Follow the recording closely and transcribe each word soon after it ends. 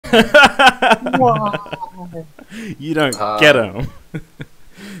Wow. You don't get them.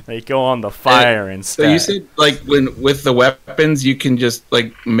 They go on the fire instead. So you said, like, when with the weapons, you can just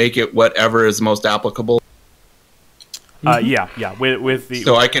like make it whatever is most applicable. Yeah. With the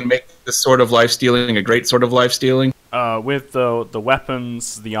So I can make this sort of life stealing a great sort of life stealing. with the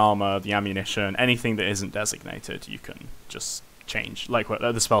weapons, the armor, the ammunition, anything that isn't designated, you can just change. Like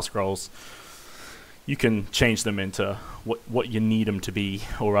the spell scrolls, you can change them into what you need them to be,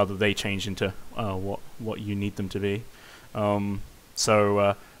 or rather, they change into what you need them to be.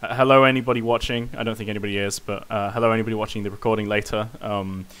 So hello, anybody watching. I don't think anybody is, but hello, anybody watching the recording later.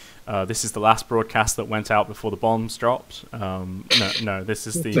 This is the last broadcast that went out before the bombs dropped. No, this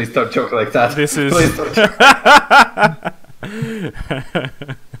is the... Please don't joke like that. This is... Please don't joke.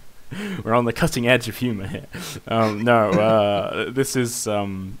 We're on the cutting edge of humor here. This is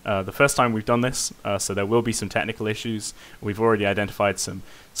the first time we've done this, so there will be some technical issues. We've already identified some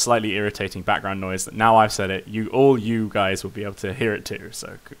slightly irritating background noise that now I've said it, all you guys will be able to hear it too,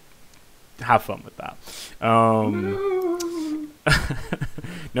 so have fun with that.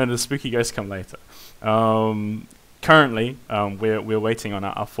 No, the spooky ghosts come later. Currently, we're waiting on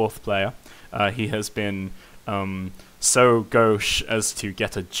our fourth player. He has been so gauche as to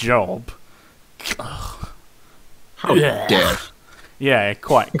get a job. How dare! Yeah,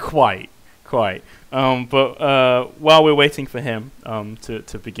 quite. But while we're waiting for him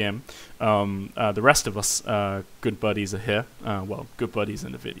to begin, the rest of us good buddies are here. Well, good buddies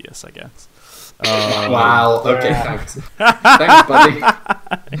and Avidius, I guess. Wow. Okay. Thanks. Thanks, buddy.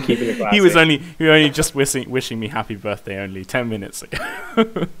 Keeping it classy. He was only just wishing me happy birthday only 10 minutes ago.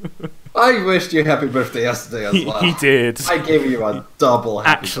 I wished you happy birthday yesterday as well. He did. I gave you a double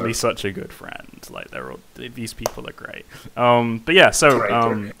happy Actually, birthday. such a good friend. Like these people are great. But yeah,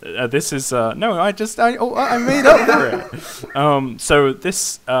 so this is I made up for it. So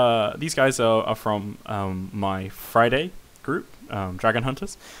these guys are from my Friday group. Dragon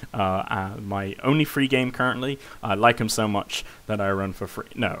Hunters, my only free game currently. I like them so much that I run for free.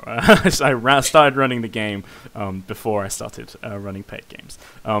 No, I started running the game before I started running paid games.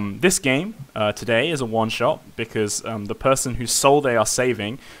 This game today is a one-shot because the person whose soul they are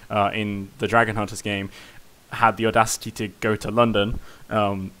saving in the Dragon Hunters game had the audacity to go to London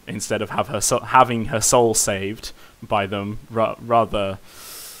instead of having her soul saved by them rather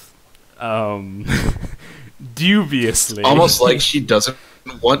dubiously. Almost like she doesn't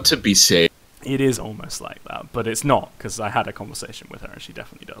want to be saved. It is almost like that, but it's not, because I had a conversation with her and she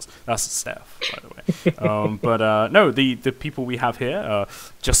definitely does. That's Steph, by the way. But no, the people we have here,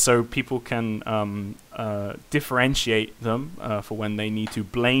 just so people can differentiate them for when they need to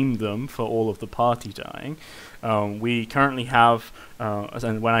blame them for all of the party dying. We currently have,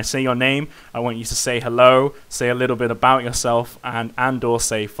 and when I say your name, I want you to say hello, say a little bit about yourself, and or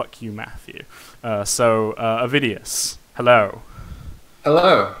say fuck you, Matthew. So Avidius, hello.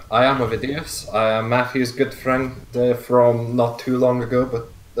 Hello, I am Avidius. I am Matthew's good friend from not too long ago, but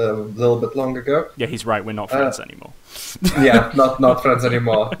a little bit long ago. Yeah, he's right. We're not friends anymore. Yeah, not friends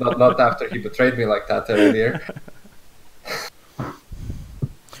anymore. Not after he betrayed me like that earlier.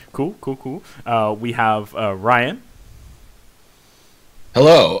 Cool. We have Ryan.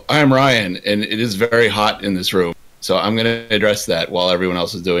 Hello, I'm Ryan, and it is very hot in this room, so I'm going to address that while everyone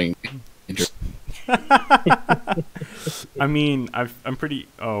else is doing. I mean, I'm pretty.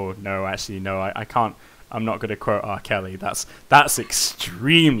 Oh no, actually no, I can't. I'm not going to quote R. Kelly. That's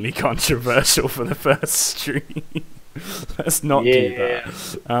extremely controversial for the first stream. Let's not do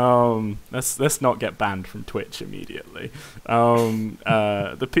that. Let's not get banned from Twitch immediately.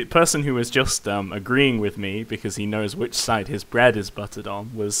 The person who was just agreeing with me because he knows which side his bread is buttered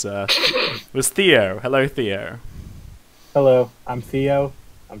on was Theo. Hello, Theo. Hello, I'm Theo.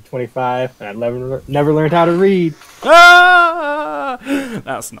 I'm 25, and I've never learned how to read. Ah!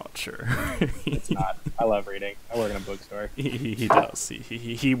 That's not true. It's not. I love reading. I work in a bookstore. He does.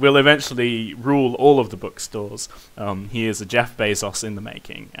 He will eventually rule all of the bookstores. He is a Jeff Bezos in the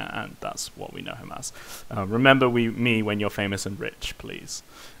making, and that's what we know him as. Remember me when you're famous and rich, please.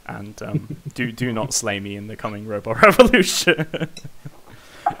 And do not slay me in the coming Robot Revolution.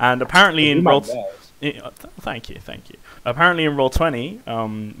 And apparently in Roll... Thank you. Apparently in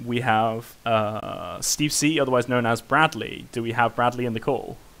Roll20, we have Steve C, otherwise known as Bradley. Do we have Bradley in the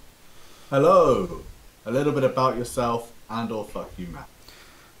call? Hello. A little bit about yourself and or fuck you, Matt.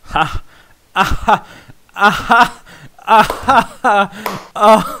 Ha! Ah! Ah!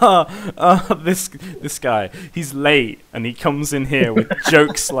 Ah! This guy, he's late and he comes in here with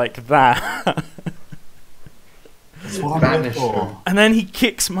jokes like that. That's what I'm here for. And then he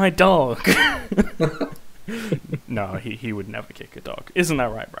kicks my dog. No, he would never kick a dog. Isn't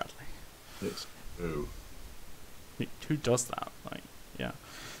that right, Bradley? It's true. Who does that? Like, yeah.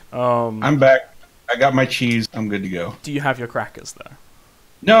 I'm back. I got my cheese. I'm good to go. Do you have your crackers there?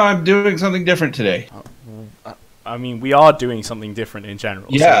 No, I'm doing something different today. I mean, we are doing something different in general.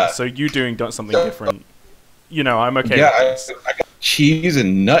 Yeah. So you doing something different. You know, I'm okay. Yeah, with this. I got cheese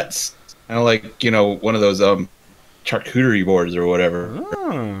and nuts. I like, one of those charcuterie boards or whatever.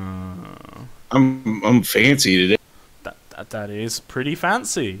 Oh. I'm fancy today. That is pretty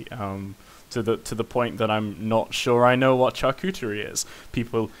fancy. To the point that I'm not sure I know what charcuterie is.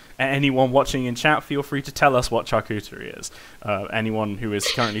 Anyone watching in chat, feel free to tell us what charcuterie is. Anyone who is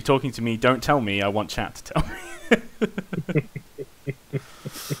currently talking to me, don't tell me. I want chat to tell me.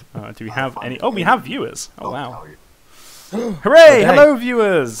 Do we have any? Oh, we have viewers. Oh wow! Hooray! Hello,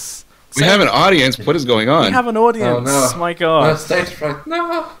 viewers. We have an audience. What is going on? We have an audience. Oh, no. My God. No, stage fright.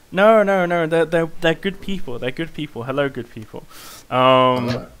 No. No. They're good people. They're good people. Hello, good people.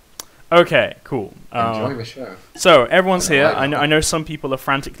 Okay, cool. Enjoy the show. So everyone's here. I know some people are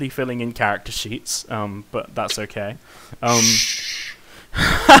frantically filling in character sheets, but that's okay. No.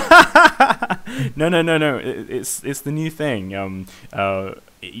 It's the new thing.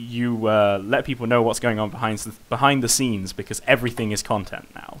 You let people know what's going on behind the scenes because everything is content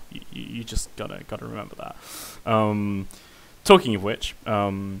now. You just gotta remember that. Talking of which,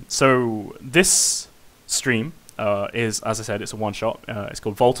 so this stream is, as I said, it's a one-shot. It's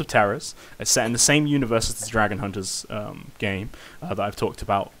called Vault of Terrors. It's set in the same universe as the Dragon Hunters game that I've talked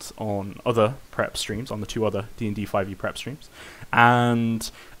about on other prep streams, on the 2 other D&D 5e prep streams. And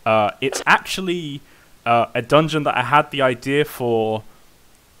it's actually a dungeon that I had the idea for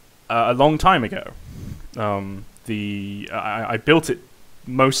a long time ago. I built it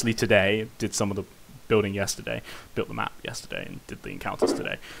mostly today, did some of the building yesterday, built the map yesterday, and did the encounters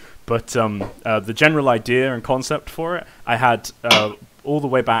today. But the general idea and concept for it, I had all the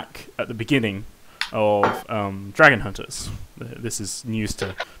way back at the beginning of Dragon Hunters. This is news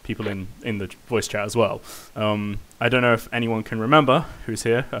to people in the voice chat as well. I don't know if anyone can remember who's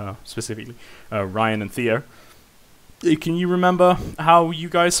here, specifically Ryan and Theo. Can you remember how you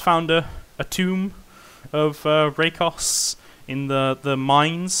guys found a tomb of Rhakos in the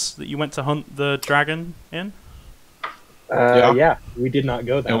mines that you went to hunt the dragon in? Yeah, we did not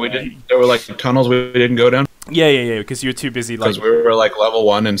go there. And we didn't. There were like tunnels we didn't go down. Yeah, because you were too busy. Because we were like level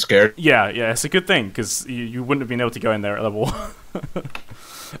 1 and scared. Yeah, it's a good thing because you wouldn't have been able to go in there at level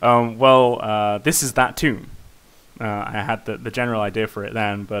 1. This is that tomb. I had the general idea for it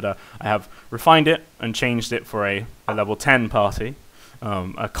then, but I have refined it and changed it for a level 10 party,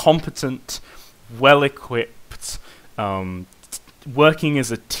 a competent, well-equipped, working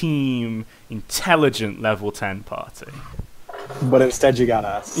as a team, intelligent level 10 party. But instead you got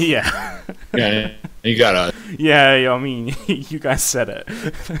us. Yeah. Yeah, you got us. Yeah, I mean, you guys said it.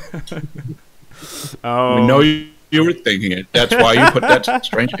 We know you were thinking it. That's why you put that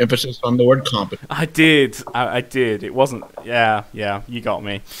strange emphasis on the word competent. I did. It wasn't... Yeah, you got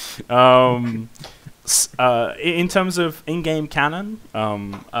me. In terms of in-game canon,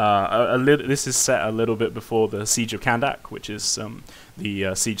 this is set a little bit before the Siege of Kandak, which is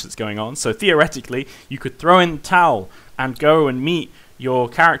the siege that's going on. So theoretically, you could throw in the towel and go and meet your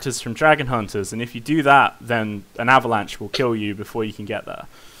characters from Dragon Hunters, and if you do that, then an avalanche will kill you before you can get there.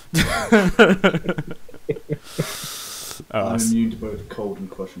 I'm immune to both cold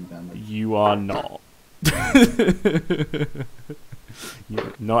and crushing damage. You are not.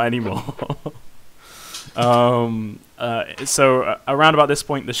 Not anymore. So around about this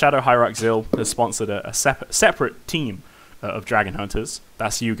point, the Shadow Hierarch Zil has sponsored a separate team of Dragon Hunters,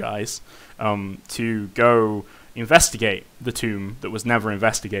 that's you guys, to go investigate the tomb that was never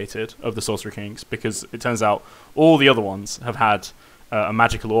investigated of the Sorcerer Kings, because it turns out all the other ones have had a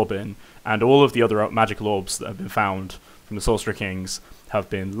magical orb in, and all of the other magical orbs that have been found from the Sorcerer Kings have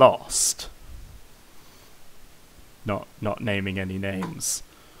been lost. Not naming any names.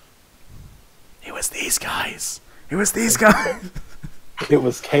 It was these guys. It was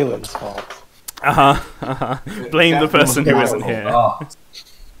Kalen's fault. Blame the person who isn't here.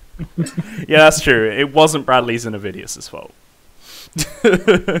 Yeah, that's true. It wasn't Bradley's and Avidius's fault.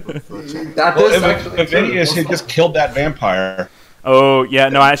 Avidius had just killed that vampire. Oh, yeah,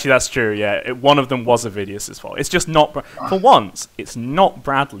 no, actually, that's true. Yeah, one of them was Avidius's fault. It's just not... For once, it's not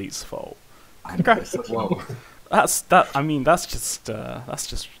Bradley's fault. That's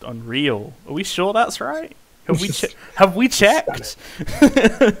just unreal. Are we sure that's right? Have we checked?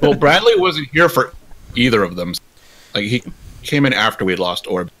 Well, Bradley wasn't here for either of them. Like, he came in after we had lost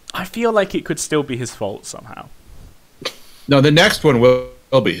Orb. I feel like it could still be his fault somehow. No, the next one will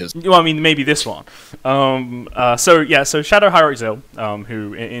be his. Well, I mean, maybe this one. So Shadow Hierarch Zil,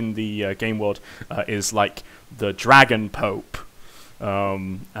 who in the game world is like the Dragon Pope,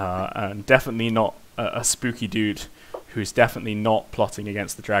 and definitely not a spooky dude who's definitely not plotting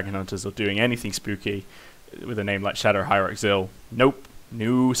against the Dragon Hunters or doing anything spooky with a name like Shadow Hierarch Zil. Nope,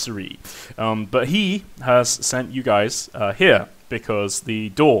 no siree. But he has sent you guys here because the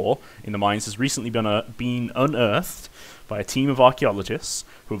door in the mines has recently been unearthed by a team of archaeologists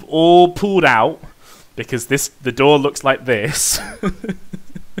who have all pulled out because the door looks like this.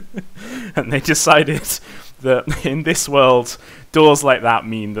 And they decided that in this world, doors like that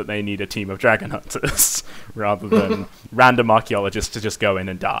mean that they need a team of dragon hunters rather than random archaeologists to just go in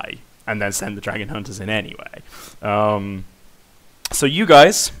and die and then send the dragon hunters in anyway. So you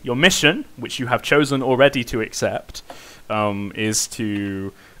guys, your mission, which you have chosen already to accept, is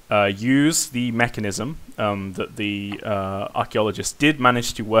to use the mechanism that the archaeologists did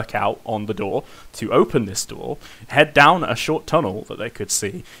manage to work out on the door to open this door, head down a short tunnel that they could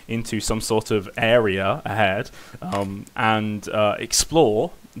see into some sort of area ahead, and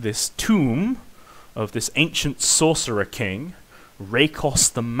explore this tomb of this ancient sorcerer king,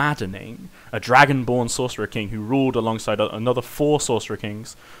 Rhakos the Maddening, a dragonborn sorcerer king who ruled alongside another 4 sorcerer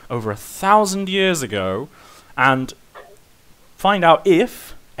kings over 1,000 years ago, and find out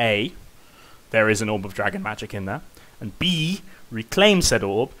if A, there is an orb of dragon magic in there, and B, reclaim said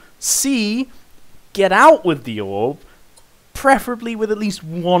orb, C, get out with the orb, preferably with at least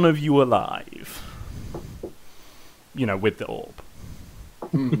one of you alive. You know, with the orb.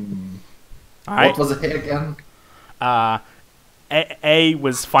 What was it again? A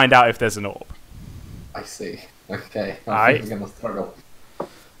was find out if there's an orb. I see. Okay, I think I'm gonna struggle.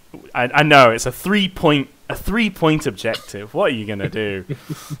 I know, it's a 3-point objective. What are you gonna do?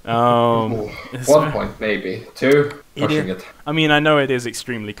 1 point, maybe 2. Pushing it. I mean, I know it is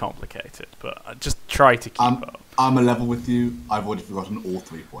extremely complicated, but just try to keep up. I'm a level with you. I've already forgotten all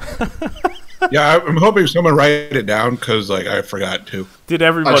 3 points. Yeah, I'm hoping someone write it down because like I forgot to. Did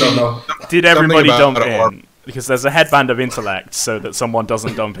everybody dump in? Orb. Because there's a headband of intellect, so that someone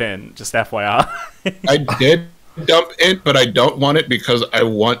doesn't dump in. Just FYI. I did dump it, but I don't want it because I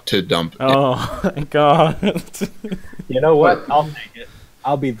want to dump it. Oh my god! You know what? I'll take it.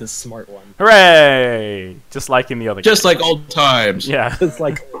 I'll be the smart one. Hooray! Just like in the other. Just games. like old times. Yeah. It's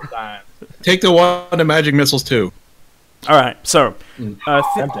like all the time. Take the one to magic missiles too. All right. So,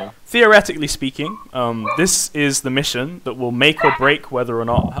 Tempting. theoretically speaking, this is the mission that will make or break whether or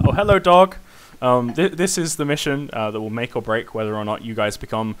not. Oh, hello, dog. This is the mission that will make or break whether or not you guys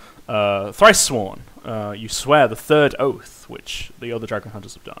become thrice sworn. You swear the 3rd oath, which the other dragon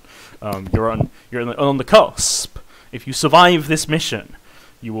hunters have done. You're on the cusp. If you survive this mission,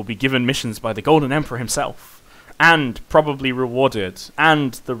 you will be given missions by the Golden Emperor himself, and probably rewarded,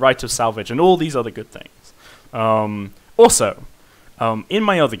 and the right of salvage, and all these other good things. Also, in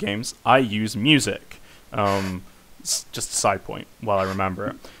my other games, I use music. Just a side point while I remember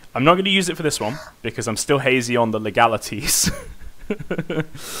it. I'm not going to use it for this one, because I'm still hazy on the legalities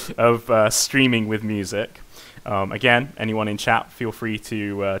of streaming with music. Again, anyone in chat, feel free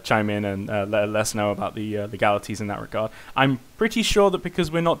to chime in and let us know about the legalities in that regard. I'm pretty sure that because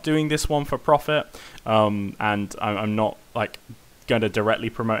we're not doing this one for profit, and I'm not like going to directly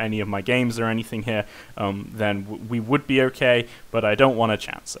promote any of my games or anything here, then we would be okay, but I don't want to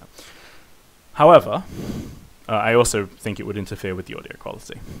chance it. However, I also think it would interfere with the audio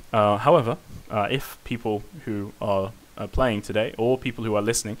quality. However, if people who are playing today, or people who are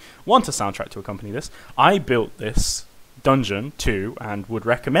listening, want a soundtrack to accompany this, I built this dungeon to, and would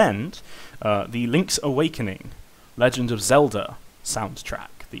recommend, the Link's Awakening, Legend of Zelda soundtrack,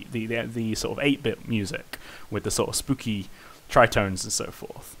 the sort of 8-bit music with the sort of spooky tritones and so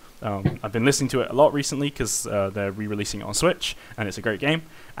forth. I've been listening to it a lot recently because they're re-releasing it on Switch, and it's a great game,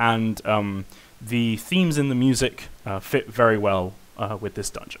 and the themes in the music fit very well with this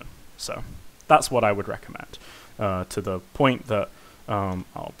dungeon. So that's what I would recommend, to the point that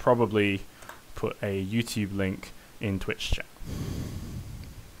I'll probably put a YouTube link in Twitch chat.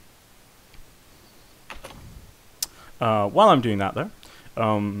 While I'm doing that, though,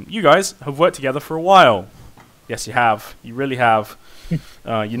 you guys have worked together for a while. Yes, you have. You really have.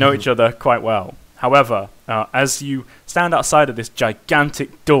 You know each other quite well. However, as you stand outside of this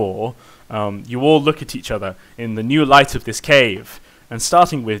gigantic door, you all look at each other in the new light of this cave. And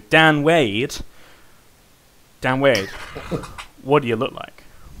starting with Dan Wade. Dan Wade, what do you look like?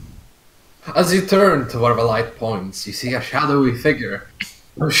 As you turn to where the light points, you see a shadowy figure.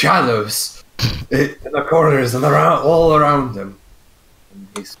 No shadows in the corners and around, all around him. And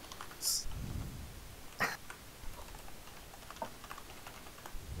he's...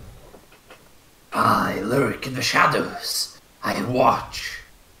 I lurk in the shadows. I watch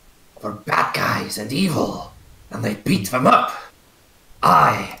for bad guys and evil, and I beat them up.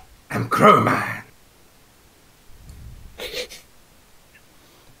 I am Crowman.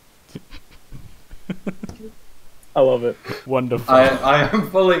 I love it. Wonderful. I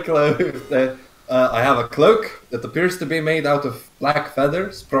am fully clothed. I have a cloak that appears to be made out of black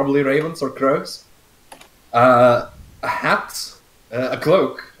feathers, probably ravens or crows. A hat, a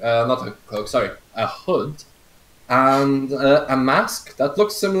cloak, not a cloak, sorry, a hood, and a mask that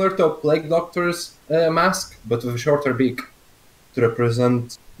looks similar to a plague doctor's mask, but with a shorter beak to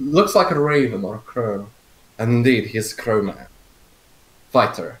represent. Looks like a raven or a crow. And indeed, he's a crowman.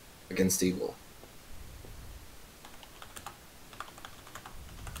 Fighter against evil.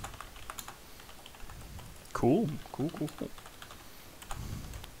 Cool.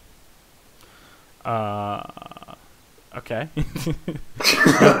 Okay.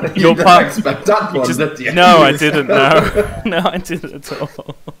 You didn't expect that one, did you? No, I didn't. No, I didn't at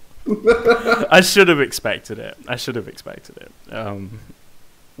all. I should have expected it.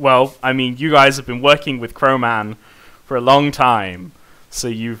 Well, I mean, you guys have been working with Crowman for a long time, so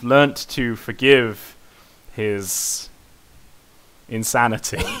you've learnt to forgive his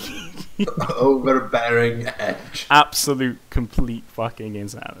insanity. Overbearing edge. Absolute, complete fucking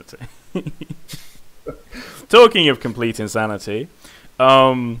insanity. Talking of complete insanity,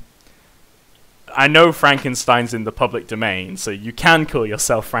 I know Frankenstein's in the public domain, so you can call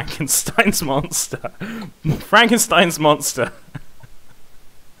yourself Frankenstein's monster. Frankenstein's monster.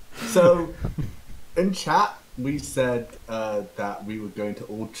 So, in chat, we said that we were going to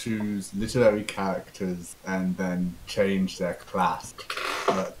all choose literary characters and then change their class to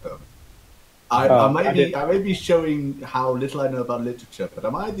convert them. I may be showing how little I know about literature, but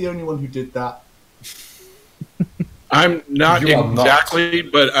am I the only one who did that? I'm not exactly,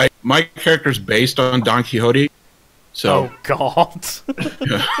 but my character's based on Don Quixote. So, oh God!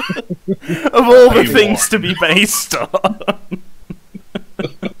 Of all the things to be based on.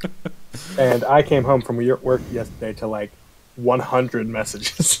 And I came home from work yesterday to like 100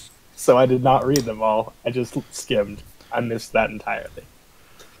 messages, so I did not read them all. I just skimmed. I missed that entirely.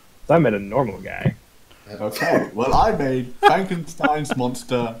 So I met a normal guy. Okay, well, I made Frankenstein's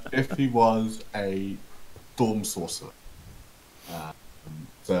monster if he was a storm sorcerer.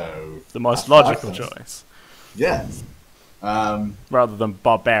 So The most logical choice. Yes. Rather than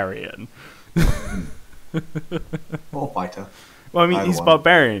barbarian. Or fighter. Well, I mean, Either he's one.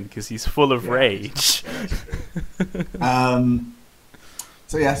 barbarian because he's full of rage. Yeah, that's true.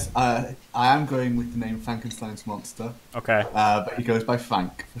 So yes, I am going with the name Frankenstein's monster, Okay, but he goes by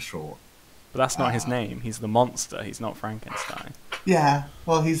Frank for short. but that's not his name. He's the monster. He's not Frankenstein. Yeah,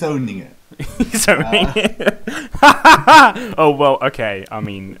 well, he's owning it. He's owning it. Oh, well, okay. I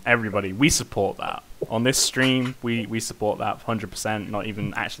mean, everybody, we support that. On this stream, we support that 100%, not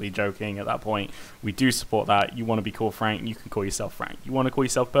even actually joking at that point. We do support that. You want to be called Frank, you can call yourself Frank. You want to call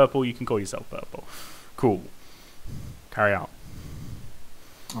yourself Purple, you can call yourself Purple. Cool. Carry on.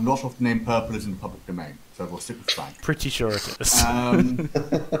 I'm not sure if the name Purple is in the public domain, so we'll stick with Frank. Pretty sure it is. I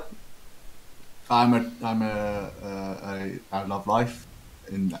love life,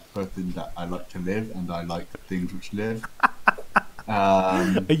 both in that I like to live and I like things which live. Are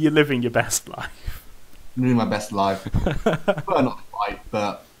you living your best life? I'm living my best life. Well, not quite,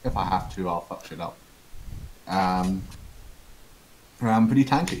 but if I have to, I'll fuck shit up. I'm pretty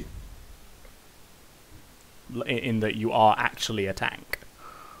tanky. In that you are actually a tank.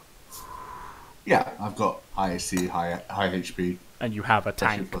 Yeah, I've got high AC, high HP. And you have a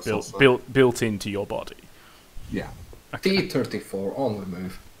Especially tank for salsa. built into your body. Yeah. T-34 on the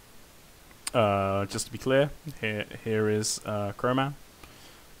move. Just to be clear, here is Crowman.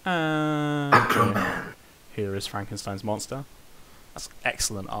 I'm Crowman. Here is Frankenstein's monster. That's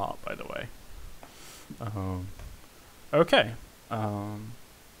excellent art, by the way. Okay.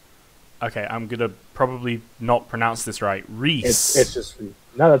 Okay, I'm gonna probably not pronounce this right. Reese. It's just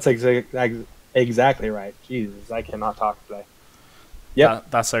no. That's exactly right. Jesus, I cannot talk today. Yeah,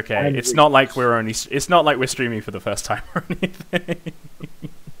 that's okay. I'm It's Reese. not like it's not like we're streaming for the first time or anything.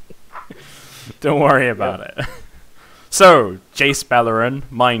 Don't worry about it. So, Jace Bellerin,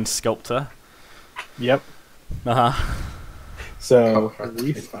 Mind Sculptor. Yep. Uh-huh. So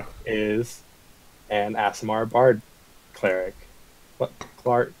Reese is an Asimar Bard cleric. What?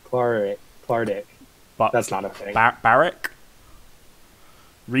 Clardic. That's not a thing. Barrack?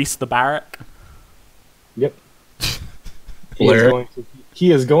 Reese the Barrack? Yep.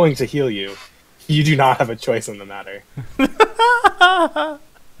 He is going to heal you. You do not have a choice in the matter.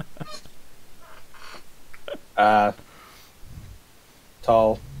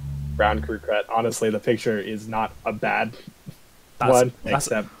 Tall, brown crew cut. Honestly, the picture is not a bad one,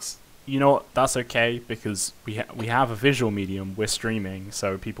 except... You know what? That's okay, because we have a visual medium. We're streaming,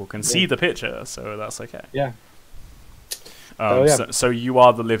 so people can see the picture, so that's okay. Yeah. So you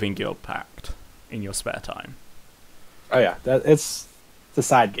are the Living Guild Pact in your spare time. Oh yeah, it's a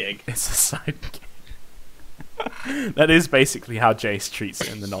side gig. It's a side gig. That is basically how Jace treats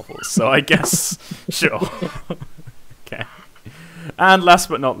it in the novels, so I guess, sure. Okay. And last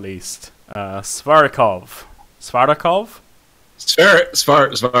but not least, Svarikov. Svarikov?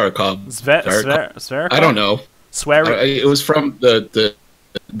 Svarikov. Svarikov? I don't know. It was from the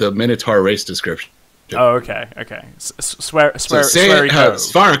Minotaur race description. Oh, okay. Svarikov.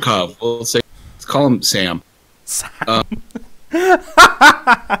 We'll say, let's call him Sam. Sam. Can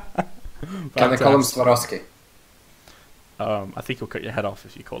I call him Swarovski? I think he'll cut your head off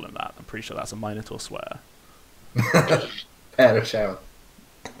if you call him that. I'm pretty sure that's a Minotaur swear. Better shout.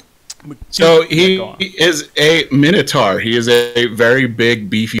 So he is a Minotaur. He is a very big,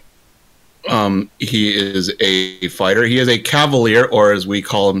 beefy. He is a fighter. He is a cavalier, or as we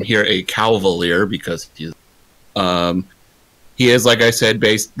call him here, a cavalier, because he is, like I said,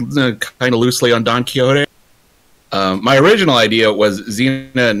 based kind of loosely on Don Quixote. My original idea was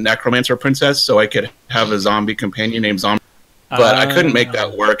Xena, Necromancer Princess, so I could have a zombie companion named Zombie, but I couldn't make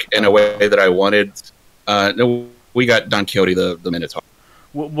that work in a way that I wanted. We got Don Quixote, the Minotaur.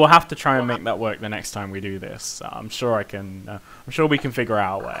 We'll have to try and make that work the next time we do this. I'm sure I can. I'm sure we can figure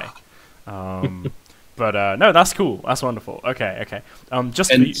out a way. But no, that's cool. That's wonderful. Okay.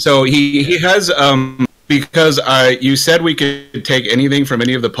 So he has because you said we could take anything from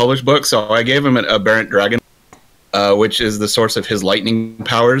any of the published books, so I gave him an aberrant dragon, which is the source of his lightning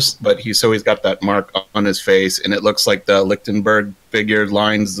powers. But he's got that mark on his face, and it looks like the Lichtenberg figure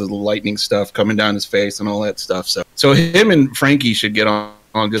lines, the lightning stuff coming down his face, and all that stuff. So him and Frankie should get on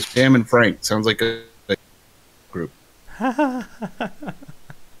just him and Frank. Sounds like a group.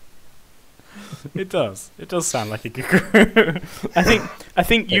 It does. It does sound like a good group. I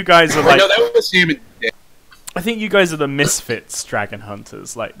think you guys are like. No, that was him. I think you guys are the misfits dragon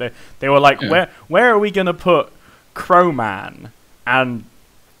hunters. Like they were like, where are we gonna put Crowman and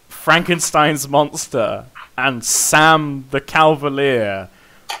Frankenstein's monster and Sam the Cavalier?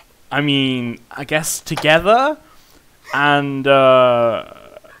 I mean, I guess together, and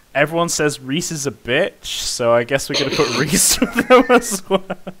everyone says Reese is a bitch, so I guess we're gonna put Reese with them as well.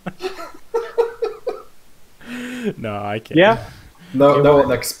 No, I can't. Yeah. No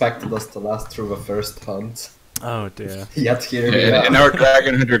one expected us to last through the first hunt. Oh dear. Yet here we are. And our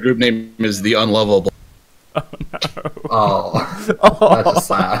dragon hunter group name is the Unlovable. Oh no. Oh, that's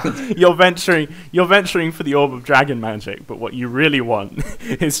sad. You're venturing for the orb of dragon magic, but what you really want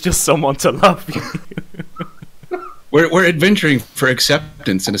is just someone to love you. We're adventuring for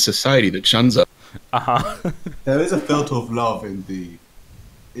acceptance in a society that shuns us. There is a filter of love in the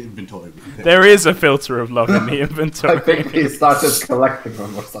inventory. There is a filter of love in the inventory. I think he started collecting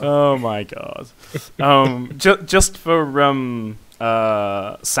them or something. Oh my god. Just for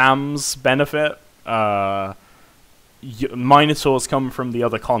Sam's benefit, Minotaurs come from the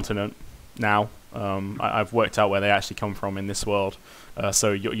other continent now. I've worked out where they actually come from in this world.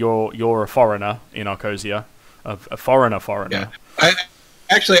 So you're a foreigner in Arcosia. A foreigner. Yeah.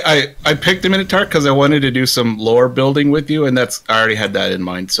 I picked the Minotaur because I wanted to do some lore building with you, and I already had that in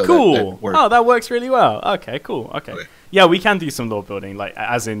mind. So cool. That worked. Oh, that works really well. Okay, cool. Okay. Yeah, we can do some lore building, like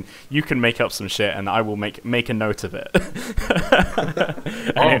as in you can make up some shit, and I will make a note of it.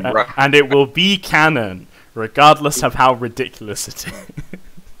 And it will be canon, regardless of how ridiculous it is.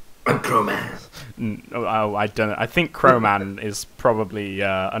 I'm Crowman. Oh, I don't know. I think Crowman is probably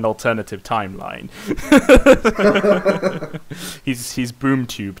an alternative timeline. he's boom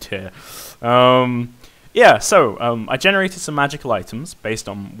tubed here. I generated some magical items based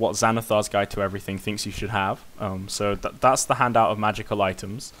on what Xanathar's Guide to Everything thinks you should have. So that's the handout of magical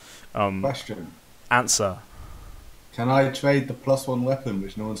items. Question. Answer. Can I trade the +1 weapon,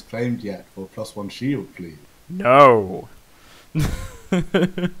 which no one's claimed yet, for a +1 shield, please? No.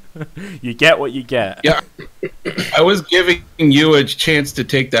 You get what you get. Yeah, I was giving you a chance to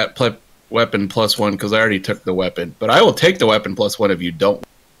take that weapon +1 because I already took the weapon. But I will take the weapon +1 if you don't,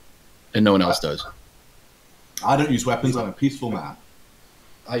 and no one else does. I don't use weapons. I'm a peaceful man.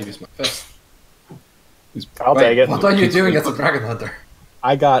 I use my fist. I'll take it. What are you doing as a dragon hunter?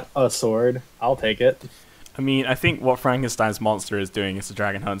 I got a sword. I'll take it. I mean, I think what Frankenstein's monster is doing as a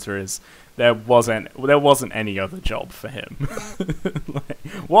dragon hunter is there wasn't any other job for him. Like,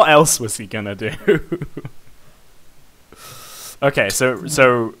 what else was he gonna do? Okay,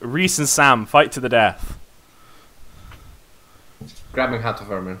 so Reese and Sam fight to the death. Grabbing hat of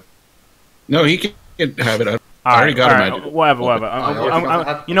vermin. No, he can have it. I All already right, got all him. right, Magic.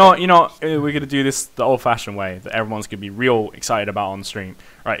 whatever. You know what? We're gonna do this the old-fashioned way that everyone's gonna be real excited about on stream.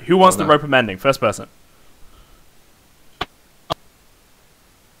 All right, who wants the rope of mending? First person.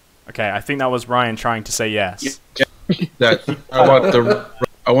 Okay, I think that was Ryan trying to say yes. That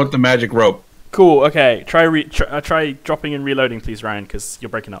I want the magic rope. Cool. Okay, try dropping and reloading, please, Ryan, because you're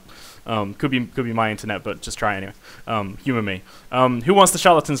breaking up. Could be my internet, but just try anyway. Humor me. Who wants the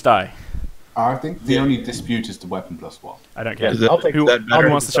charlatan's die? I think the only dispute is the weapon +1. I don't care. I'll take Who that.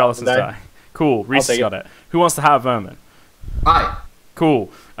 wants the charlatan's die? Cool. Reese has got it. Who wants the hat of vermin? I.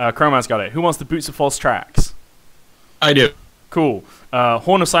 Cool. Chroman's got it. Who wants the boots of false tracks? I do. Cool.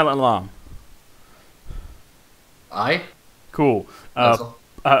 Horn of silent alarm. I. Cool.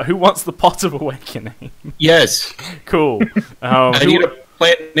 Who wants the pot of awakening? Yes. Cool. I need a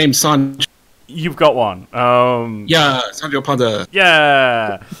plant named Sancho. You've got one. Yeah, Sancho Panda.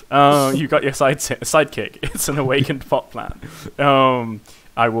 Yeah. You got your sidekick. It's an awakened pot plant.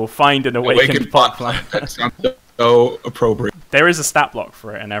 I will find an awakened pot plant. That sounds so appropriate. There is a stat block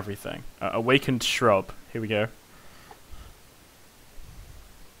for it and everything. Awakened shrub. Here we go.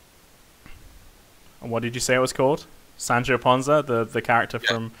 And what did you say it was called? Sancho Panza, the character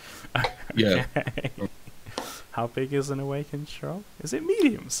from. Yeah. How big is an awakened shrub? Is it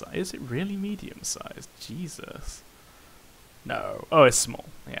medium size? Is it really medium sized? Jesus. No. Oh, it's small.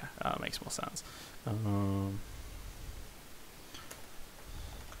 Yeah, makes more sense.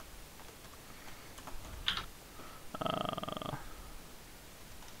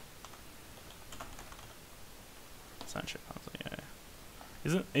 Sancho Panza,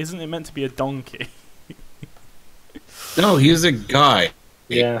 yeah. Isn't it meant to be a donkey? No, he's a guy.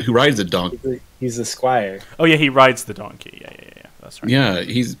 Yeah. Who rides a donkey. He's a squire. Oh yeah, he rides the donkey. Yeah. That's right. Yeah,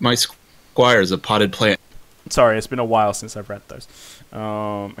 he's my squire is a potted plant. Sorry, it's been a while since I've read those.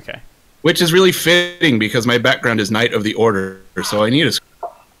 Okay. Which is really fitting because my background is Knight of the Order, so I need a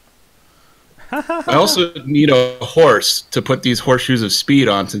squire. I also need a horse to put these horseshoes of speed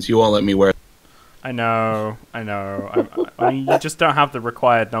on since you won't let me wear them. I know. I mean, you just don't have the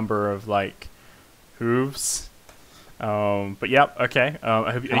required number of like hooves. But yep, okay.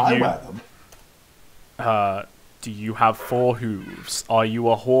 Can I wear them? Do you have 4 hooves? Are you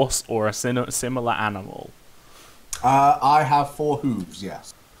a horse or a similar animal? I have 4 hooves,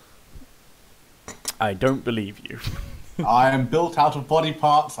 yes. I don't believe you. I am built out of body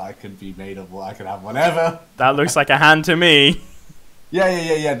parts. I can be made of I can have whatever. That looks like a hand to me.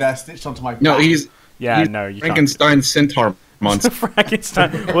 Yeah. They're stitched onto my back. No, he's no, you Frankenstein's centaur monster.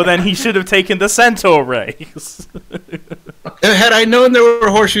 Frankenstein. Well, then he should have taken the centaur race. Had I known there were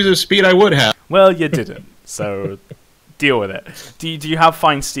horseshoes of speed, I would have. Well, you didn't, so deal with it. Do you have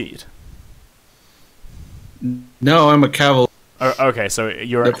fine steed? No, I'm a cavalier. Oh, okay, so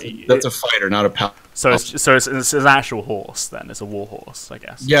you're That's a fighter, not a pal. So it's an actual horse then. It's a war horse, I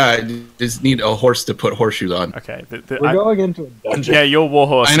guess. Yeah, I just need a horse to put horseshoes on. Okay. We're going into a dungeon. Yeah, your war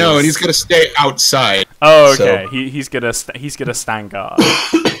horse. I know, and he's gonna stay outside. Oh, okay. So. He's gonna stand guard.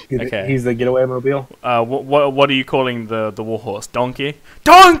 Okay. He's the getaway mobile. What are you calling the war horse? Donkey?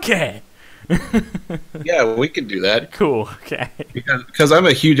 Donkey! Yeah, we could do that. Cool. Okay. Because I'm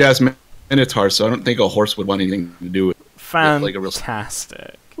a huge ass minotaur, so I don't think a horse would want anything to do with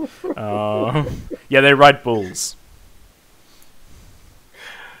Fantastic. Yeah, they ride bulls.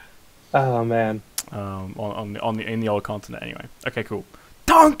 Oh man. In the old continent anyway. Okay, cool.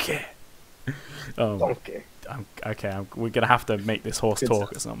 Donkey. Donkey. We're gonna have to make this horse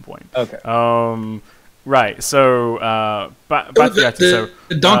talk at some point. Okay. Right. So back to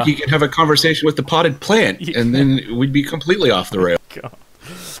the donkey can have a conversation with the potted plant, and then we'd be completely off the rail. God.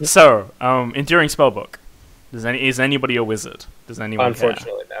 So, enduring spellbook. Is anybody a wizard? Does anyone?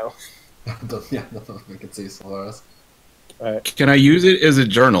 Unfortunately, no. Yeah, I can see Solaris. Can I use it as a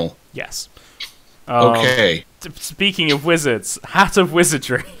journal? Yes. Okay. Speaking of wizards, hat of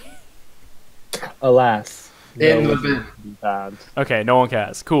wizardry. Alas. In the bin. Bad. Okay, no one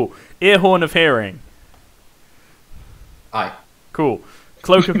cares. Cool. Earhorn of hearing. Aye. Cool.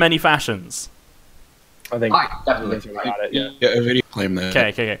 Cloak of many fashions. I think definitely got it. Yeah, a video claim that.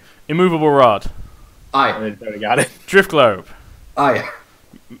 Okay. Immovable rod. Aye. I got it. Drift globe. Aye.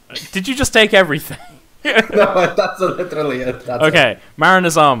 Did you just take everything? No, that's literally it. That's okay. It.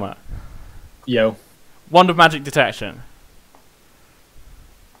 Mariner's armor. Yo. Wand of magic detection.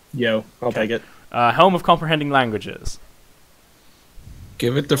 Yo. I'll take it. Helm of comprehending languages.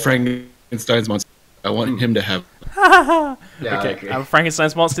 Give it to Frankenstein's monster. I want him to have. Yeah, okay.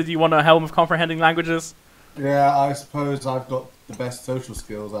 Frankenstein's monster. Do you want a helm of comprehending languages? Yeah, I suppose I've got the best social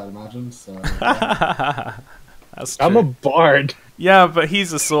skills, I'd imagine. So. Yeah. That's true. I'm a bard. Yeah, but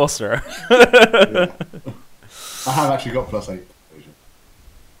he's a sorcerer. I have actually got +8.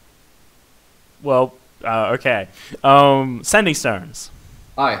 Well, okay. Sending stones.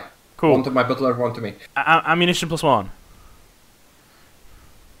 Aye. Cool. One to my butler, one to me. Ammunition +1.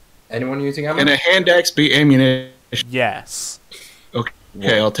 Anyone using Can ammo? a hand axe be ammunition? Yes.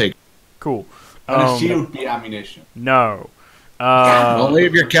 Okay, I'll take it. Cool. And a shield be ammunition. No. Only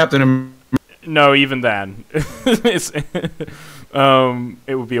if you're Captain No, even then. It's,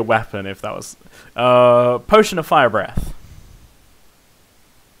 it would be a weapon if that was... Potion of Fire Breath.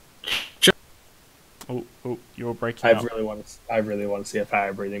 Oh, you were breaking I up. really want to see a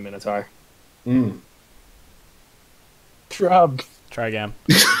fire breathing minotaur. Shrub. Try again.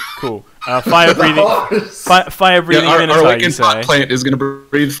 Cool. Fire breathing... fire breathing our minotaur, you Wiccan say? pot plant is going to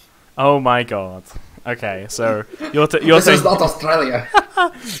breathe. Oh my god. Okay, so you're This is not Australia.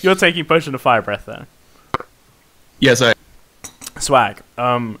 you're taking Potion of Fire Breath then. Yes, I. Swag.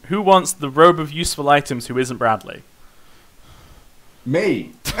 Who wants the robe of useful items who isn't Bradley?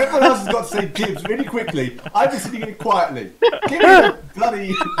 Me. Everyone else has got to say dibs really quickly. I've been sitting here quietly. Give me the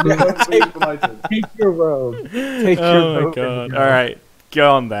bloody item. Take your robe. Take your Oh my robe. god. Alright,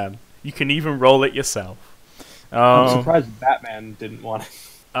 go on then. You can even roll it yourself. I'm surprised Batman didn't want it.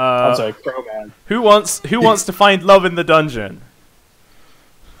 I'm sorry, Crowman. Who wants to find love in the dungeon?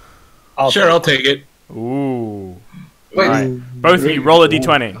 Sure, I'll take it. Ooh. Wait. Right. Both of you roll a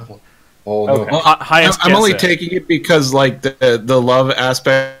d20. Oh no. Okay. Highest I'm only gets it. taking it because, like, the love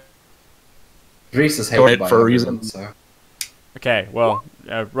aspect. Reese is hated by For a everyone, reason. so. Okay, well,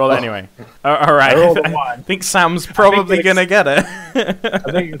 roll it anyway. Alright. I rolled a I one. think Sam's probably it's- gonna get it.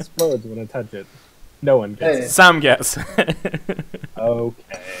 I think it explodes when I touch it. No one gets Hey. Sam gets it. it.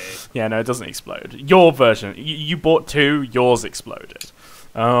 Okay. Yeah, no, it doesn't explode. Your version. You bought 2, yours exploded.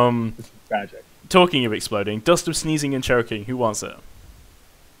 Tragic. Talking of exploding, dust of sneezing and choking, who wants it?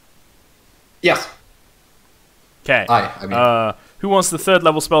 Yes. Okay. I mean. Who wants the 3rd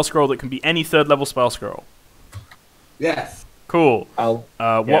level spell scroll that can be any 3rd level spell scroll? Yes. Cool.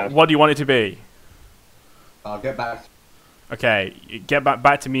 Yeah. What do you want it to be? I'll get back. Okay, get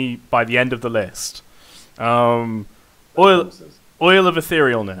back to me by the end of the list. Oil of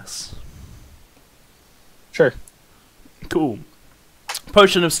etherealness. Sure. Cool.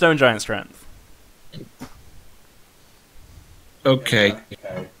 Potion of stone giant strength. Okay,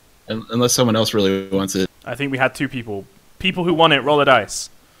 Okay. unless someone else really wants it. I think we had 2 people. People who want it, roll a dice.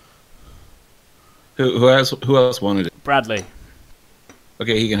 Who else wanted it? Bradley.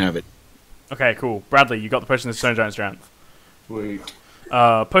 Okay, he can have it. Okay, cool. Bradley, you got the potion of stone giant strength. Sweet.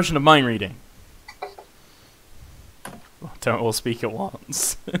 Potion of mind reading. Don't all speak at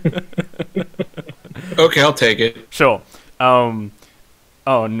once. Okay, I'll take it. Sure. Oh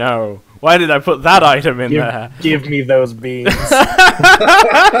no. Why did I put that item in there? Give me those beans.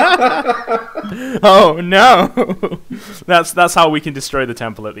 Oh no. That's how we can destroy the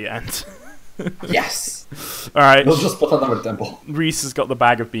temple at the end. Yes. Alright. We'll just put another temple. Reese has got the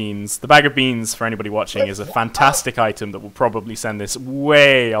bag of beans. The bag of beans, for anybody watching, is a fantastic item that will probably send this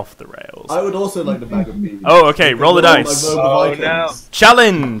way off the rails. I would also like the bag of beans. Oh, okay, roll the dice. My robe of Oh, items.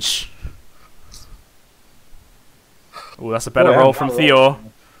 Challenge! Oh, that's a better Boy, roll I'm from not Theor.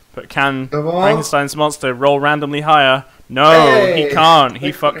 But can Come on. Frankenstein's monster roll randomly higher? No, Hey! he can't.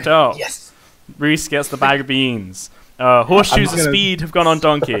 He fucked up. Yes. Reese gets the bag of beans. Horseshoes of gonna- speed have gone on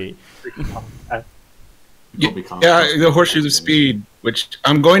donkey. Probably can't. Yeah, the horseshoes of speed, which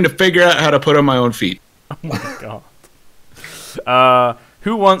I'm going to figure out how to put on my own feet. Oh my god.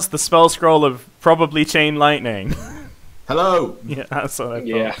 Who wants the spell scroll of probably chain lightning? Hello. Yeah, that's what I thought.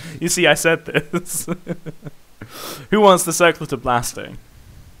 Yeah. You see, I said this. Who wants the circlet of blasting?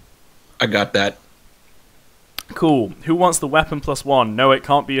 I got that. Cool. Who wants the weapon +1? No, it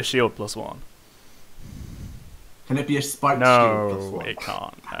can't be a shield +1. Can it be a spiked shield? No, +1? it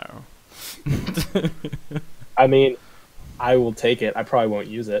can't. No. I mean, I will take it. I probably won't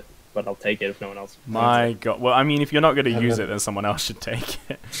use it, but I'll take it if no one else. My god. Well, I mean, if you're not going to use it, then someone else should take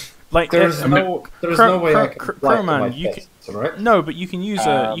it. Like, There's no way I can fly to my Crowman, you can, fists, right? no, but you can use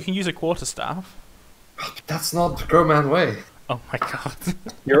a quarterstaff. That's not the Crowman way. Oh my god.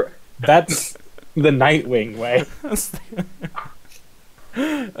 That's the Nightwing way. It's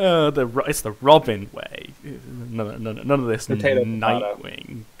the Robin way. None of this Potato,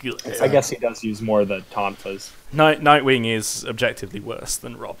 Nightwing. I guess he does use more of the Tonfas. Nightwing is objectively worse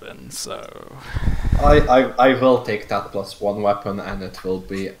than Robin, so I will take that +1 weapon, and it will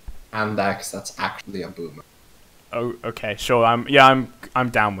be hand axe. That's actually a boomer. oh, okay, sure. I'm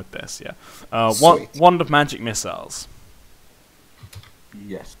down with this. Yeah. Sweet. Wand of magic missiles.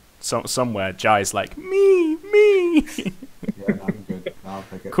 Yes. somewhere, Jai's like, me. Yeah, no, I'm good. No, I'll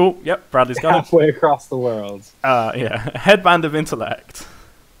take it. Cool. Yep. Bradley's got it. Halfway across the world. Yeah. Headband of Intellect.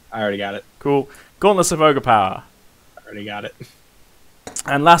 I already got it. Cool. Gauntlets of Ogre Power. I already got it.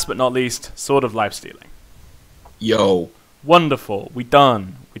 And last but not least, Sword of Life Stealing. Yo. Wonderful. We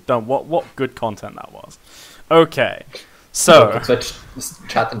done. What good content that was. Okay. So Twitch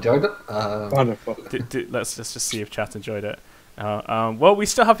chat enjoyed it. Wonderful. let's just see if chat enjoyed it. Well, we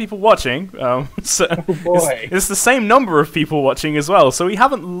still have people watching. So Oh boy. it's the same number of people watching as well, so we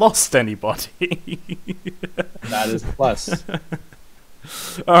haven't lost anybody. That is a plus.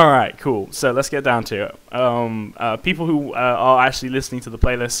 All right, cool. So let's get down to it. People who are actually listening to the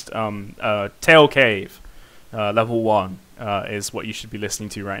playlist, Tail Cave, level 1, is what you should be listening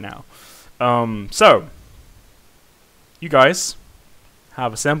to right now. So you guys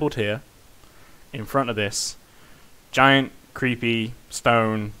have assembled here in front of this giant, creepy,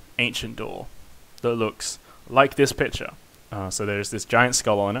 stone, ancient door that looks like this picture. So there's this giant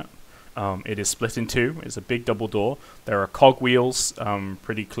skull on it. It is split in two. It's a big double door. There are cogwheels,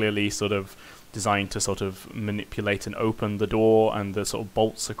 pretty clearly sort of designed to sort of manipulate and open the door, and the sort of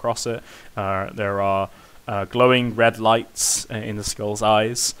bolts across it. There are glowing red lights in the skull's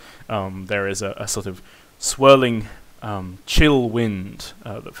eyes. There is a sort of swirling chill wind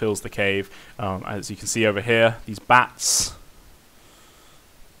that fills the cave. As you can see over here, these bats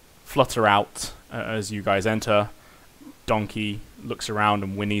flutter out as you guys enter. Donkey looks around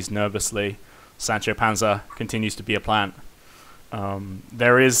and whinnies nervously. Sancho Panza continues to be a plant.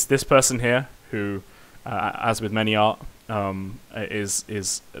 There is this person here who, as with many art, they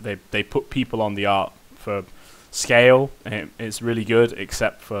put people on the art for scale. It's really good,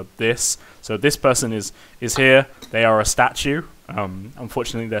 except for this. So this person is here. They are a statue.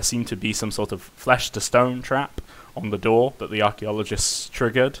 Unfortunately, there seemed to be some sort of flesh to stone trap on the door that the archaeologists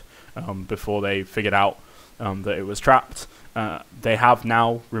triggered before they figured out that it was trapped. They have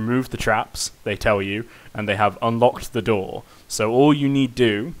now removed the traps, they tell you, and they have unlocked the door. So all you need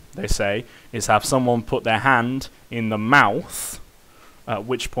do, they say, is have someone put their hand in the mouth, at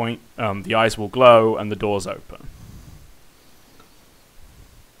which point the eyes will glow and the doors open.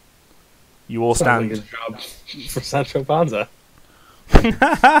 You all stand... Sounds like a job for Sancho Panza.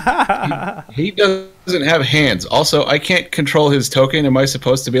 He doesn't have hands. Also, I can't control his token. Am I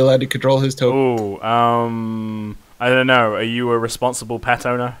supposed to be allowed to control his token? Oh, I don't know. Are you a responsible pet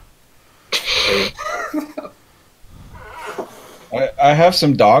owner? I have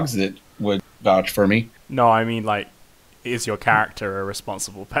some dogs that would vouch for me. No, I mean, like, is your character a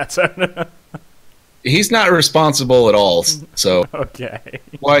responsible pet owner? He's not responsible at all, so Okay.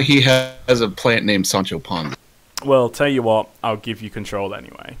 why he has a plant named Sancho Panza. Well, tell you what, I'll give you control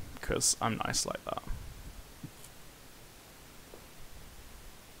anyway, because I'm nice like that.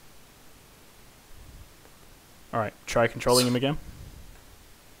 Alright, try controlling him again.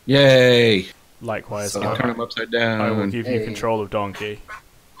 Yay! Likewise, So- Turn him upside down. I will give you Hey. control of Donkey.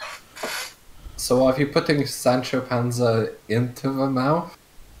 So are you putting Sancho Panza into the mouth?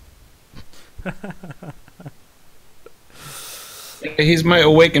 He's my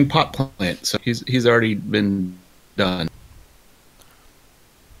awakened pot plant, so he's already been done.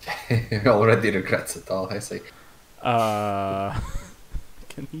 He already regrets it all, I see. Can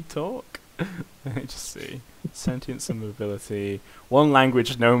he talk? Let me just see. Sentience and mobility. One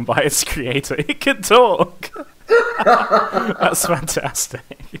language known by its creator. It can talk! That's fantastic.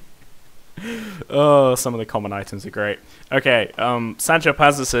 Oh, some of the common items are great. Okay, Sancho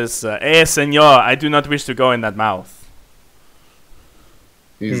Panza says, "Eh, senor, I do not wish to go in that mouth."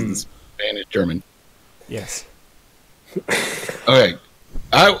 He's the Spanish German. Yes. Okay,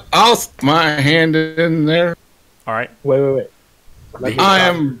 I'll stick my hand in there. Alright. Wait. Let me I try.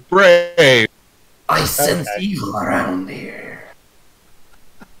 am brave. I sense evil around here.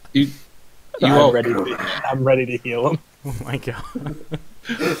 You I'm all ready to heal him. Oh my god.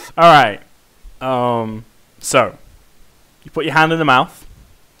 Alright. So you put your hand in the mouth.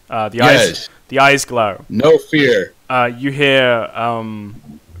 The eyes glow. No fear. You hear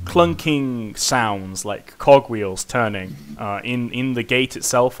clunking sounds like cogwheels turning in the gate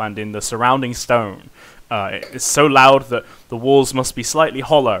itself and in the surrounding stone. It's so loud that the walls must be slightly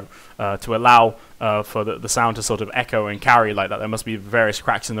hollow to allow for the sound to sort of echo and carry like that. There must be various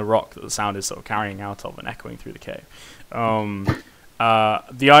cracks in the rock that the sound is sort of carrying out of and echoing through the cave.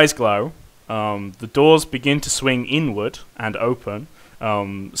 The eyes glow. The doors begin to swing inward and open.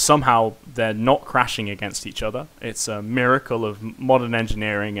 Somehow they're not crashing against each other. It's a miracle of modern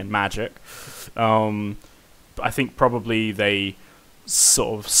engineering and magic. I think probably they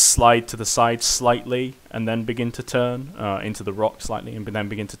sort of slide to the side slightly and then begin to turn into the rock slightly and then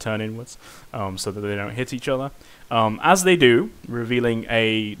begin to turn inwards so that they don't hit each other. As they do, revealing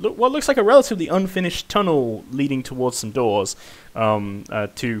what looks like a relatively unfinished tunnel leading towards some doors.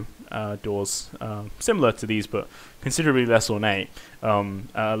 Two doors similar to these but considerably less ornate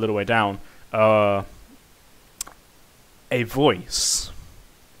a little way down. A voice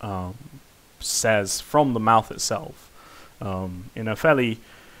says from the mouth itself, in a fairly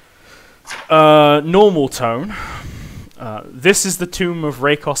normal tone, this is the tomb of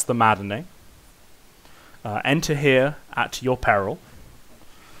Rhakos the Maddening. Enter here at your peril.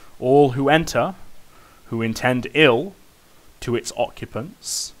 All who enter, who intend ill to its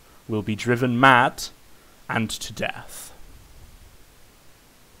occupants, will be driven mad and to death.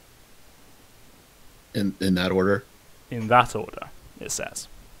 In that order? In that order, it says.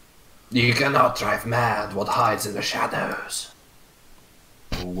 You cannot drive mad what hides in the shadows.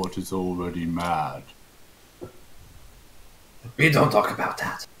 Or what is already mad. We don't talk about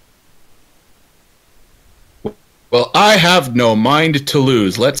that. Well, I have no mind to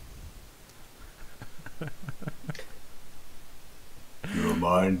lose. Let's... You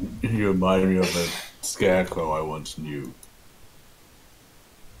remind me of a scarecrow I once knew.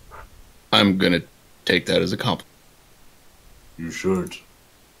 I'm gonna take that as a compliment. You should.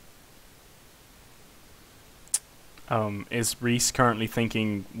 Is Reese currently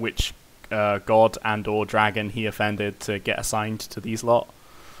thinking which god and or dragon he offended to get assigned to these lot?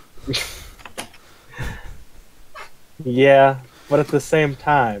 Yeah, but at the same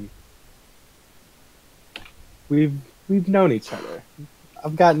time, we've known each other.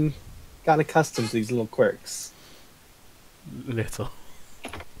 I've gotten accustomed to these little quirks. Little.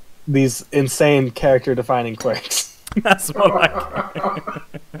 These insane character-defining quirks. That's what I...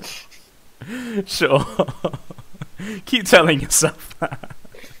 Sure. Keep telling yourself that.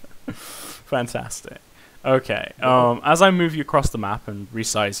 Fantastic. Okay. As I move you across the map and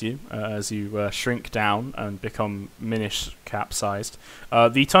resize you, as you shrink down and become minish cap-sized,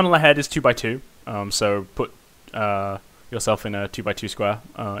 the tunnel ahead is 2x2. So put yourself in a 2x2 square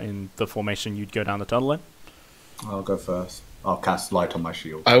in the formation you'd go down the tunnel in. I'll go first. I'll cast light on my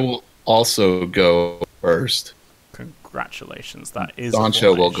shield. I will also go first. Congratulations. That is.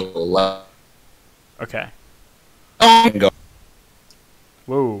 Sancho will go left. Okay. Go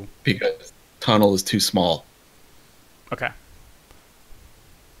Whoa. because tunnel is too small. Okay.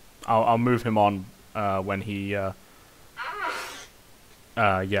 I'll move him on when he. Yeah.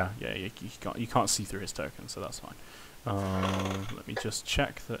 You can't see through his token, so that's fine. Let me just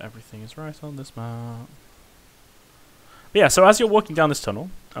check that everything is right on this map. But yeah, so as you're walking down this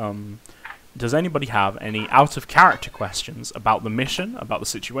tunnel, does anybody have any out-of-character questions about the mission, about the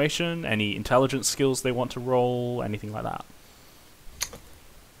situation, any intelligence skills they want to roll, anything like that?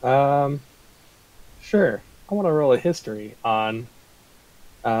 Sure. I want to roll a history on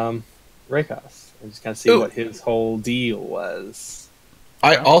Rhakos and just kind of see what his whole deal was.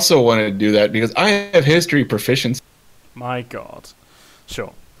 I also wanted to do that because I have history proficiency. My god.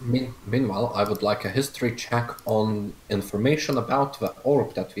 Sure. Meanwhile, I would like a history check on information about the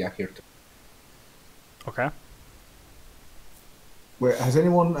orb that we are here to. Okay. Wait, has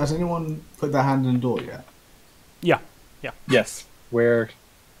anyone put their hand in the door yet? Yeah. Yes. We're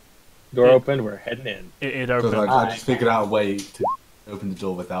door open. We're heading in. It Because opened. I just figured out a way to open the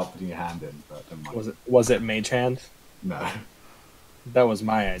door without putting your hand in. But never mind. Was it mage hand? No. That was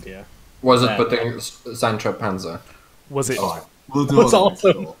my idea. Was it Yeah. putting Sancho Panzer? Was it? Alright. We'll do What's all that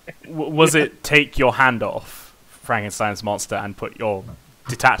also- next door. Was it take your hand off Frankenstein's monster and put your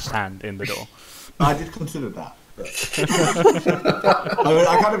detached hand in the door? I did consider that. But...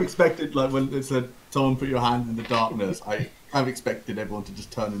 I kind of expected, like, when it said, someone put your hand in the darkness, I kind of expected everyone to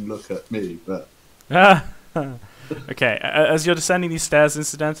just turn and look at me, but... Okay, as you're descending these stairs,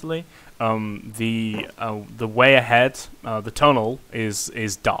 incidentally, the way ahead, the tunnel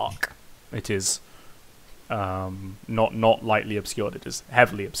is dark. It is not lightly obscured. It is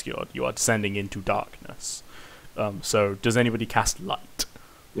heavily obscured. You are descending into darkness. So, does anybody cast light?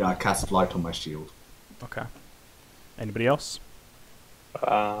 Yeah, I cast light on my shield. Okay. Anybody else?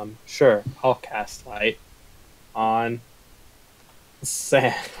 Sure. I'll cast light on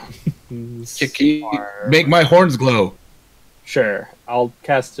Sam. Make my horns glow. Sure. I'll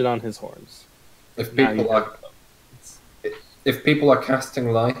cast it on his horns. If Now people you- are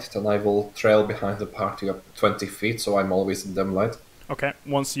casting light, then I will trail behind the party up 20 feet, so I'm always in dim light. Okay.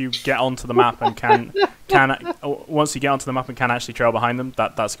 Once you get onto the map and can can once you get onto the map and can actually trail behind them,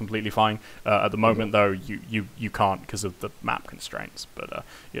 that's completely fine. At the moment, though, you can't because of the map constraints. But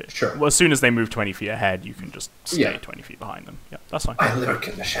yeah, Sure. well, as soon as they move 20 feet ahead, you can just stay 20 feet behind them. Yeah, that's fine. I lurk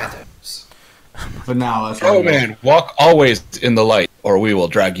in the shadows. For now, that's Oh man, walk always in the light, or we will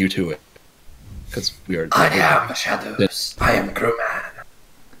drag you to it. Because we are. I am the shadows. I am crewman.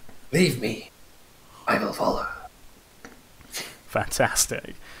 Leave me. I will follow.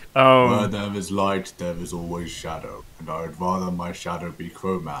 Fantastic. Where there is light, there is always shadow, and I would rather my shadow be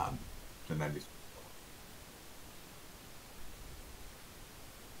crowman than anything.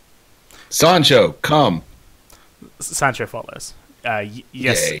 Sancho, come. Sancho follows.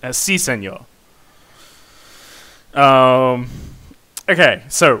 Yes, Yay. si, senor. Okay,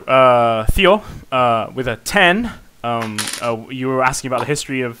 so Theo, with a 10, you were asking about the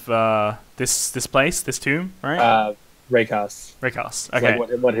history of this place, this tomb, right? Rhakos. Rhakos. Okay. Like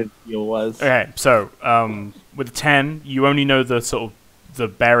what his deal was. Okay, so with a 10, you only know the sort of the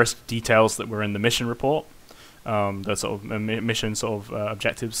barest details that were in the mission report, the sort of mission sort of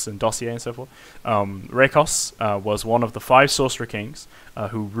objectives and dossier and so forth. Rhakos was one of the 5 sorcerer kings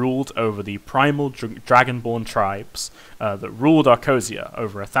who ruled over the primal dragonborn tribes that ruled Arcosia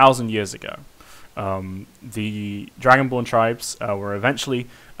over 1,000 years ago. The dragonborn tribes were eventually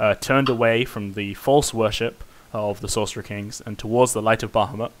turned away from the false worship of the sorcerer kings and towards the light of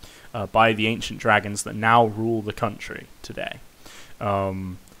Bahamut by the ancient dragons that now rule the country today.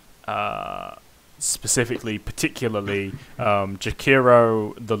 Particularly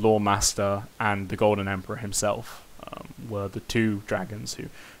Jakiro, the Lawmaster, and the Golden Emperor himself were the 2 dragons who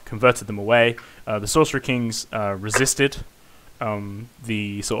converted them away. The sorcerer kings resisted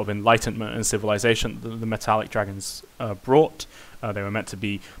the sort of enlightenment and civilization that the metallic dragons brought. They were meant to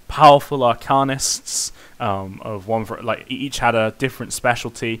be powerful arcanists of one like each had a different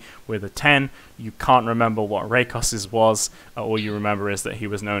specialty. With a 10, you can't remember what Rhakos's was. All you remember is that he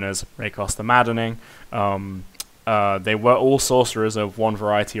was known as Rhakos the Maddening. They were all sorcerers of one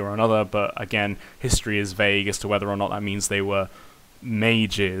variety or another, but again, history is vague as to whether or not that means they were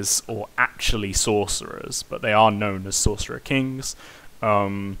mages or actually sorcerers, but they are known as sorcerer kings.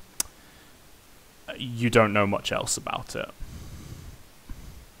 You don't know much else about it.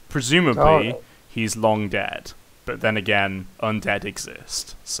 Presumably, he's long dead, but then again, undead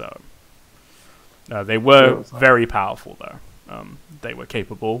exist, so they were very powerful, though. They were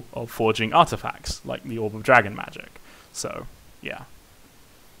capable of forging artifacts like the Orb of Dragon magic. So, yeah,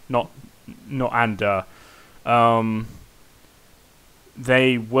 they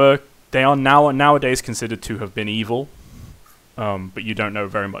are nowadays considered to have been evil, but you don't know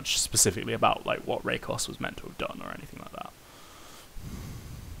very much specifically about like what Rhakos was meant to have done or anything like that.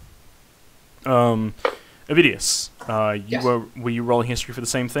 Ovidius, Yes. were you rolling history for the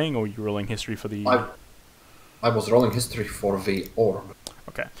same thing, or were you rolling history for the? I was rolling history for the orb.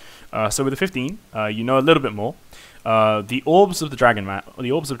 Okay, so with the 15, you know a little bit more. The orbs of the dragon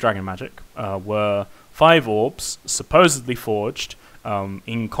magic were 5 orbs supposedly forged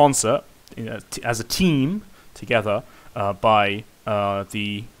in concert as a team together by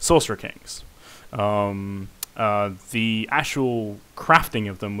the sorcerer kings. The actual crafting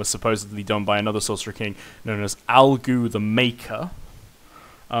of them was supposedly done by another sorcerer king known as Algu the Maker.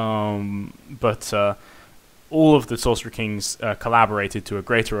 But all of the sorcerer kings collaborated to a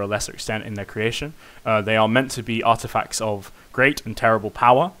greater or lesser extent in their creation. They are meant to be artifacts of great and terrible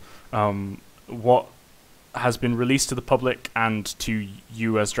power. What has been released to the public and to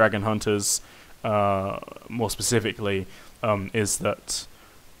you as dragon hunters, more specifically, is that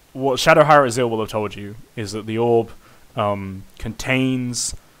what Shadow Hyrazil will have told you is that the orb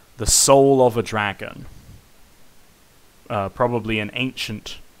contains the soul of a dragon, probably an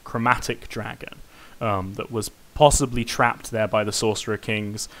ancient chromatic dragon that was possibly trapped there by the Sorcerer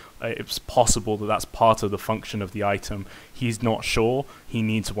Kings. It's possible that that's part of the function of the item. He's not sure. He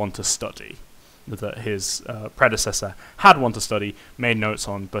needs one to study, that his predecessor had one to study, made notes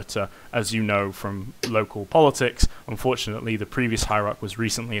on, but as you know from local politics, unfortunately the previous hierarch was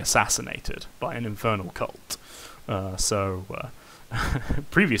recently assassinated by an infernal cult.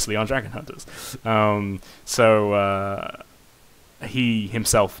 Previously on Dragon Hunters. He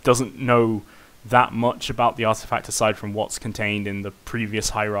himself doesn't know that much about the artifact aside from what's contained in the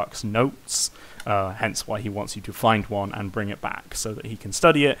previous hierarch's notes, hence why he wants you to find one and bring it back so that he can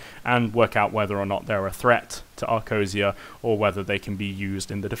study it and work out whether or not they're a threat to Arcosia or whether they can be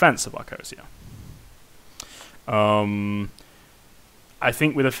used in the defense of Arcosia. I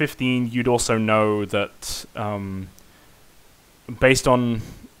think with a 15 you'd also know that based on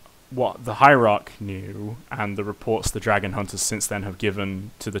what the hierarch knew and the reports the dragon hunters since then have given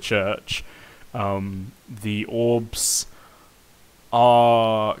to the church, The orbs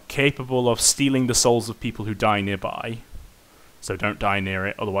are capable of stealing the souls of people who die nearby. So don't die near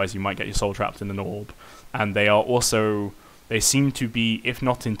it, otherwise you might get your soul trapped in an orb. And they are also... They seem to be, if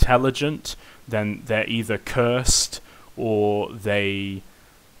not intelligent, then they're either cursed or they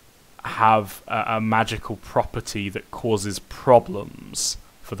have a magical property that causes problems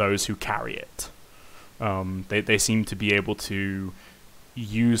for those who carry it. They seem to be able to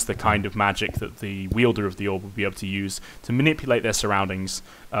use the kind of magic that the wielder of the orb will be able to use to manipulate their surroundings,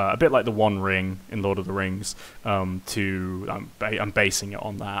 a bit like the One Ring in Lord of the Rings. I'm basing it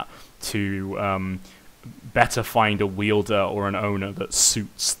on that to better find a wielder or an owner that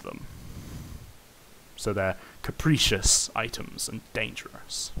suits them. So they're capricious items and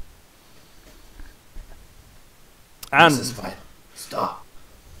dangerous. And this is fine. Stop.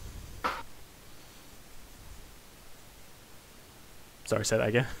 Sorry, say that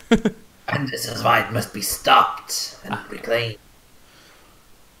again. And this is why it must be stopped and reclaimed.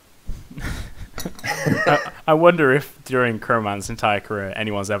 I wonder if during Crowman's entire career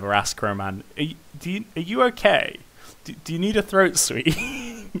anyone's ever asked Crowman, are you okay? Do you need a throat sweet?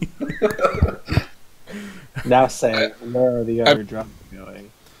 Now say, where are the other drums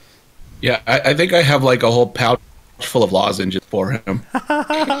going? Yeah, I think I have like a whole pouch full of lozenges for him.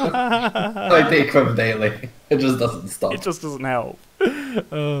 I take them daily. It just doesn't stop. It just doesn't help.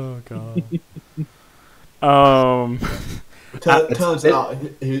 Oh god. Turns out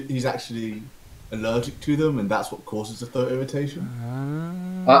he's actually allergic to them, and that's what causes the throat irritation.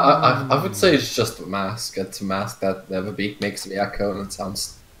 I would say it's just a mask. It's a mask that the beak makes me echo, and it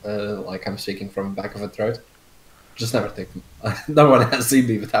sounds like I'm speaking from the back of a throat. Just never take them. No one has seen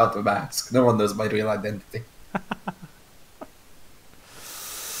me without a mask. No one knows my real identity.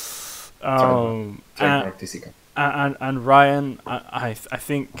 And Ryan, I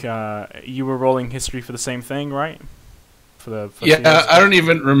think you were rolling history for the same thing, right? For I don't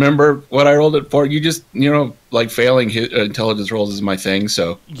even remember what I rolled it for. You just, like failing intelligence rolls is my thing,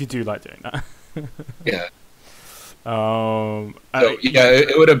 so. You do like doing that. Yeah.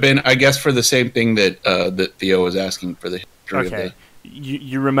 It would have been, I guess, for the same thing that that Theo was asking for the history of the...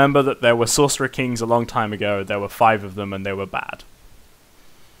 You remember that there were Sorcerer Kings a long time ago. There were 5 of them, and they were bad.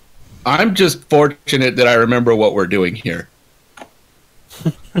 I'm just fortunate that I remember what we're doing here.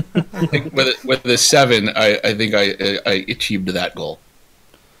 Like with the 7, I think I achieved that goal.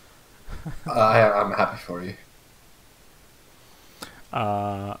 I'm happy for you.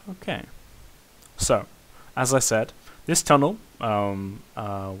 Okay. So, as I said, this tunnel,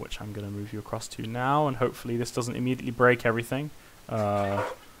 which I'm going to move you across to now, and hopefully this doesn't immediately break everything.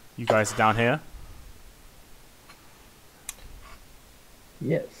 You guys are down here.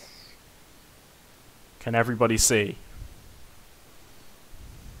 Yes. Can everybody see?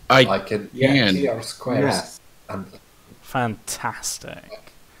 I can can. see our squares. Yes. And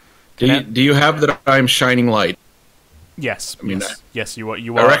Fantastic. Do you have that I'm shining light? Yes. I mean, yes, you are.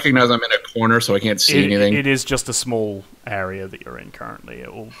 I recognize I'm in a corner, so I can't see anything. It is just a small area that you're in currently.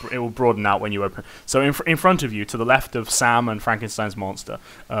 It will broaden out when you open. So in front of you, to the left of Sam and Frankenstein's monster,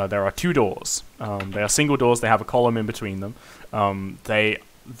 there are 2 doors. They are single doors. They have a column in between them.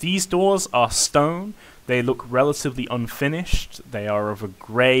 These doors are stone. They look relatively unfinished. They are of a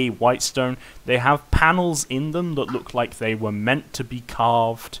grey white stone. They have panels in them that look like they were meant to be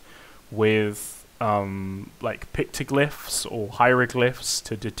carved with like pictoglyphs or hieroglyphs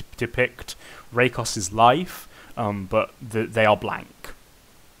to depict Rhakos' life, but they are blank.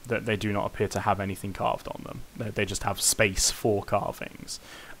 They do not appear to have anything carved on them. They just have space for carvings.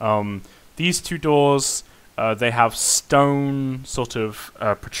 These 2 doors, they have stone sort of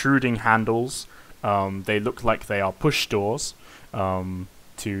protruding handles. They look like they are push doors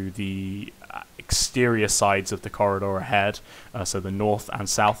to the exterior sides of the corridor ahead, so the north and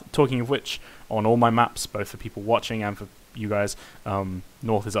south. Talking of which, on all my maps, both for people watching and for you guys,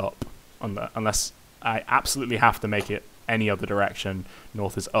 north is up. Unless I absolutely have to make it any other direction,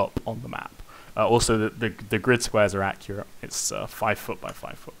 north is up on the map. Also, the grid squares are accurate. It's 5 foot by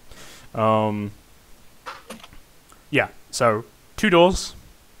 5 foot. Yeah, so 2 doors,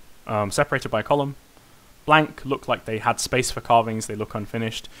 separated by a column. Blank, look like they had space for carvings. They look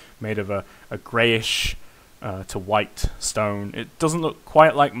unfinished, made of a greyish to white stone. It doesn't look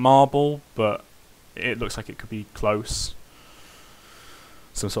quite like marble, but it looks like it could be close.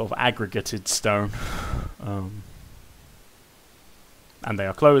 Some sort of aggregated stone. And they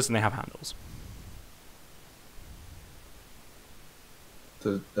are closed and they have handles.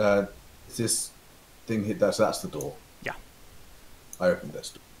 So, this thing hit that, so that's the door. Yeah. I opened this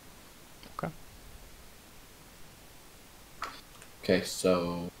door. Okay. Okay,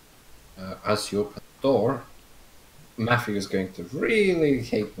 so as you open the door, Matthew is going to really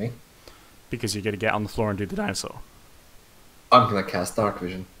hate me. Because you're going to get on the floor and do the dinosaur. I'm going to cast Dark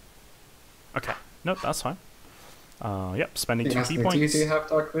Vision. Okay. Nope, that's fine. Yep, spending He 2 asked key me, points. do you have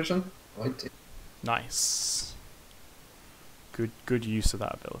Dark Vision? I do. Nice. Good use of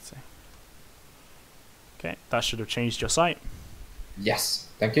that ability. Okay, that should have changed your sight. Yes,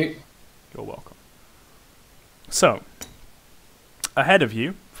 thank you. You're welcome. So, ahead of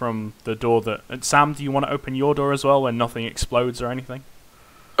you, from the door that... Sam, do you want to open your door as well when nothing explodes or anything?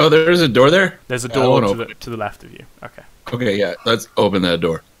 Oh, there's a door there? There's a I door wanna to the left of you. Okay, Okay, yeah, let's open that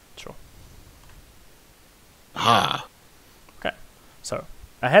door. sure. Ah. Okay, so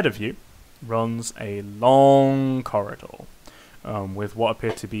ahead of you runs a long corridor with what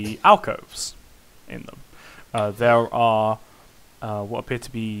appear to be alcoves in them. There are what appear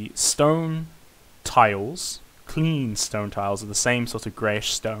to be stone tiles, clean stone tiles of the same sort of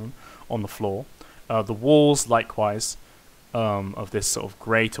greyish stone on the floor. The walls, likewise, of this sort of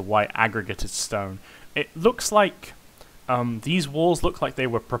grey to white aggregated stone. It looks like these walls look like they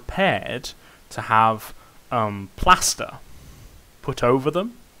were prepared to have plaster put over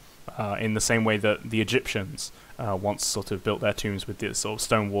them, in the same way that the Egyptians once sort of built their tombs with these sort of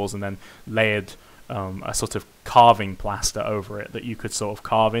stone walls and then layered a sort of carving plaster over it that you could sort of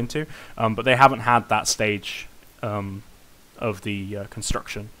carve into. But they haven't had that stage of the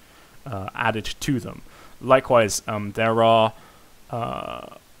construction added to them. Likewise, there are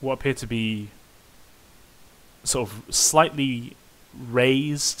what appear to be sort of slightly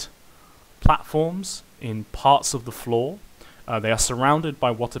raised platforms in parts of the floor. They are surrounded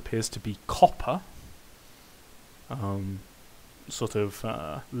by what appears to be copper, sort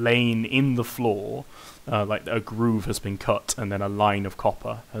of laying in the floor, like a groove has been cut and then a line of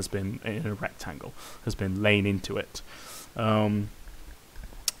copper has been, in a rectangle, has been laid into it.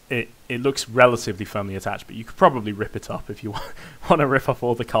 It looks relatively firmly attached, but you could probably rip it up if you want to rip up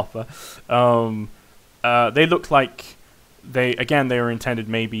all the copper. They look like they were intended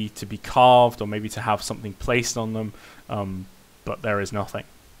maybe to be carved or maybe to have something placed on them, but there is nothing.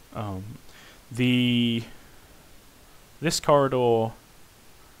 This corridor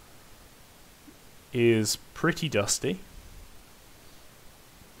is pretty dusty.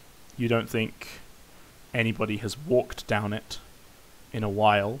 You don't think anybody has walked down it in a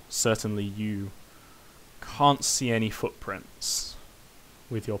while. Certainly you can't see any footprints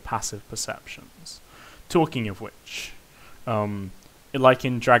with your passive perceptions. Talking of which, like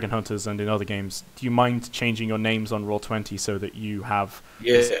in Dragon Hunters and in other games, do you mind changing your names on Roll20 so that you have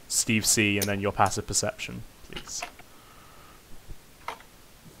Steve C and then your passive perception, please?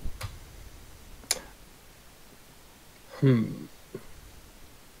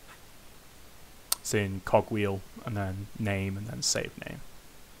 It's in cogwheel and then name and then save name.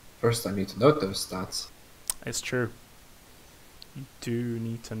 First, I need to note those stats. It's true. You do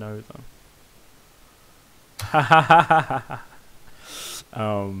need to know them.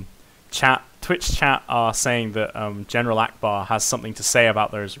 Twitch chat are saying that General Akbar has something to say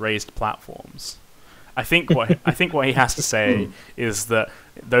about those raised platforms. I think what he has to say is that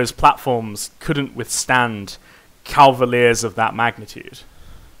those platforms couldn't withstand cavaliers of that magnitude.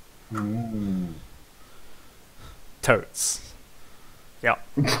 Totes. Yeah.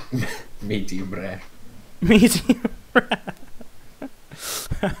 Medium rare. Medium rare.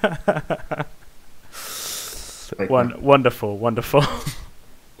 Wonderful, wonderful.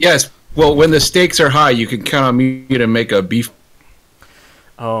 Yes, well, when the stakes are high, you can count on me to make a beef.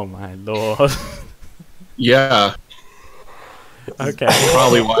 Oh my lord. Yeah. Okay.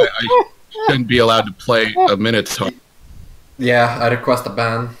 Probably why I shouldn't be allowed to play a Minotaur. Yeah, I request a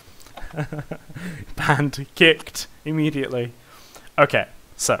ban. Banned, kicked immediately. Okay,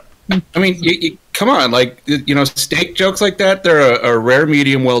 so. I mean, you come on, like, steak jokes like that, they're a rare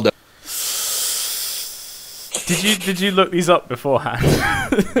medium well done. Did you look these up beforehand?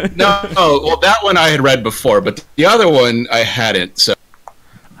 No, well, that one I had read before, but the other one I hadn't, so.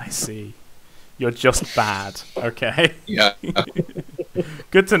 I see. You're just bad. Okay. Yeah.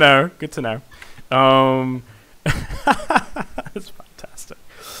 Good to know. Good to know. That's fantastic.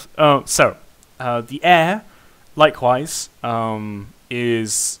 So, the air, likewise,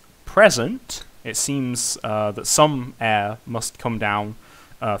 is present. It seems that some air must come down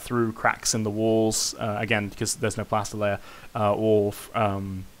through cracks in the walls, again, because there's no plaster layer, or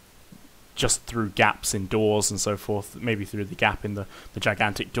just through gaps in doors and so forth, maybe through the gap in the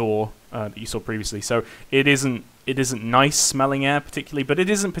gigantic door that you saw previously. So it isn't nice smelling air particularly, but it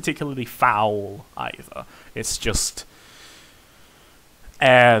isn't particularly foul either. It's just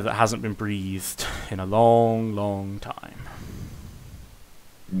air that hasn't been breathed in a long, long time.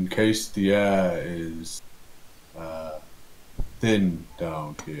 In case the air is thin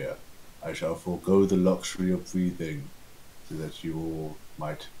down here, I shall forego the luxury of breathing so that you all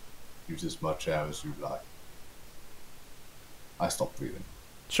might use as much air as you like. I stop breathing.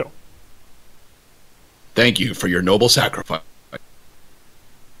 Sure. Thank you for your noble sacrifice.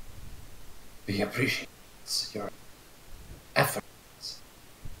 We appreciate your efforts.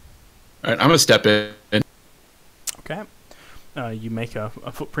 All right, I'm gonna step in. Okay. You make a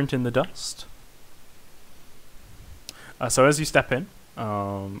footprint in the dust. So as you step in,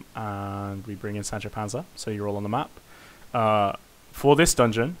 and we bring in Sancho Panza, so you're all on the map. For this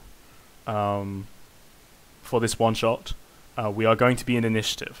dungeon, for this one shot, we are going to be in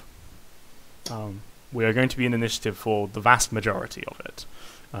initiative. We are going to be in initiative for the vast majority of it.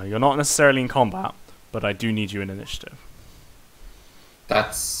 You're not necessarily in combat, but I do need you in initiative.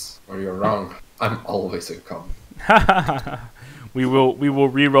 That's where you're wrong. I'm always in combat. We will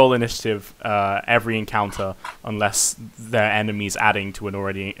re-roll initiative every encounter unless they're enemies adding to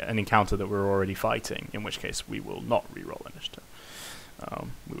an encounter that we're already fighting, in which case we will not re-roll initiative.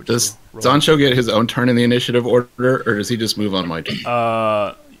 Does Sancho get his own turn in the initiative order, or does he just move on my turn?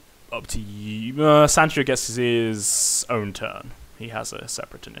 Up to you. Sancho gets his own turn. He has a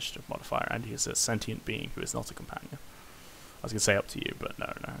separate initiative modifier, and he is a sentient being who is not a companion. I was going to say up to you, but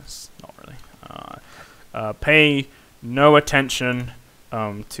no, it's not really. Pay no attention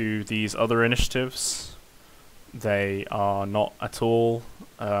to these other initiatives. They are not at all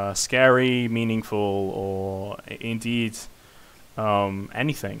scary, meaningful, or indeed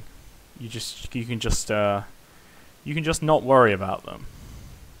anything. You can just not worry about them.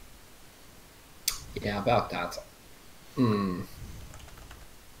 Yeah, about that. We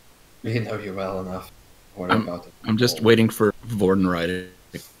know you well enough. Worry about it. I'm just waiting for Vorden riding.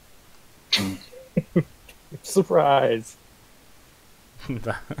 Surprise! Wait,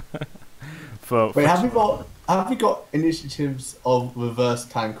 have we got initiatives of reverse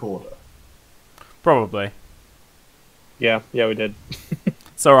tank order? Probably. Yeah, we did.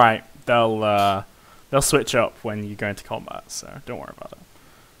 It's all right. They'll switch up when you go into combat, so don't worry about it.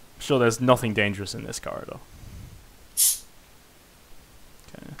 I'm sure there's nothing dangerous in this corridor.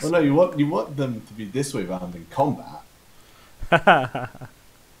 Okay, Well, no, you want them to be this way round in combat.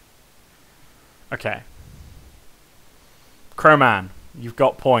 Okay. Crowman, you've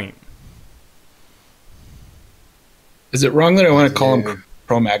got point. Is it wrong that I want to call him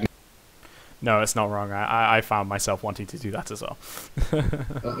Cro-Magnon? No, it's not wrong. I found myself wanting to do that as well.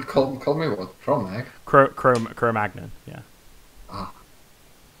 Call me what? Cro-Mag? Cro-Magnon, yeah. Ah.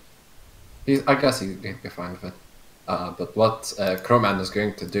 I guess he'd be fine with it. But what Crowman is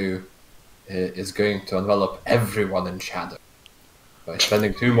going to do is going to envelop everyone in shadow by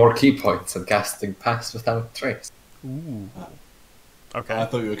spending 2 more key points and casting Pass Without Trace. Ooh. Okay. I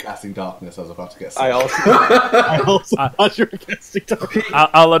thought you were casting darkness. I was about to get. I also thought you were casting darkness.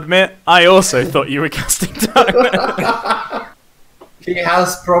 I'll admit, I also thought you were casting darkness. He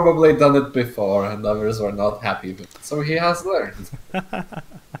has probably done it before, and others were not happy with it, so he has learned.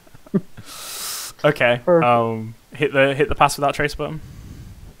 Okay. Hit the Pass Without Trace button.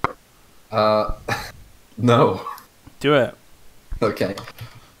 No. Do it. Okay.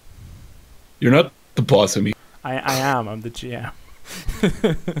 You're not the boss of me. I am. I'm the GM.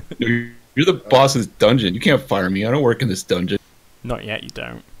 You're the boss of this dungeon. You can't fire me. I don't work in this dungeon. Not yet, you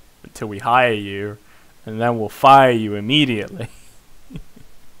don't. Until we hire you, and then we'll fire you immediately.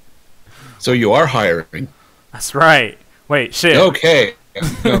 So you are hiring. That's right. Wait, shit. Okay.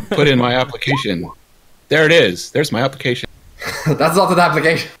 I'm going to put in my application. There it is. There's my application. That's not an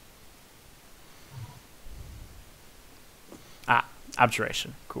application.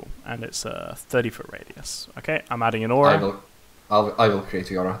 Abjuration. Cool. And it's a 30-foot radius. Okay, I'm adding an aura. I will create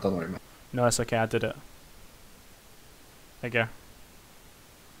the aura. Don't worry, man. No, it's okay. I did it. There you go.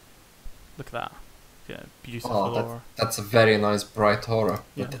 Look at that. Yeah, beautiful aura. That's a very nice bright aura,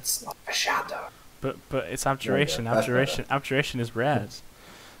 Yeah. but it's not a shadow. But it's abjuration. Abjuration is red.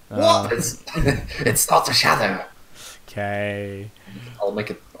 What? It's not a shadow. Okay. I'll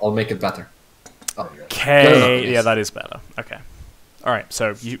make it better. Okay. Yeah, that is better. Okay. All right.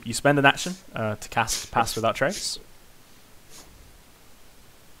 So you spend an action to cast Pass Without Trace.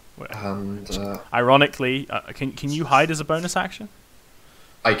 And ironically, can you hide as a bonus action?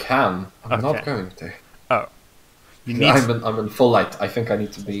 I can. I'm Okay. not going to. Oh. You need I'm in full light. I think I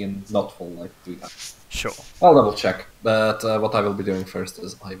need to be in not full light to do that. Sure. I'll double check. But what I will be doing first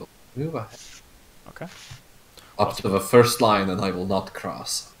is I will move ahead Okay. up to the first line, and I will not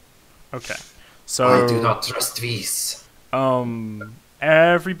cross. Okay. So I do not trust these.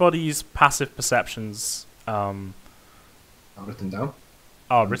 everybody's passive perceptions I've written down.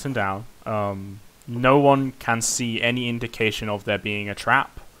 are written down. No one can see any indication of there being a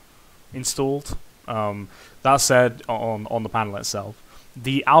trap installed. That said, on the panel itself,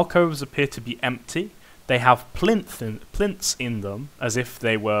 the alcoves appear to be empty. They have plinths in them, as if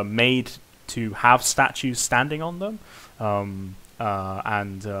they were made to have statues standing on them.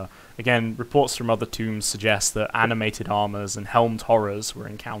 Again, reports from other tombs suggest that animated armors and helmed horrors were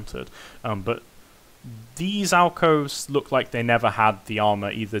encountered. But these alcoves look like they never had the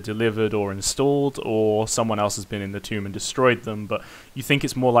armor either delivered or installed, or someone else has been in the tomb and destroyed them, but you think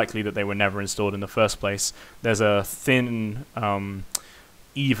it's more likely that they were never installed in the first place. There's a thin,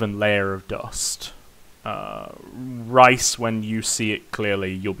 even layer of dust. Rice, when you see it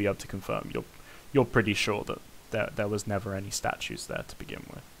clearly, you'll be able to confirm. You're pretty sure that there was never any statues there to begin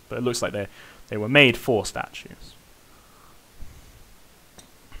with. But it looks like they were made for statues.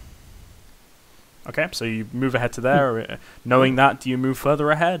 Okay, so you move ahead to there. Knowing that, do you move further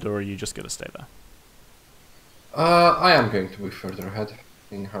ahead, or are you just going to stay there? I am going to move further ahead,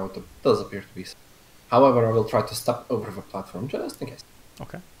 seeing how it does appear to be. However, I will try to step over the platform just in case.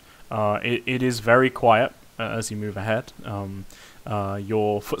 Okay. It is very quiet as you move ahead.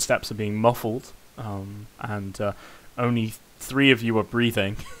 Your footsteps are being muffled, and only 3 of you are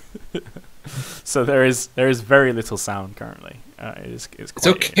breathing. So there is very little sound currently. It's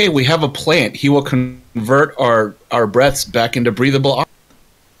okay. We have a plant. He will convert our breaths back into breathable oxygen.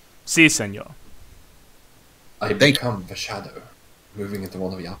 Si, senor. I become the shadow, moving into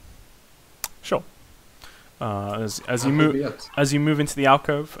one of you. Sure. As you move into the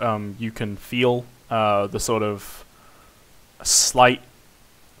alcove, you can feel the sort of slight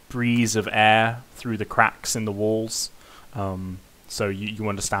breeze of air through the cracks in the walls. So you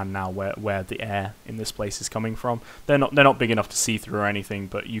understand now where the air in this place is coming from. They're not big enough to see through or anything,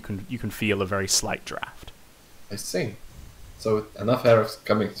 but you can feel a very slight draft. I see. So enough air is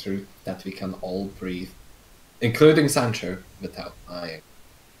coming through that we can all breathe, including Sancho, without dying.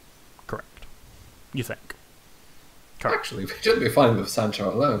 Correct. You think? Correct. Actually, we should be fine with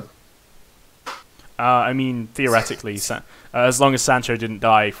Sancho alone. I mean, theoretically, as long as Sancho didn't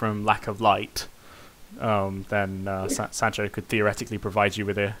die from lack of light, then Sancho could theoretically provide you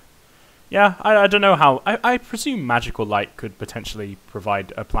with a... Yeah, I don't know how... I presume magical light could potentially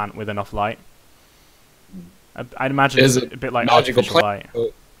provide a plant with enough light. I'd imagine it's a bit like artificial light.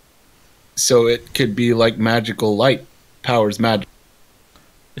 So it could be like magical light powers magic.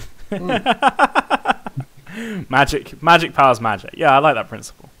 Magic powers magic. Yeah, I like that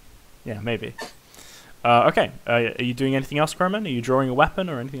principle. Yeah, maybe. Okay, are you doing anything else, Croman? Are you drawing a weapon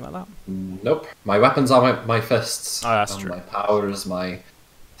or anything like that? Nope. My weapons are my fists. Oh, that's true. My powers, my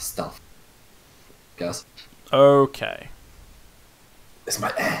stuff. Guess. Okay. It's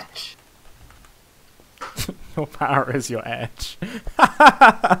my edge. Your power is your edge.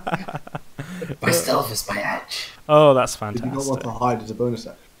 My stealth is my edge. Oh, that's Did fantastic. you not want to hide as a bonus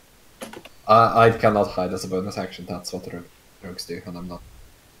action? I cannot hide as a bonus action. That's what rogues do, and I'm not.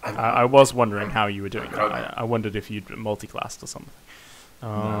 I was wondering how you were doing that. I wondered if you'd multi-classed or something.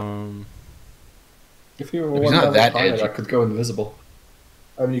 No. If you were He's one not level that higher, edgy. I could go invisible.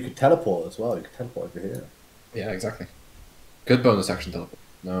 I mean, you could teleport as well. You could teleport over here. Yeah, exactly. Good bonus action teleport.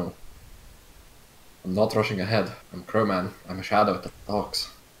 No. I'm not rushing ahead. I'm Crowman. I'm a shadow that stalks.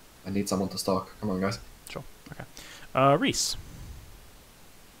 I need someone to stalk. Come on, guys. Sure. Okay. Reese.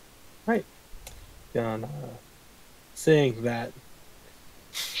 Right. Seeing that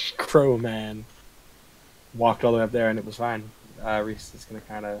Crow Man walked all the way up there and it was fine, Reese is going to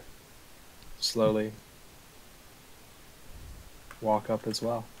kind of slowly walk up as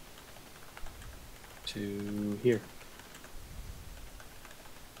well to here.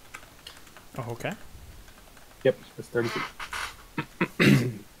 Oh, okay. Yep, it's 30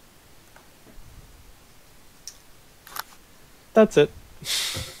 feet. That's it.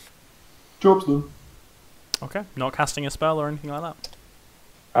 Job's done. Okay. Not casting a spell or anything like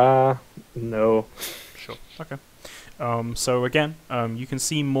that? No. Sure. Okay. So again, you can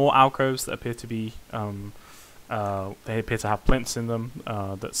see more alcoves that appear to be, they appear to have plinths in them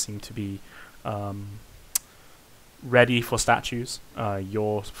that seem to be ready for statues.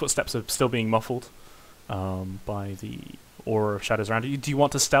 Your footsteps are still being muffled by the aura of shadows around you. Do you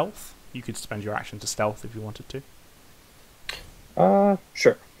want to stealth? You could spend your action to stealth if you wanted to.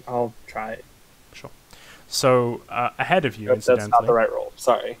 Sure. I'll try it. Sure. So ahead of you, That's incidentally. not the right roll.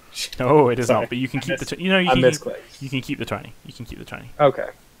 Sorry. No, it is Sorry. not. But you can keep the. You I misclicked. you can keep the 20. You can keep the 20. Okay.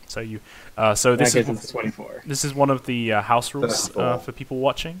 So you. So In this that case, is it's 24. this is one of the house rules 34. for people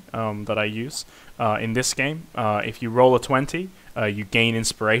watching that I use in this game. If you roll a 20, you gain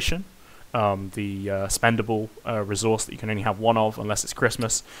inspiration. the spendable resource that you can only have one of unless it's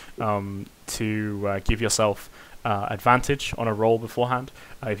Christmas, to give yourself advantage on a roll beforehand.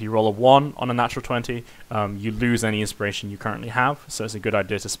 If you roll a 1 on a natural 20, you lose any inspiration you currently have, so it's a good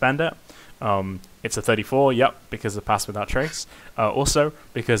idea to spend it. It's a 34, yep, because of Pass Without Trace. Also,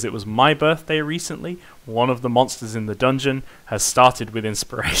 because it was my birthday recently, one of the monsters in the dungeon has started with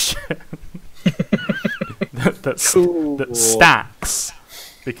inspiration. that stacks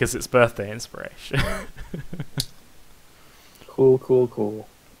because it's birthday inspiration. Cool.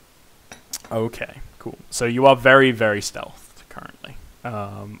 Okay, cool. So you are very, very stealthed currently.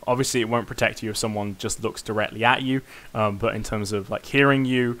 Obviously, it won't protect you if someone just looks directly at you, but in terms of like hearing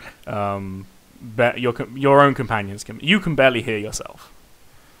you, your own companions you can barely hear yourself.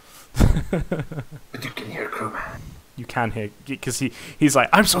 But you can hear crewman. You can hear, because he's like,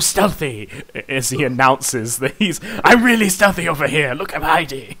 I'm so stealthy, as he announces that I'm really stealthy over here. Look, I'm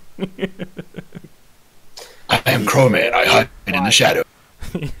hiding. I am Crowman. I hide in the shadow.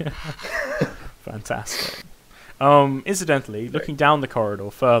 Fantastic. Incidentally, looking down the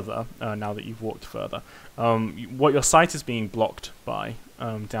corridor further, now that you've walked further, what your sight is being blocked by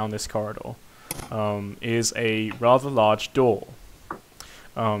down this corridor is a rather large door.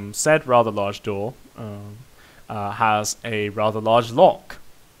 Said rather large door has a rather large lock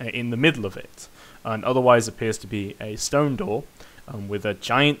in the middle of it, and otherwise appears to be a stone door with a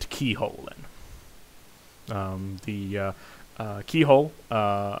giant keyhole in. The keyhole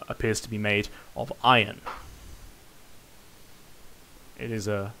appears to be made of iron. It is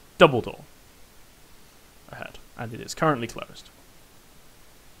a double door ahead, and it is currently closed.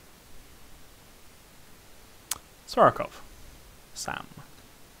 Svarakov. Sam.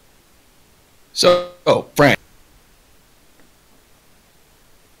 So, Frank.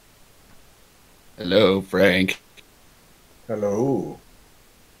 Hello, Frank. Hello.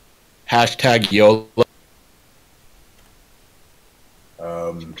 Hashtag YOLO.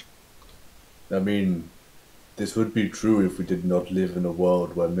 I mean, this would be true if we did not live in a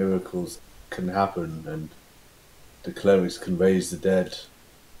world where miracles can happen and the clerics can raise the dead.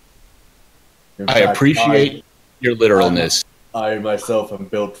 I appreciate your literalness. I myself am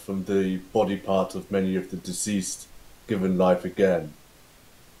built from the body parts of many of the deceased, given life again.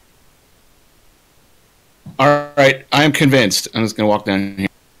 Alright, I am convinced. I'm just going to walk down here.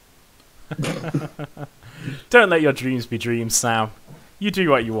 Don't let your dreams be dreams, Sam. You do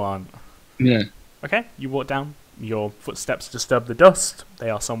what you want. Yeah. Okay, you walk down. Your footsteps disturb the dust. They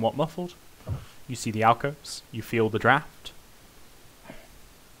are somewhat muffled. You see the alcoves. You feel the draft.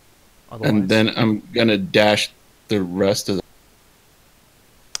 Otherwise, and then I'm going to dash the rest of the...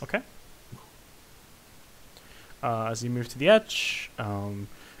 Okay. As you move to the edge,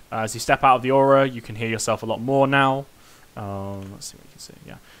 as you step out of the aura, you can hear yourself a lot more now. Let's see what you can see.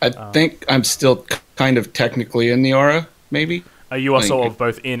 Yeah. I think I'm still kind of technically in the aura, maybe? You are sort of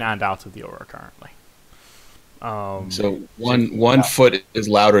both in and out of the aura currently. So one foot is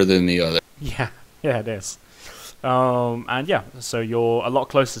louder than the other. Yeah, it is. And yeah, so you're a lot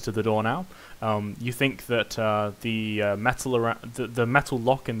closer to the door now. You think that the metal around the metal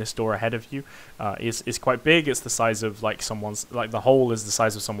lock in this door ahead of you is quite big. It's the size of the hole is the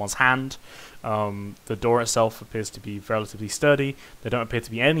size of someone's hand. The door itself appears to be relatively sturdy. There don't appear to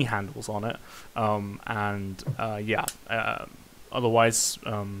be any handles on it. Otherwise,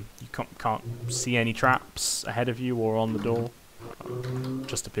 you can't see any traps ahead of you or on the door.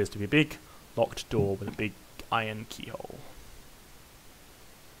 Just appears to be a big locked door with a big iron keyhole.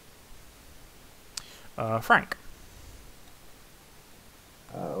 Frank.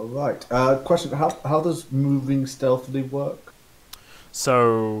 Right. Question: How does moving stealthily work?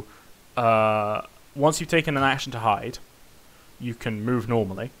 So, once you've taken an action to hide, you can move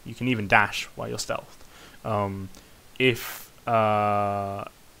normally. You can even dash while you're stealthed. If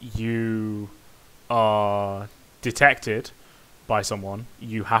you are detected by someone,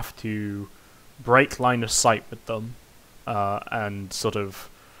 you have to break line of sight with them, and sort of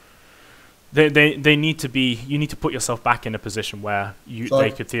they need to be. You need to put yourself back in a position where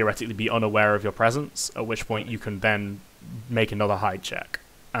they could theoretically be unaware of your presence. At which point you can then make another hide check.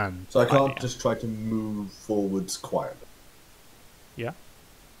 And so I can't just try to move forwards quietly. Yeah.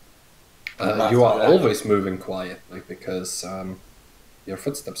 You are always moving quietly because your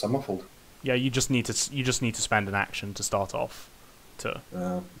footsteps are muffled. Yeah, you just need to spend an action to start off to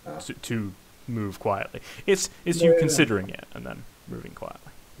move quietly. It's you considering it and then moving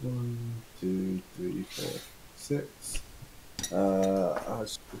quietly. 1, 2, 3, 4, 6. I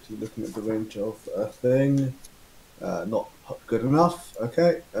was quickly looking at the range of a thing. Not good enough.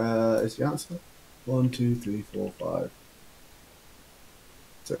 Okay, is the answer. 1, 2, 3, 4, 5,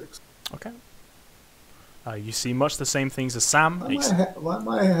 6. Okay. You see much the same things as Sam. Why am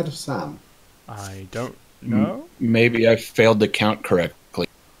I ahead of Sam? I don't know. Maybe I failed to count correctly.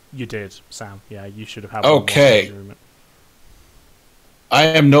 You did, Sam. Yeah, you should have had Okay. one more movement. I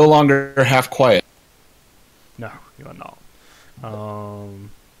am no longer half quiet. No, you are not.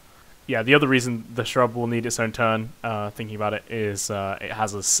 Yeah, the other reason the shrub will need its own turn, thinking about it, is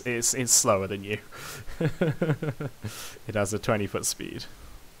it's slower than you. It has a 20-foot speed.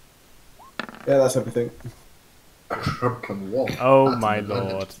 Yeah, that's everything. A shrub can walk. Oh That's my an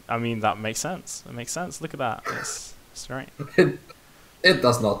advantage. lord! I mean, that makes sense. It makes sense. Look at that. It's right. It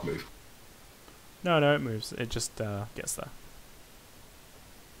does not move. No, it moves. It just gets there.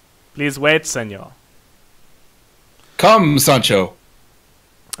 Please wait, senor. Come, Sancho.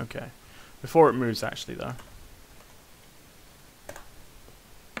 Okay. Before it moves, actually, though.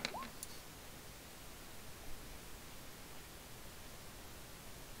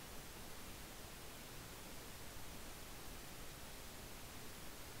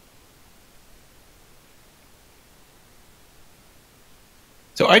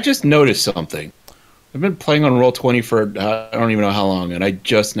 So I just noticed something. I've been playing on Roll20 for I don't even know how long, and I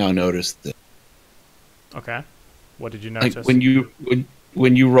just now noticed that. Okay. What did you notice? Like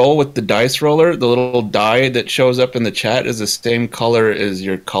when you roll with the dice roller, the little die that shows up in the chat is the same color as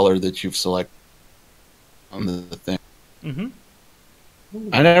your color that you've selected on the thing. Mm-hmm.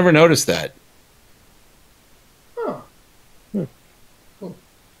 I never noticed that. Oh. Cool.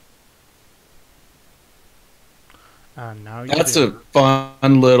 And now you That's do. a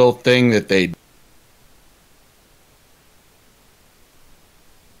fun little thing that they.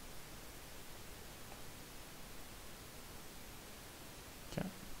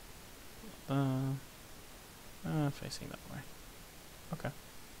 Facing that way. Okay.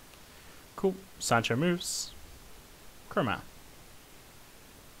 Cool. Sancho moves. Chroma.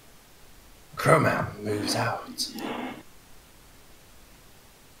 Chroma moves out. See?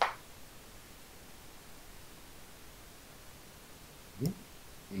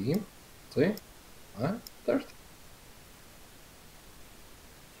 30.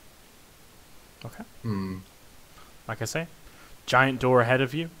 Okay. Like I say, giant door ahead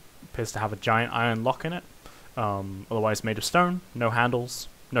of you. Appears to have a giant iron lock in it. Otherwise made of stone. No handles.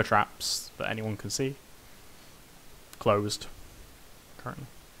 No traps that anyone can see. Closed. Currently.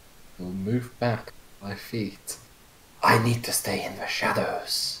 We'll move back 5 feet. I need to stay in the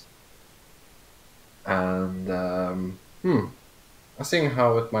shadows. And, seeing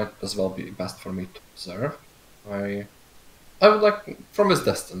how it might as well be best for me to observe, I would like, from this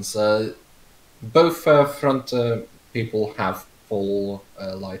distance, both front people have full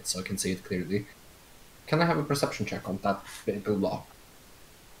light so I can see it clearly. Can I have a perception check on that big lock?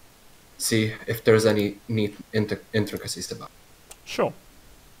 See if there's any neat intricacies about it. Sure.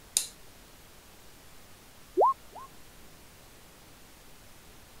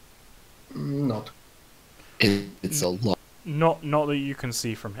 Not. It's a lot. Not that you can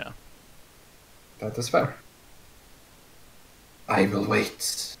see from here. That is fair. I will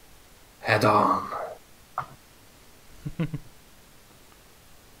wait. Head on.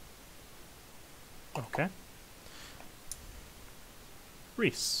 Okay.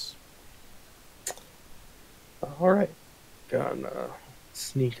 Reese. All right. Gonna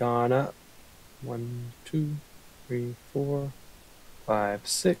sneak on up. 1, 2, 3, 4, 5,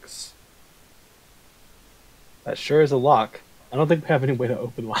 6. That sure is a lock. I don't think we have any way to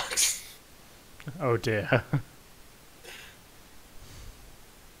open locks. Oh dear.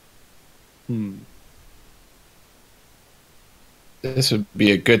 This would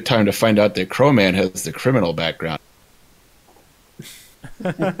be a good time to find out that Crowman has the criminal background.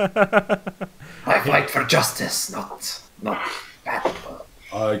 I fight for justice, not bad people.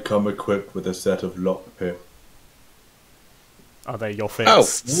 I come equipped with a set of lockpick. Are they your Oh,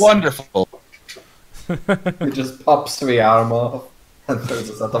 fists? wonderful. It just pops the arm off, and there's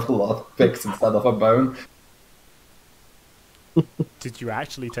a set of lot picks instead of a bone. Did you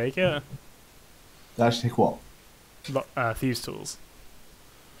actually take it? Did I actually take what? Thieves' tools.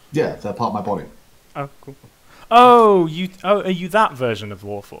 Yeah, they're part of my body. Oh, cool. Oh, are you that version of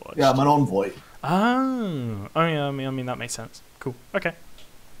Warforged? Yeah, I'm an envoy. Oh, yeah. I mean that makes sense. Cool. Okay.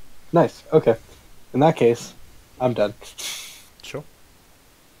 Nice. Okay. In that case, I'm done. Sure.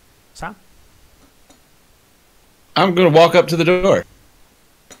 Sam. I'm going to walk up to the door.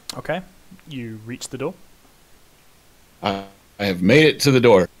 Okay. You reach the door. I have made it to the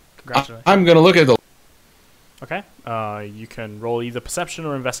door. Congratulations. I'm going to look at the... Okay. You can roll either perception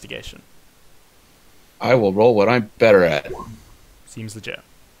or investigation. I will roll what I'm better at. Seems legit.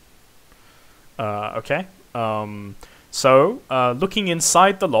 Okay. So, looking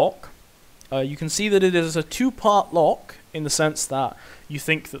inside the lock, you can see that it is a two-part lock in the sense that you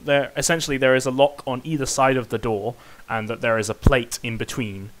think that there is a lock on either side of the door, and that there is a plate in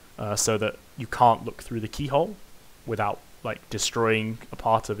between, so that you can't look through the keyhole without like destroying a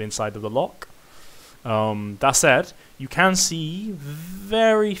part of inside of the lock. That said, you can see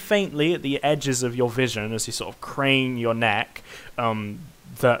very faintly at the edges of your vision as you sort of crane your neck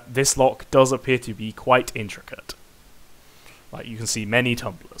that this lock does appear to be quite intricate. Like, you can see many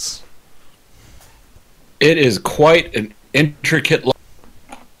tumblers. It is quite an intricate lock.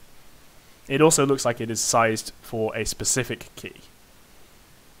 It also looks like it is sized for a specific key.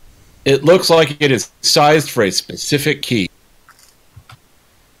 It looks like it is sized for a specific key.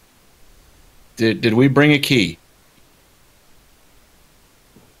 Did we bring a key?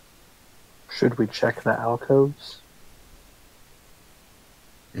 Should we check the alcoves?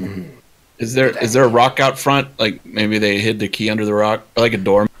 Is there a rock out front? Like maybe they hid the key under the rock, or like a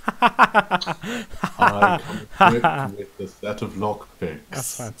door. I come equipped with the set of lockpicks.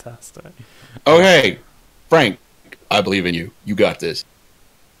 That's fantastic. Okay, Frank, I believe in you. You got this.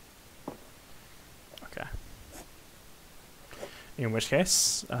 Okay. In which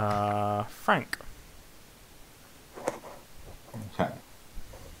case, Frank. Okay.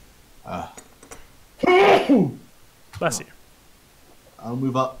 Bless you. I'll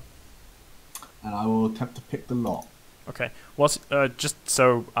move up, and I will attempt to pick the lock. Okay. What's just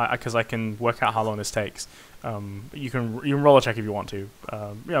so because I can work out how long this takes. You can roll a check if you want to.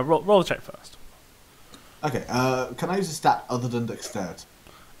 Yeah, roll a check first. Okay. Can I use a stat other than dexterity?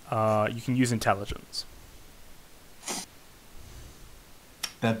 You can use intelligence.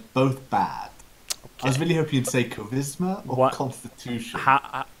 They're both bad. I was really hoping you'd say charisma or What? constitution.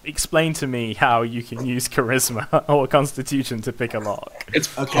 Explain to me how you can use charisma or constitution to pick a lock. It's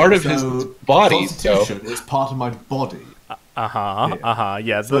part of his body, so Constitution is part of my body.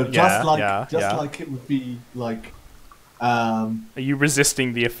 Yeah. So just yeah. like it would be like. Are you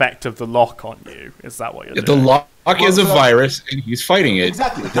resisting the effect of the lock on you? Is that what you're the doing? lock is a virus, and he's fighting it.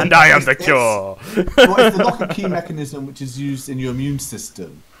 Exactly. And I am the cure. Well, it's the lock and key mechanism which is used in your immune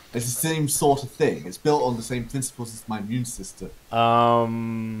system. It's the same sort of thing. It's built on the same principles as my immune system.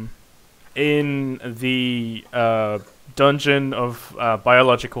 In the Dungeon of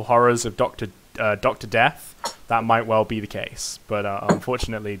Biological Horrors of Dr. Death, that might well be the case. But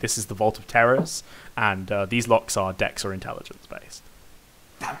unfortunately, this is the Vault of Terrors, and these locks are Dex or Intelligence based.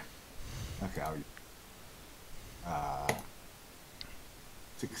 Okay.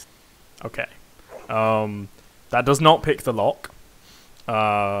 6. Okay. That does not pick the lock.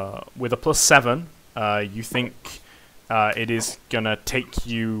 With a +7, you think it is gonna take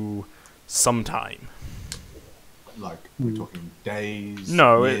you some time. Like, we're talking days?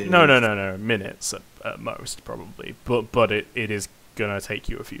 No, years? No. Minutes at most, probably. But it is gonna take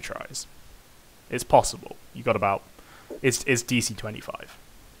you a few tries. It's possible. You got about. It's DC 25,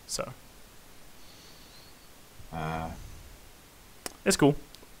 so. It's cool.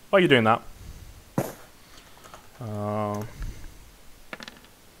 While you're doing that.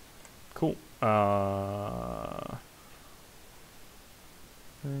 Cool.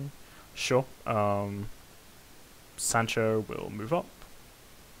 Sure. Sancho will move up.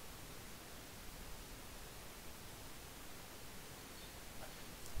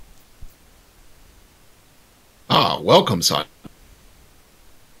 Ah, welcome, son.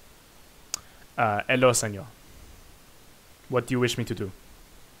 Hello, senor. What do you wish me to do?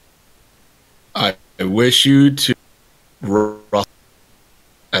 I wish you to rustle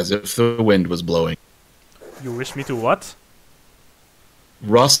as if the wind was blowing. You wish me to what?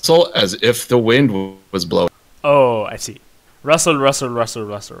 Rustle as if the wind was blowing. Oh, I see. Rustle.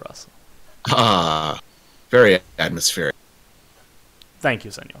 Ah, very atmospheric. Thank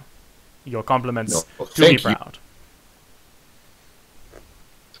you, senor. Your compliments No, do me thank you. proud.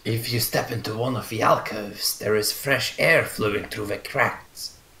 If you step into one of the alcoves, there is fresh air flowing through the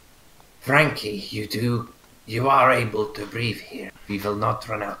cracks. Frankie, you are able to breathe here. We will not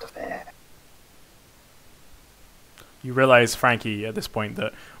run out of air. You realize, Frankie, at this point,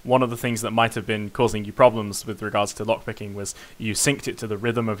 that one of the things that might have been causing you problems with regards to lockpicking was you synced it to the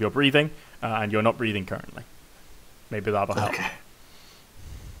rhythm of your breathing, and you're not breathing currently. Maybe that'll help. Okay.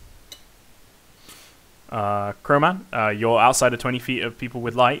 Crowman, you're outside of 20 feet of people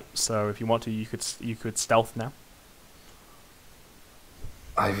with light, so if you want to, you could stealth now.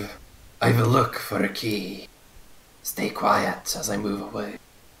 I will look for a key. Stay quiet as I move away.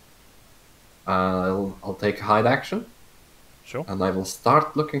 I'll take a hide action. Sure. And I will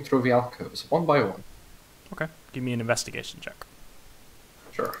start looking through the alcoves one by one. Okay. Give me an investigation check.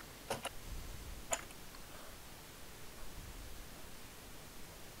 Sure.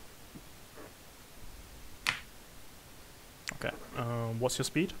 Okay. What's your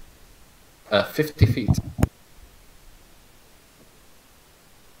speed? 50 feet.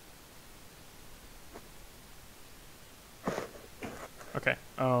 Okay.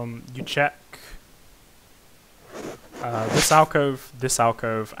 You check this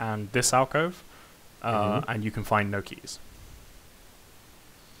alcove, and this alcove, and you can find no keys.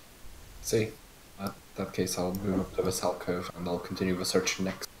 See, in that case, I'll move up to this alcove and I'll continue the search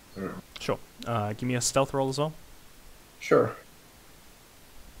next. Sure. Give me a stealth roll as well. Sure.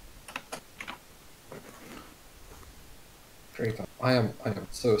 Great. I am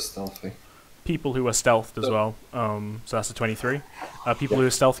so stealthy. People who are stealthed as well. So that's a 23. People who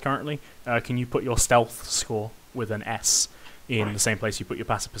are stealth currently, can you put your stealth score with an S in the same place you put your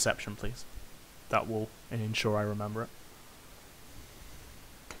passive perception, please? That will ensure I remember it.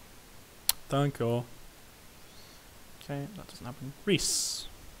 Thank you. Okay, that doesn't happen. Reese.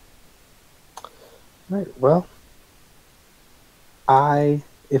 Right. Well,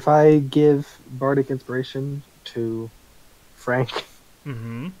 if I give bardic inspiration to Frank,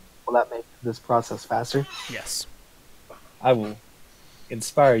 Mm-hmm. will that make this process faster? Yes. I will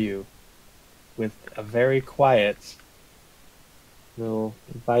inspire you with a very quiet little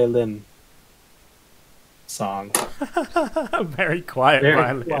violin song. Very quiet Very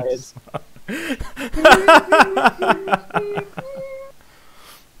violins. quiet.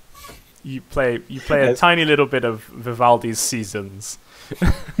 You play a tiny little bit of Vivaldi's Seasons.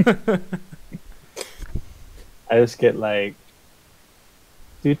 I just get like,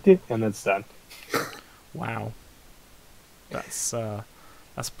 doot, and it's done. Wow, that's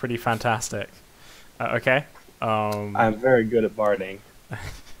pretty fantastic. Okay, I'm very good at barding.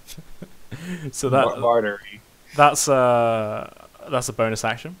 so that Bardery. that's a bonus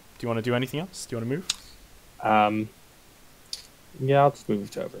action. Do you want to do anything else? Do you want to move? Yeah, I'll just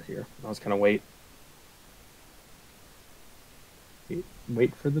move to over here. I was gonna wait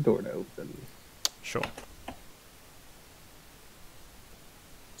for the door to open. Sure.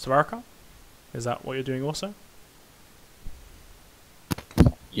 Savarka, is that what you're doing also?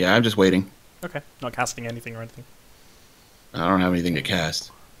 Yeah, I'm just waiting. Okay, not casting anything or anything. I don't have anything to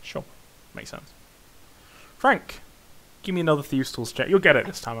cast. Sure, makes sense. Frank, give me another Thieves' Tools check. You'll get it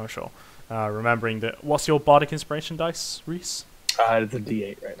this time, I'm sure. Remembering that, what's your Bardic Inspiration dice, Reese? It's a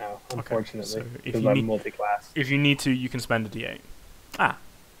D8 right now, unfortunately. So because I'm multi-class. If you need to, you can spend a D8. Ah.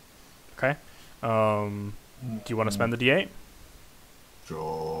 Okay. Do you want to spend the D8?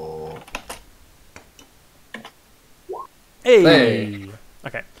 Sure. Hey!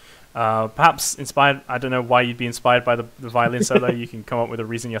 Okay. Perhaps inspired, I don't know why you'd be inspired by the violin solo, you can come up with a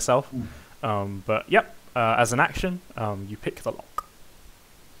reason yourself. But yep, as an action, you pick the lock.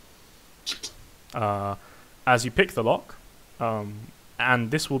 As you pick the lock,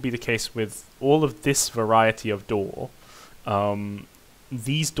 and this will be the case with all of this variety of door,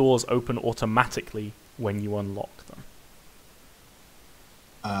 these doors open automatically when you unlock them.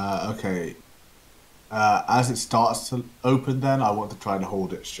 Okay. As it starts to open, then I want to try and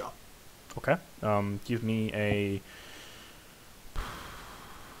hold it shut. Okay. Give me a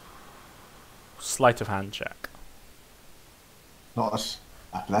sleight of hand check. Not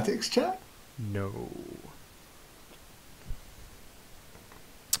athletics check? No.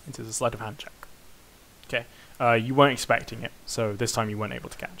 It is a sleight of hand check. Okay. You weren't expecting it, so this time you weren't able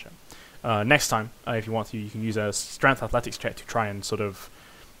to catch it. Next time, if you want to, you can use a strength athletics check to try and sort of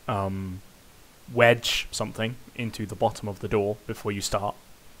wedge something into the bottom of the door before you start.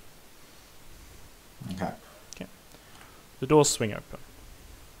 Okay. The doors swing open.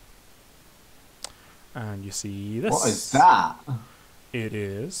 And you see this. What is that? It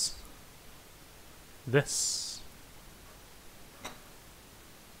is this.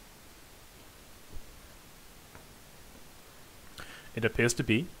 It appears to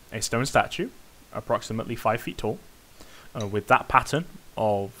be a stone statue, approximately 5 feet tall, with that pattern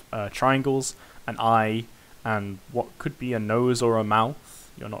of triangles, an eye, and what could be a nose or a mouth.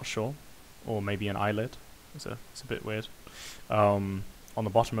 You're not sure, or maybe an eyelid. It's a bit weird. On the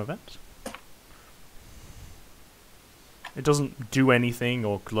bottom of it. It doesn't do anything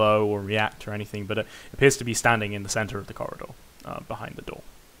or glow or react or anything, but it appears to be standing in the center of the corridor, behind the door.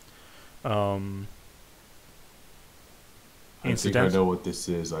 I think I know what this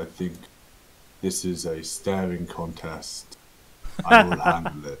is. I think this is a staring contest. I will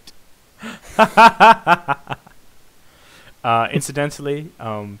handle it. Incidentally,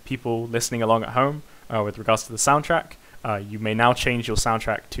 people listening along at home, with regards to the soundtrack, you may now change your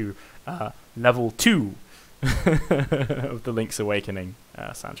soundtrack to level 2 of the Link's Awakening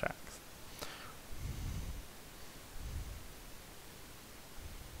soundtracks.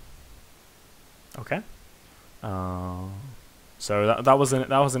 Okay. So that was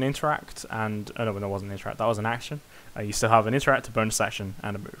an interact, and no, that wasn't an interact. That was an action. You still have an interact, a bonus action,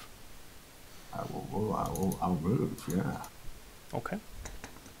 and a move. I'll move. Yeah. Okay.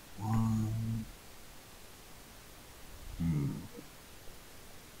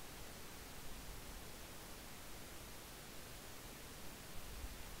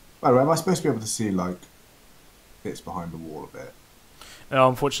 By the way, am I supposed to be able to see like bits behind the wall a bit?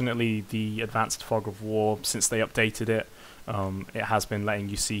 Unfortunately, the advanced fog of war, since they updated it, it has been letting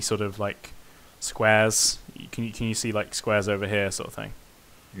you see sort of like squares. Can you see like squares over here, sort of thing?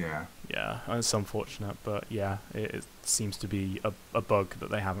 Yeah. Yeah, it's unfortunate, but yeah, it seems to be a bug that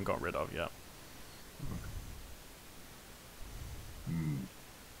they haven't got rid of yet.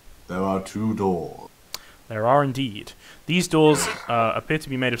 There are 2 doors. There are indeed. These doors appear to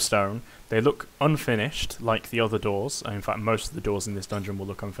be made of stone. They look unfinished, like the other doors. In fact, most of the doors in this dungeon will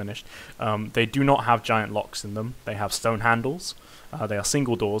look unfinished. They do not have giant locks in them. They have stone handles. They are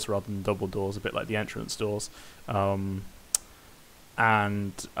single doors rather than double doors, a bit like the entrance doors.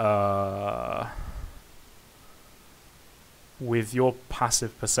 With your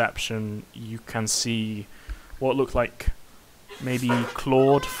passive perception, you can see what look like maybe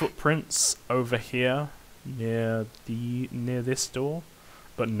clawed footprints over here near this door,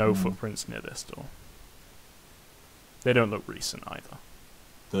 but no footprints near this door. They don't look recent either.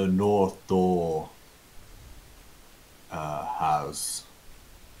 The north door has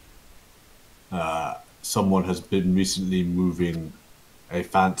someone has been recently moving a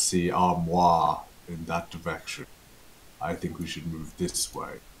fancy armoire in that direction. I think we should move this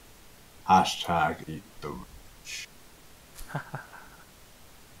way. Hashtag eat the rich.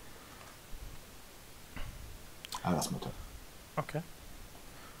 That's my turn. Okay.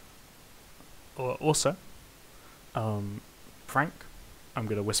 Also, Frank, I'm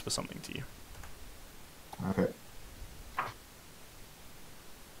going to whisper something to you. Okay.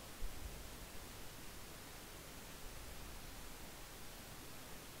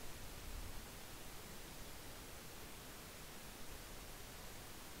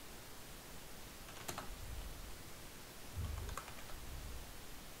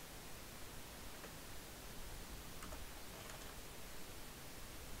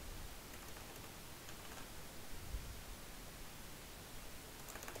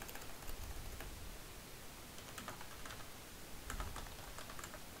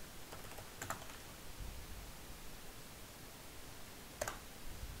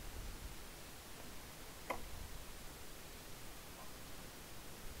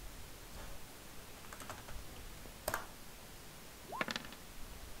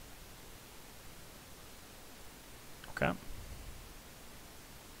 Okay.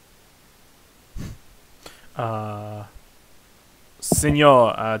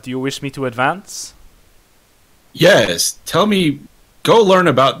 Senor, do you wish me to advance? Yes, tell me, go learn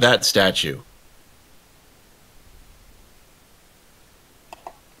about that statue.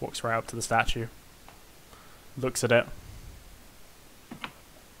 Walks right up to the statue. Looks at it.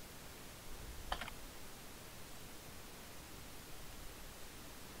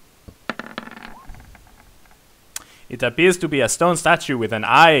 It appears to be a stone statue with an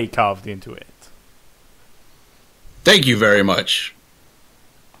eye carved into it. Thank you very much.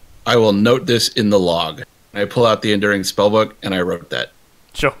 I will note this in the log. I pull out the Enduring Spellbook, and I wrote that.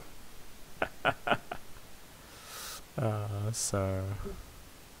 Sure. So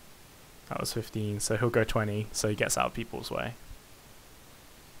that was 15, so he'll go 20, so he gets out of people's way.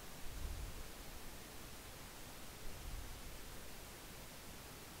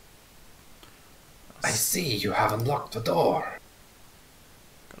 I see you have unlocked the door.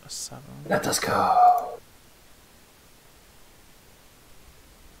 Got a 7. Let us go.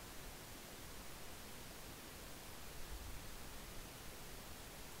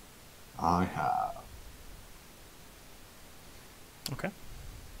 I have. Okay.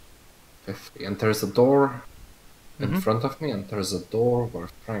 50. And there's a door in front of me, and there's a door where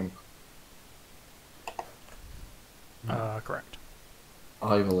Frank. Correct.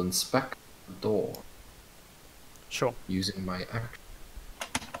 I will inspect the door Sure. using my action.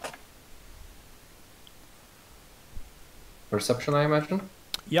 Perception, I imagine?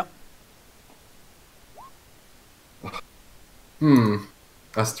 Yep.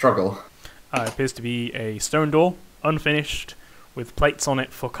 A struggle. It appears to be a stone door, unfinished, with plates on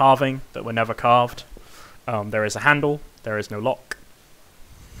it for carving that were never carved. There is a handle. There is no lock.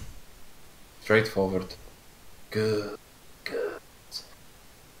 Straightforward. Good. Good.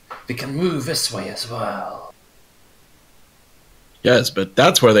 We can move this way as well. Yes, but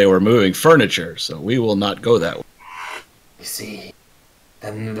that's where they were moving furniture, so we will not go that way. You see?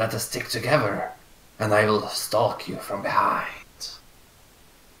 Then let us stick together, and I will stalk you from behind.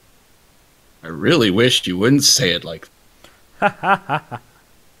 I really wish you wouldn't say it like that.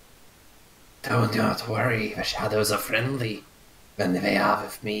 Do not worry, the shadows are friendly when they are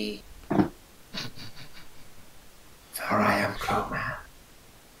with me. For I am Crowman.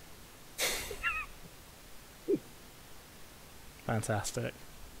 Fantastic.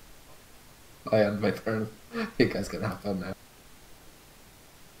 I end my turn. You guys can have fun now.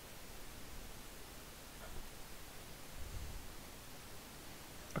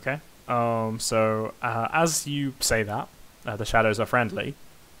 Okay. So as you say that, the shadows are friendly.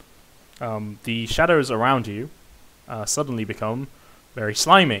 The shadows around you suddenly become very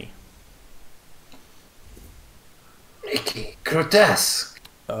slimy. Icky, grotesque.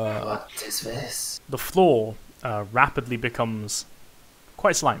 What is this? The floor rapidly becomes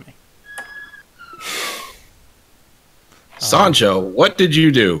quite slimy. Sancho, what did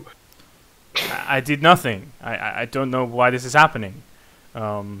you do? I did nothing. I don't know why this is happening.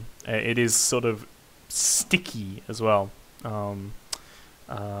 It is sort of sticky as well.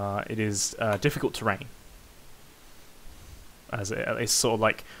 It is difficult terrain. As it's sort of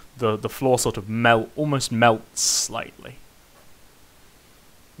like the floor sort of almost melts slightly.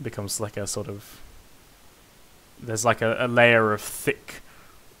 It becomes like a sort of... There's like a layer of thick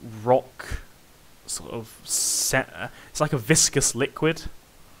rock, sort of it's like a viscous liquid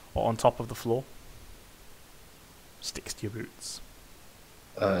on top of the floor. Sticks to your boots.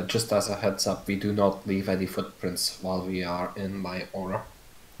 Just as a heads up, we do not leave any footprints while we are in my aura.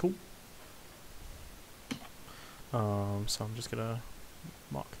 Cool. So I'm just gonna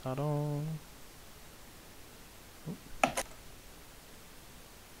mark that on.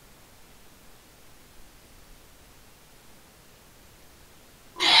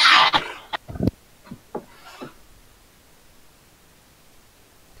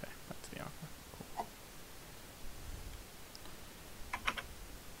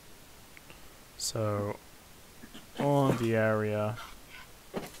 So, on the area,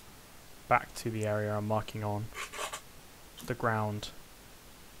 back to the area I'm marking on, the ground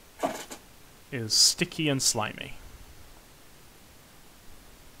is sticky and slimy.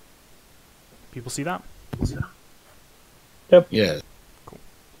 People see that? Yep. Yeah. Cool.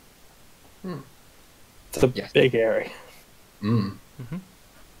 It's a Yes. big area. Mm.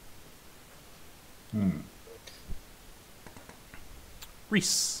 Mm-hmm.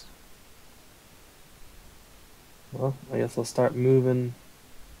 Reese. Well, I guess I'll start moving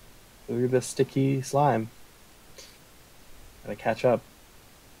through the sticky slime. Gotta catch up.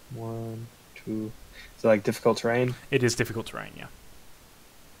 1, 2. Is it like difficult terrain? It is difficult terrain, yeah.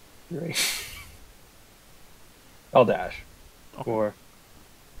 3. I'll dash. Okay. 4,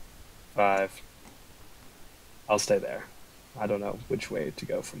 5. I'll stay there. I don't know which way to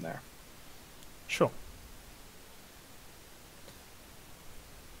go from there. Sure.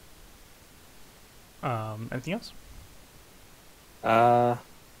 Anything else? No.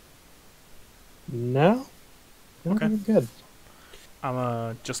 No, Okay. we're good.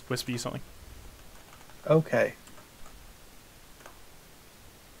 I'm just whisper you something. Okay.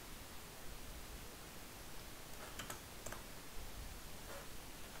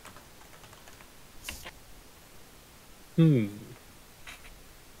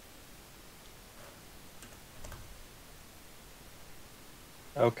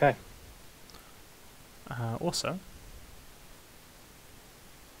 Okay. Also.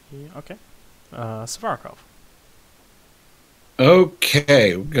 Yeah, okay. Svarakov.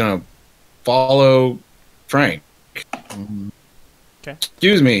 Okay, we're gonna follow Frank. Okay.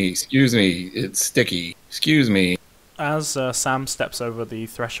 Excuse me, it's sticky. Excuse me. As Sam steps over the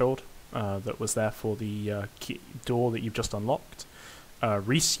threshold that was there for the door that you've just unlocked,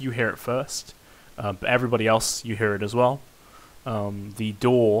 Reese, you hear it first, but everybody else, you hear it as well. The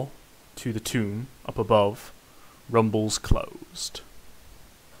door to the tomb up above rumbles closed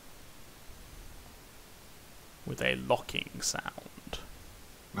with a locking sound.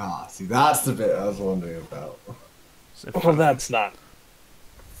 Ah, see, that's the bit I was wondering about. So Well, that's not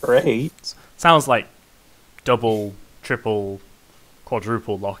great. sounds like double, triple,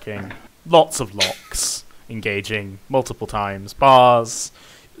 quadruple locking. Lots of locks engaging multiple times. Bars.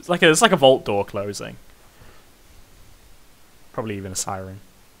 It's like a vault door closing. Probably even a siren.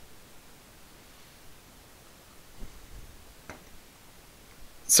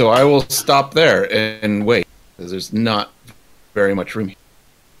 So I will stop there and wait, because there's not very much room here.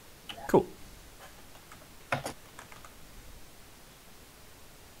 Cool.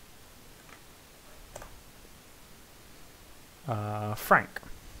 Frank.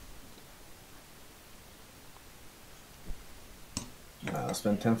 I'll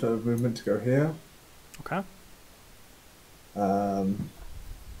spend 10 foot of movement to go here. Okay.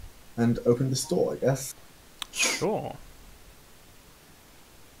 and open this door, I guess. Sure.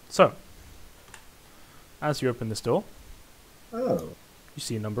 So, as you open this door, Oh. you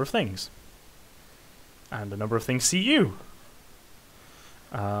see a number of things. And a number of things see you.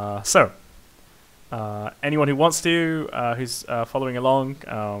 Anyone who wants to, who's following along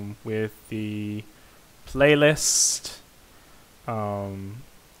with the playlist,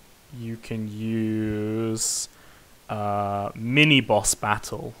 you can use mini boss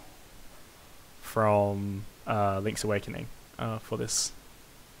battle from Link's Awakening for this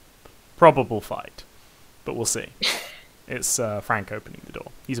probable fight, but we'll see. It's Frank opening the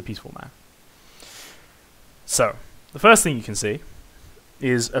door. He's a peaceful man. So, the first thing you can see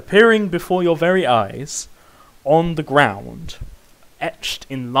is appearing before your very eyes on the ground, etched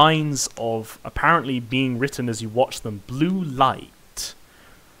in lines of apparently being written as you watch them, blue light,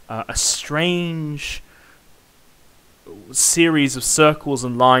 a strange series of circles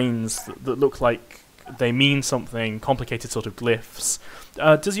and lines that look like they mean something, complicated sort of glyphs.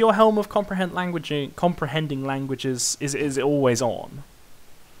 Does your Helm of Comprehending Languages, is it always on?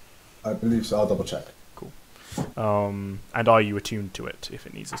 I believe so. I'll double check. Cool. And are you attuned to it if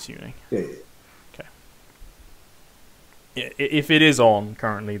it needs attuning? Yeah. Okay. If it is on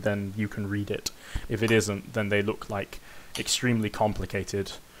currently, then you can read it. If it isn't, then they look like extremely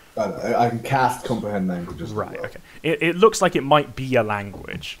complicated. I can cast comprehend languages. Right, okay. It looks like it might be a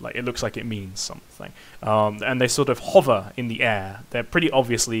language. Like, it looks like it means something. And they sort of hover in the air. They're pretty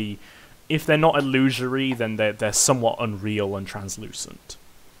obviously, if they're not illusory, then they're somewhat unreal and translucent.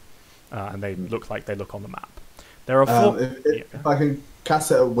 And they look like they look on the map. There are four... If I can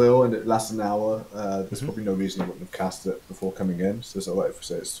cast it at will and it lasts an hour, there's probably no reason I wouldn't have cast it before coming in. So it's alright if we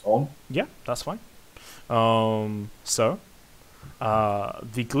say it's on? Yeah, that's fine.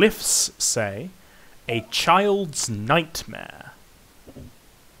 The glyphs say, a child's nightmare.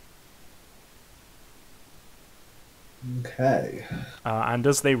 Okay. And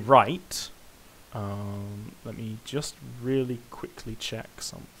as they write, let me just really quickly check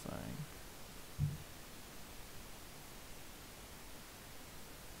something.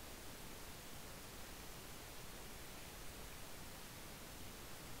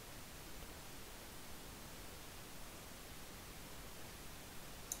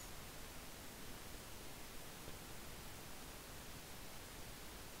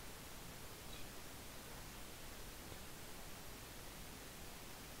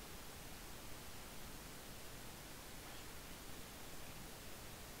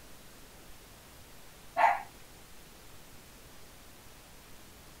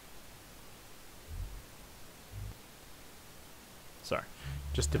 Sorry,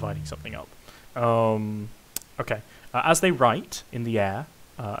 just dividing something up. Okay, as they write in the air,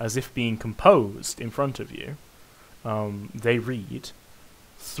 as if being composed in front of you, they read,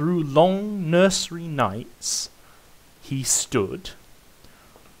 "Through long nursery nights he stood,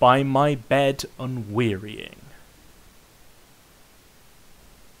 by my bed unwearying."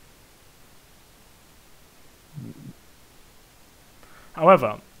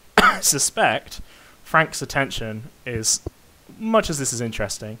 However, I suspect Frank's attention is, much as this is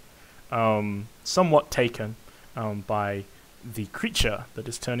interesting, somewhat taken by the creature that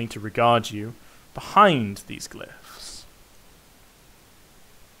is turning to regard you behind these glyphs.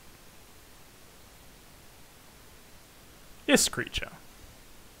 This creature.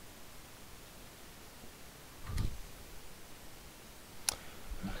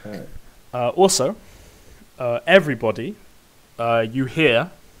 Okay. Also, everybody, you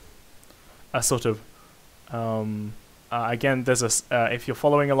hear a sort of again, there's a if you're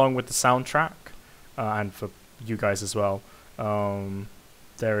following along with the soundtrack, and for you guys as well,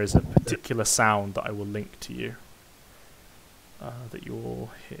 there is a particular sound that I will link to you that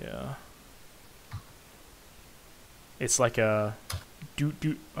you'll hear. It's like a doot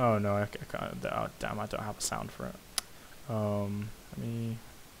doot. Oh no, I can't. Oh, damn, I don't have a sound for it. Let me.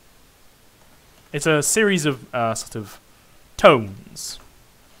 It's a series of sort of tones.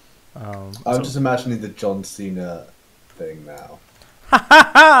 I'm just imagining the John Cena thing now.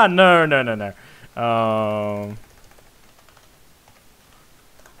 No.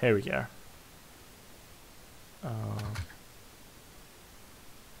 Here we go.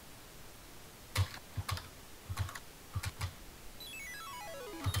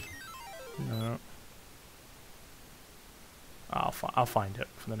 No. I'll find it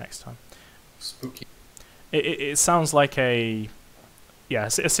for the next time. Spooky. It sounds like a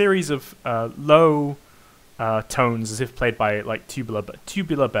series of low tones, as if played by like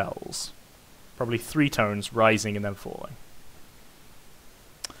tubular bells. Probably 3 tones rising and then falling.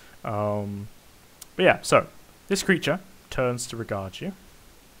 But yeah, so this creature turns to regard you.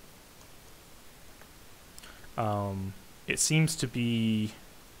 It seems to be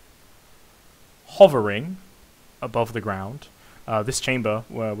hovering above the ground. This chamber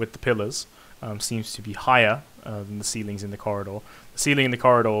with the pillars seems to be higher than the ceilings in the corridor. The ceiling in the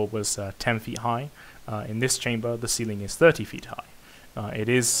corridor was 10 feet high. In this chamber, the ceiling is 30 feet high. It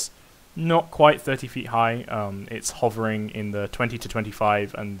is not quite 30 feet high. It's hovering in the 20 to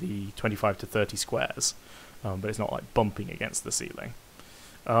 25 and the 25 to 30 squares, but it's not like bumping against the ceiling.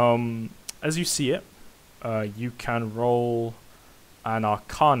 As you see it, you can roll an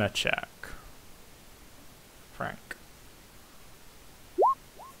Arcana check. Frank.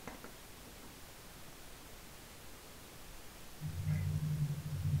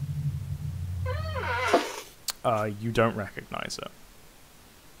 You don't recognize it.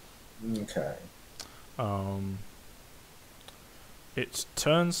 Okay. It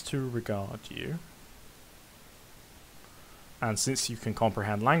turns to regard you, and since you can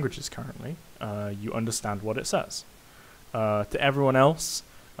comprehend languages currently, you understand what it says. To everyone else,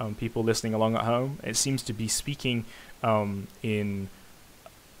 people listening along at home, it seems to be speaking in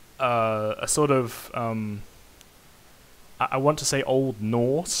a sort of, I want to say Old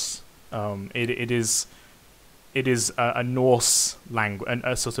Norse. It is a Norse language,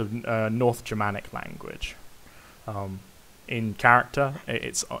 a sort of North Germanic language. In character,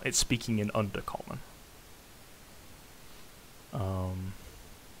 it's speaking in Undercommon.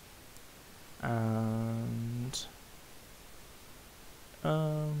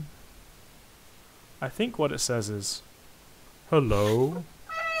 I think what it says is, "Hello."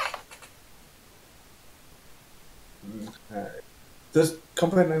 Okay. Does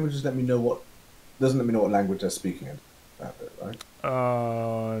comprehend languages let me know what? Doesn't let me know what language they're speaking in. That bit, right?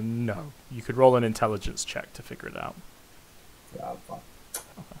 No. You could roll an intelligence check to figure it out. Yeah, I'm fine.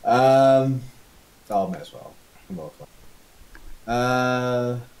 I'll may as well. I'm well fine.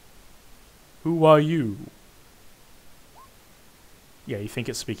 Who are you? Yeah, you think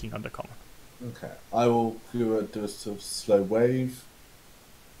it's speaking Undercommon. Okay. I will do a sort of slow wave,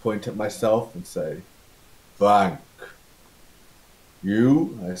 point at myself and say, Frank.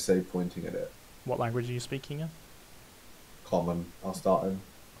 You, I say, pointing at it. What language are you speaking in? Common. I'll start in.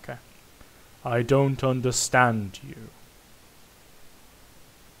 Okay. I don't understand you.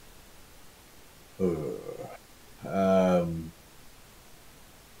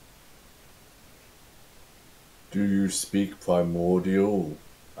 Do you speak primordial?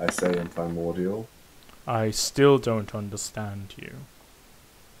 I say in primordial. I still don't understand you.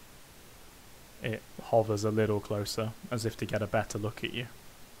 It hovers a little closer, as if to get a better look at you.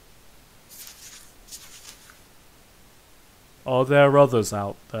 Are there others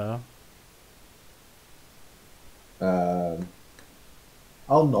out there? I'll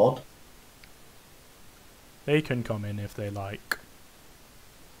nod. They can come in if they like.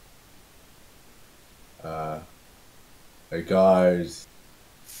 Hey guys,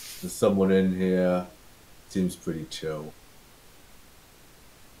 there's someone in here. Seems pretty chill.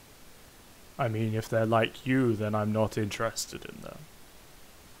 I mean, if they're like you, then I'm not interested in them.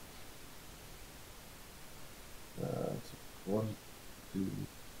 1, 2,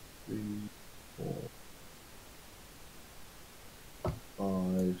 3, 4,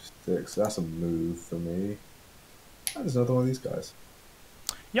 5, 6. That's a move for me. Oh, there's another one of these guys.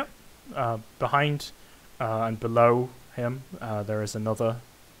 Yep. Behind and below him, there is another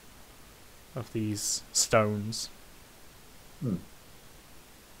of these stones.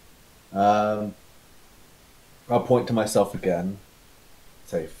 I'll point to myself again.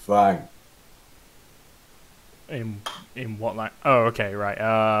 Say, Frank. In what line? Oh, okay,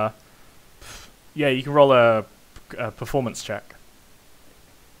 right. Yeah, you can roll a performance check.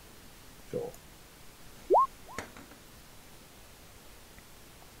 Sure.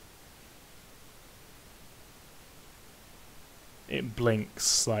 It blinks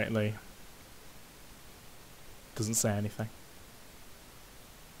slightly. Doesn't say anything.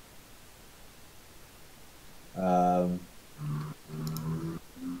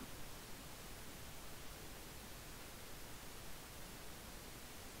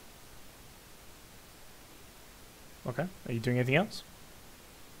 Okay. Are you doing anything else?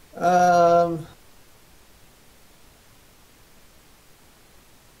 I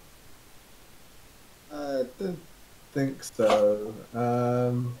don't think so.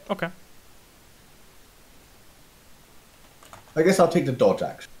 Okay. I guess I'll take the dodge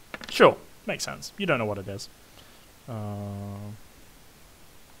action. Sure. Makes sense. You don't know what it is.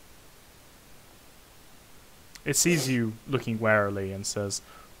 It sees you looking warily and says,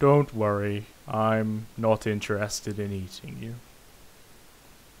 "Don't worry, I'm not interested in eating you."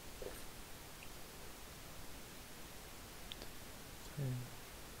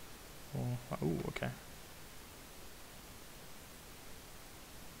 Oh, okay.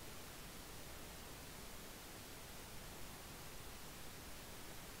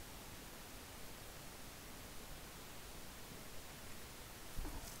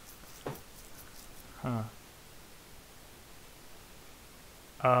 Huh.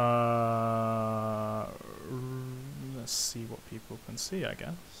 Let's see what people can see, I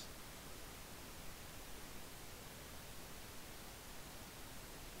guess.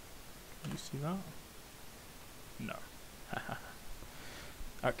 Can you see that? No.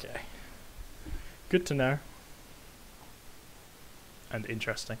 Okay. Good to know. And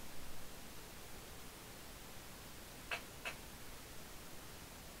interesting.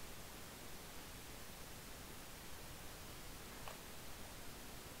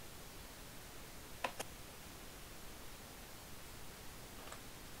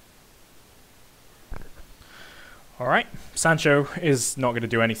 Alright, Sancho is not going to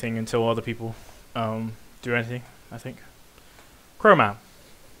do anything until other people do anything, I think. Crowman.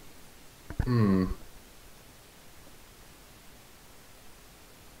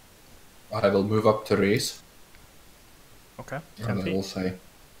 I will move up to Reese. Okay, 10 And I feet. will say,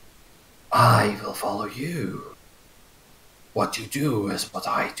 I will follow you. What you do is what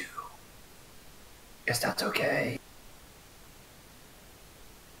I do. Is that okay?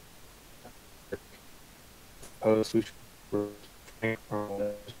 Suppose we should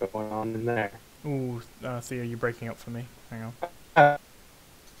what's going on in there. Ooh, Theo, you're breaking up for me. Hang on.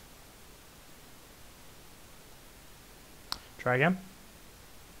 Try again.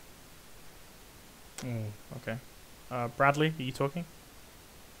 Ooh, okay. Bradley, are you talking?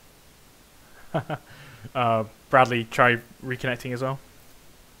 Bradley, try reconnecting as well.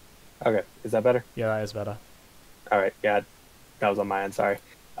 Okay, is that better? Yeah, that is better. All right, yeah, that was on my end. Sorry.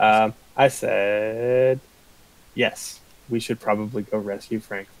 I said yes. We should probably go rescue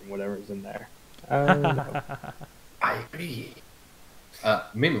Frank from whatever's in there. No. I agree.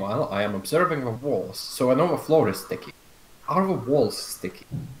 Meanwhile, I am observing the walls, so I know the floor is sticky. Are the walls sticky?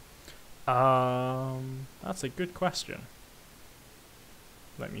 That's a good question.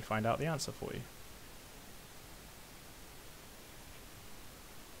 Let me find out the answer for you.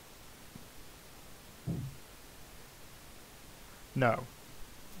 No.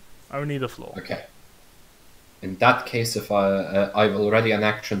 Only the floor. Okay. In that case, if I've already an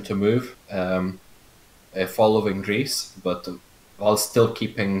action to move, following Greece, but while still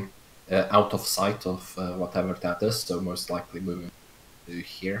keeping out of sight of whatever that is, so most likely moving to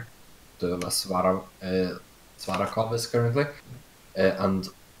here, to where Svarakov is currently. And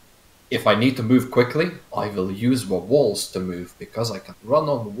if I need to move quickly, I will use the walls to move, because I can run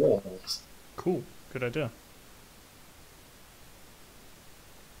on walls. Cool. Good idea.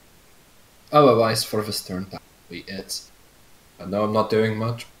 Otherwise, for this turn, that will be it. I know I'm not doing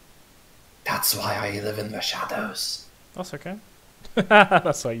much. That's why I live in the shadows. That's okay.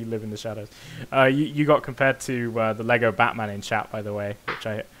 That's why you live in the shadows. You got compared to the Lego Batman in chat, by the way, which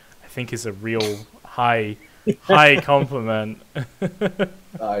I think is a real high compliment.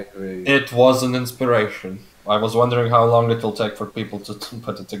 I agree. It was an inspiration. I was wondering how long it will take for people to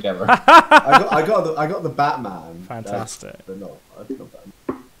put it together. I got the Batman. Fantastic. But no, I think not Batman.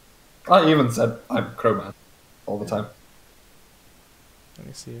 I even said I'm Crowman all the time. Let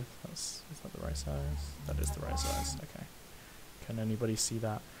me see if is that the right size? That is the right size. Okay. Can anybody see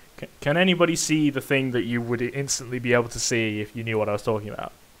that? Can anybody see the thing that you would instantly be able to see if you knew what I was talking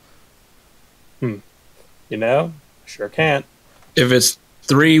about? You know, sure can't. If it's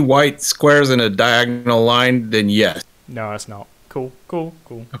 3 white squares in a diagonal line, then yes. No, it's not. Cool.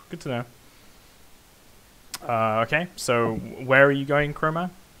 Good to know. Okay, so where are you going, Crowman?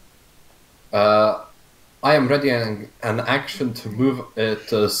 I am ready an action to move to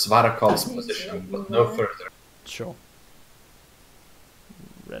Svarakov's position, but no further. Sure.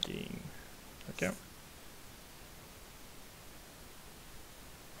 Ready. Okay.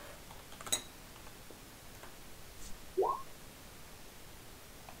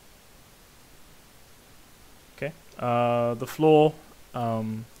 Okay. The floor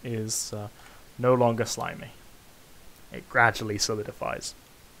is no longer slimy. It gradually solidifies.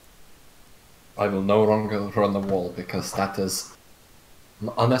 I will no longer run the wall, because that is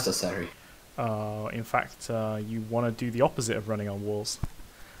unnecessary. In fact, you want to do the opposite of running on walls.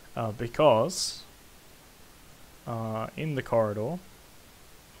 Because in the corridor,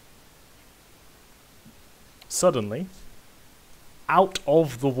 suddenly, out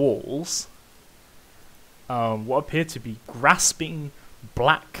of the walls, what appear to be grasping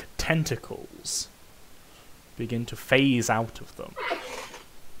black tentacles begin to phase out of them,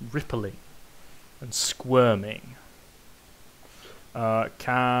 rippling and squirming.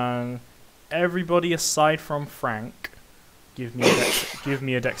 Can everybody aside from Frank give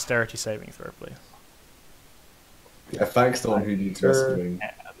me a dexterity saving throw, please? Yeah, Frank's the one who needs rescuing.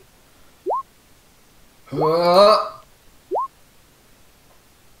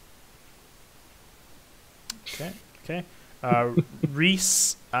 Okay.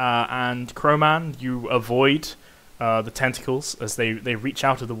 Reese and Crowman, you avoid the tentacles as they reach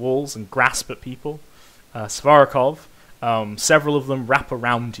out of the walls and grasp at people. Svarakov, several of them wrap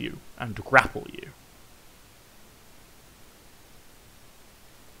around you and grapple you.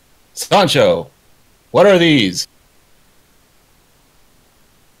 Sancho, what are these?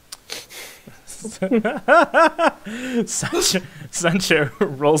 Sancho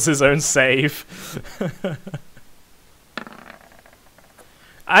rolls his own save.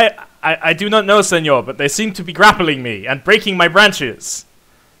 I do not know, senor, but they seem to be grappling me and breaking my branches.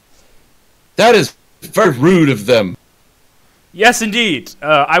 That is very rude of them. Yes, indeed.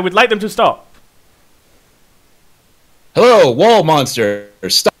 I would like them to stop. Hello, wall monster.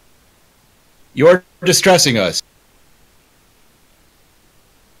 Stop. You're distressing us.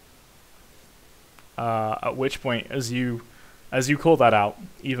 At which point, as you call that out,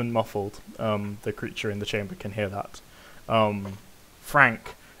 even muffled, the creature in the chamber can hear that.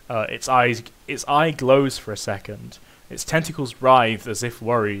 Frank, its eye glows for a second. Its tentacles writhe as if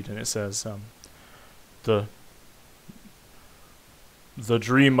worried, and it says, "The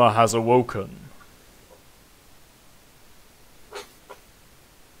dreamer has awoken."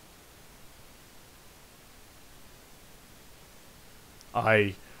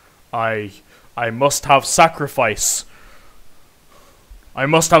 I must have sacrifice. I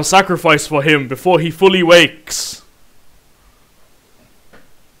must have sacrifice for him before he fully wakes.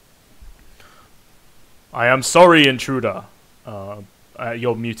 I am sorry, intruder.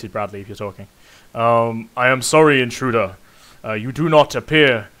 You're muted, Bradley, if you're talking. I am sorry, intruder. You do not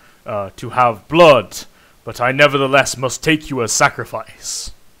appear to have blood, but I nevertheless must take you as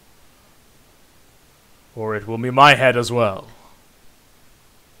sacrifice. Or it will be my head as well.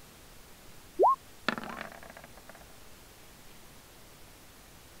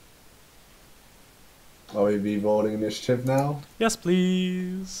 Are we re-rolling initiative now? Yes,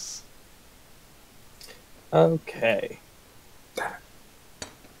 please. Okay.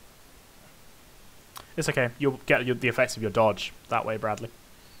 It's okay. You'll get the effects of your dodge that way, Bradley.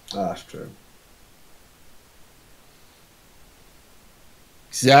 That's true.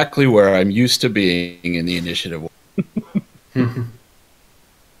 Exactly where I'm used to being in the initiative.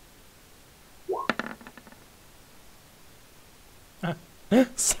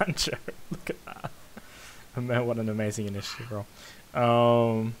 Sancho, look at that. Man, what an amazing initiative roll.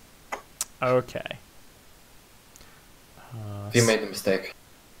 Okay. We made a mistake.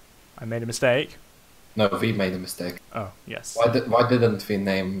 I made a mistake. No, we made a mistake. Oh, yes. Why didn't we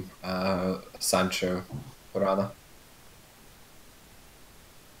name Sancho Piranha?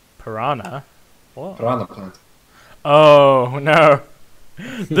 Piranha? What? Piranha plant. Oh, no.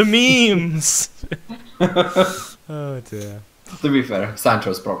 The memes! Oh, dear. To be fair,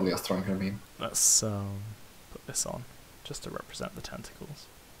 Sancho's probably a stronger meme. Let's put this on, just to represent the tentacles.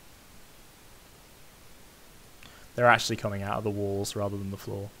 They're actually coming out of the walls rather than the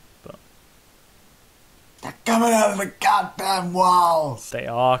floor, but... They're coming out of the goddamn walls! They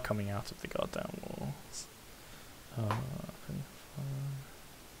are coming out of the goddamn walls.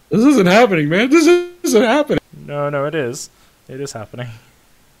 This isn't happening, man. This isn't happening. No, it is. It is happening.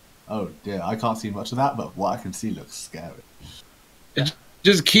 Oh dear, I can't see much of that, but what I can see looks scary. It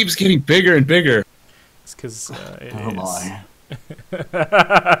just keeps getting bigger and bigger. It's because it Oh is. my.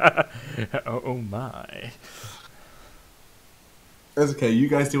 Oh my. It's okay, you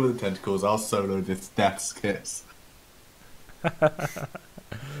guys deal with the tentacles, I'll solo this Death's Kiss.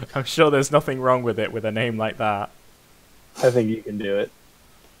 I'm sure there's nothing wrong with it with a name like that. I think you can do it.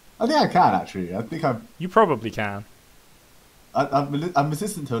 I think I can actually. I think You probably can. I'm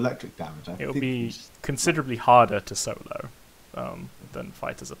resistant to electric damage. It'll be considerably harder to solo than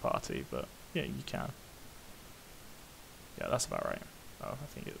fight as a party, but yeah, you can. Yeah, that's about right. Oh, I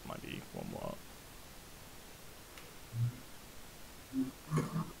think it might be one more.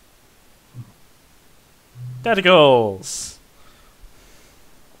 Tentacles!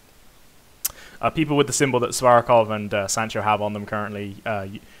 People with the symbol that Svarakov and Sancho have on them currently,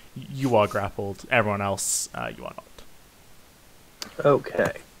 you are grappled. Everyone else, you are not.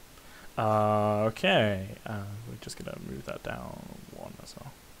 Okay. Okay. We're just going to move that down one as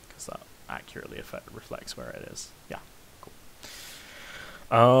well, because that accurately reflects where it is. Yeah, cool.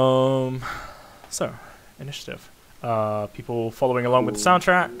 So, initiative. People following along with the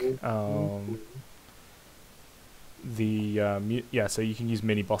soundtrack. So you can use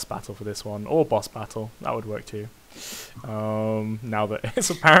mini boss battle for this one, or boss battle. That would work too. Now that it's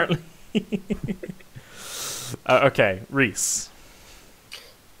apparently okay, Reese.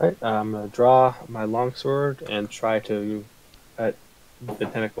 Right, I'm gonna draw my longsword and try to cut the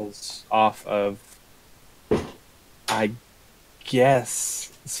tentacles off of I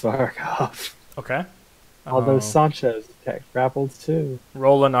guess Svarkov. Okay. Although Sancho's grappled too.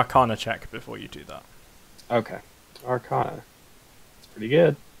 Roll an Arcana check before you do that. Okay. Arcana. It's pretty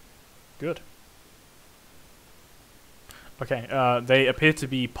good. Good. Okay, they appear to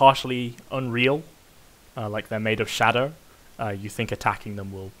be partially unreal, like they're made of shadow. You think attacking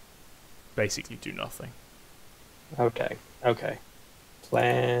them will basically do nothing. Okay.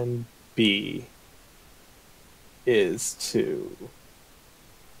 Plan B is to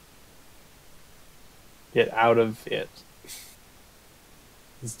get out of it.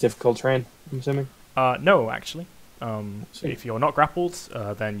 It's difficult terrain, I'm assuming? No, actually. If you're not grappled,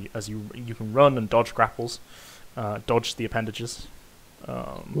 then you can run and dodge grapples, dodge the appendages.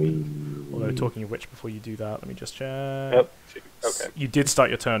 Although, talking of which, before you do that, let me just check. Yep. Okay. You did start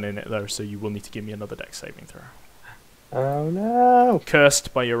your turn in it, though, so you will need to give me another dex saving throw. Oh no!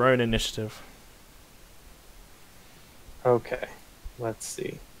 Cursed by your own initiative. Okay. Let's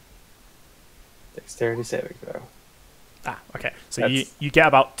see. Dexterity saving throw. Okay. So you get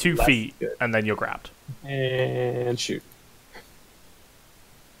about 2 That's feet, good. and then you're grabbed. And shoot.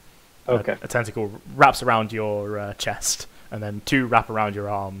 Okay. A tentacle wraps around your chest, and then 2 wrap around your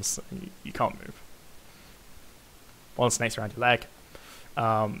arms. And you can't move. 1 snake's around your leg.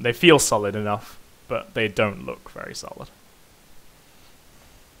 They feel solid enough, but they don't look very solid.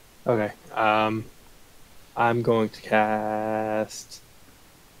 Okay. I'm going to cast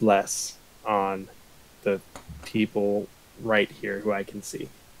Bless on the people right here who I can see.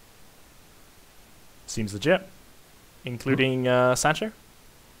 Seems legit. Including Sancho?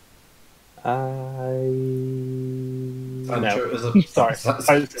 Sancho is a Sorry.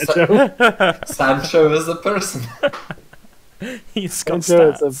 Sancho is a person. He's got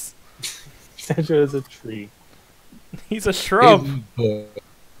Sancho is stats. Sancho is a tree. He's a shrub.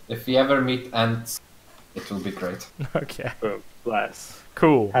 If we ever meet ants, it will be great. Okay. Boom. Bless.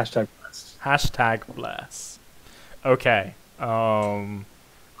 Cool. Hashtag bless. Hashtag bless. Okay.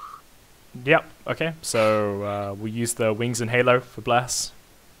 Yep. Okay. So we'll use the wings and halo for bless,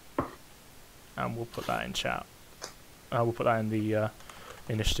 and we'll put that in chat. We'll put that in the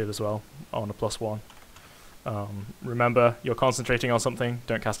initiative as well on a +1. Remember, you're concentrating on something.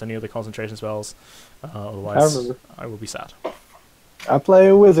 Don't cast any other concentration spells. Otherwise, I will be sad. I play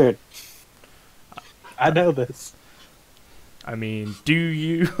a wizard. I know this. I mean, do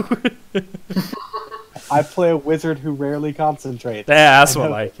you? I play a wizard who rarely concentrates. Yeah, that's more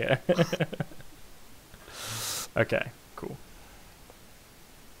like it. Okay, cool.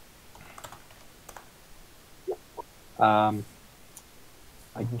 I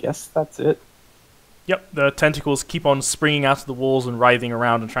guess that's it. Yep, the tentacles keep on springing out of the walls and writhing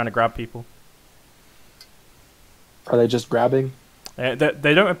around and trying to grab people. Are they just grabbing? They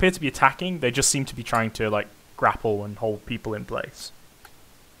don't appear to be attacking. They just seem to be trying to like grapple and hold people in place.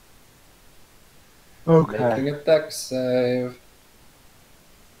 Making a dex save.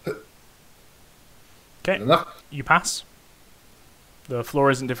 Okay, Enough. you pass. The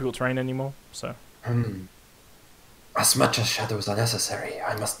floor isn't difficult terrain anymore, so. As much as shadows are necessary,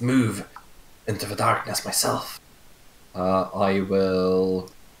 I must move into the darkness myself. I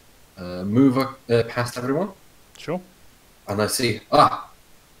will move past everyone. Sure. And I see,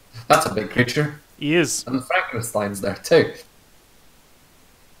 that's a big creature. He is. And Frankenstein's there too.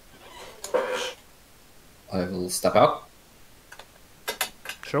 I will step out.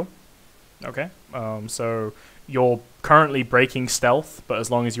 Sure. Okay. So you're currently breaking stealth, but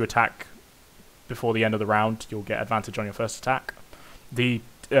as long as you attack before the end of the round, you'll get advantage on your first attack. The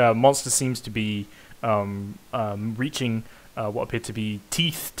monster seems to be reaching what appear to be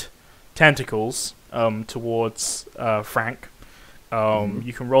teethed tentacles towards Frank.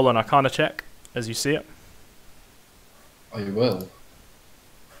 You can roll an Arcana check as you see it. I will.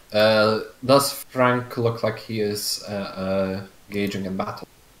 Does Frank look like he is engaging in battle?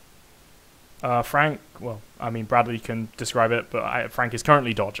 Frank, well, I mean, Bradley can describe it, but Frank is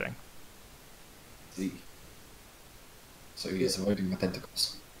currently dodging. See. So he is avoiding the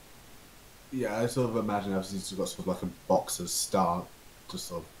tentacles. Yeah, I sort of imagine he's got sort of like a boxer's start, just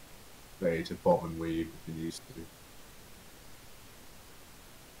sort of ready to bob and weave and used to.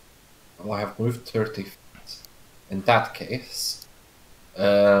 Well, I have moved 30 feet. In that case,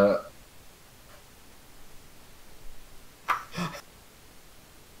 I'll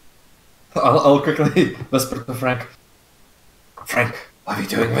quickly whisper to Frank. Frank, are you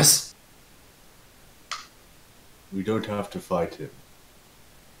doing this? We don't have to fight him.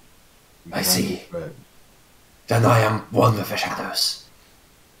 I see. Then I am one with the shadows.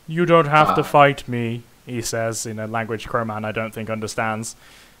 You don't have to fight me, he says in a language Crowman I don't think understands.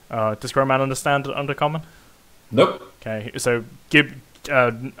 Does Crowman understand Undercommon? Nope. Okay, so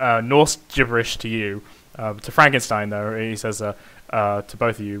Norse gibberish to you. To Frankenstein, though, he says to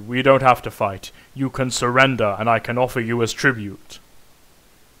both of you, "We don't have to fight. You can surrender, and I can offer you as tribute.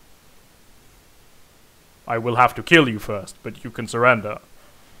 I will have to kill you first, but you can surrender.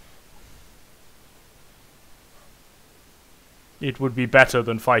 It would be better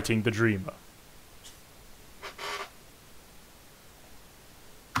than fighting the Dreamer."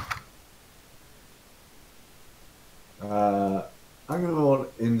 I'm gonna roll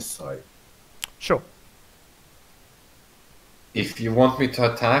insight. Sure. If you want me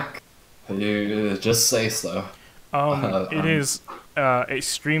to attack, you just say so. It is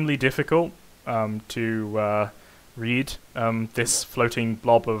extremely difficult to read this floating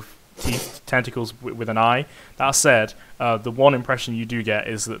blob of teeth, tentacles with an eye. That said, the one impression you do get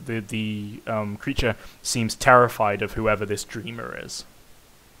is that the creature seems terrified of whoever this dreamer is.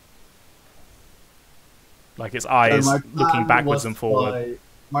 Like its eye is looking backwards and forward.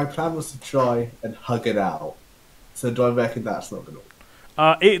 My plan was to try and hug it out. So do I reckon that's not going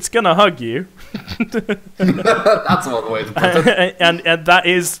to... It's gonna hug you. That's one way to put it. and that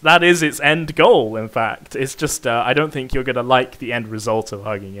is its end goal. In fact, it's just I don't think you're gonna like the end result of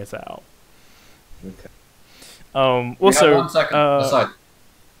hugging it out. Okay. Also, we have 1 second. Decide.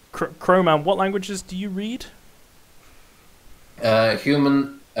 Crowman, what languages do you read?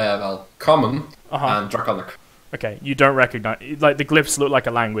 Human, common, Uh-huh. and draconic. Okay, you don't recognize, like, the glyphs look like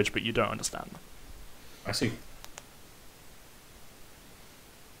a language, but you don't understand them. I see.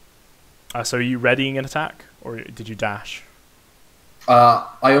 So are you readying an attack, or did you dash? I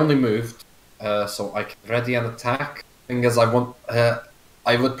only moved, so I can ready an attack. Thing is, I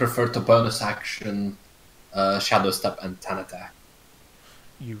would prefer to bonus action, shadow step, and 10 attack.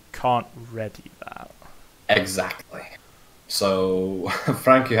 You can't ready that. Exactly. So,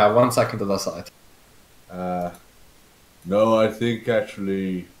 Frank, you have 1 second to decide. No, I think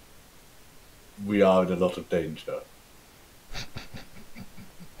actually we are in a lot of danger.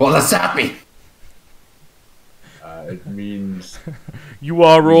 What does that mean? It means You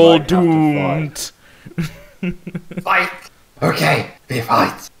are we all might have to doomed. Fight! Okay, we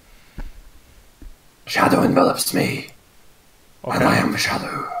fight. Shadow envelops me, and I am the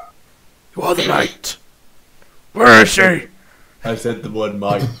shadow. You are the light. Where is she? I said the word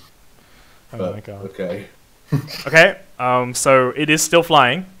might. Oh my god. Okay. Okay, so it is still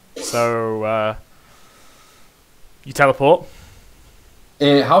flying. So you teleport.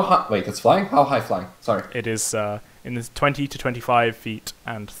 How high? Wait, it's flying? How high flying? Sorry. It is in the 20 to 25 feet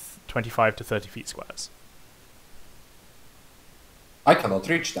and 25 to 30 feet squares. I cannot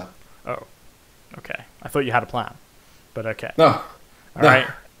reach that. Oh, okay. I thought you had a plan, but okay. No. All No. right.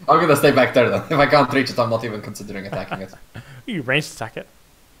 I'm gonna stay back there then. If I can't reach it, I'm not even considering attacking it. You ranged attack it.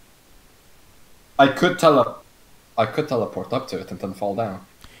 I could teleport up to it and then fall down.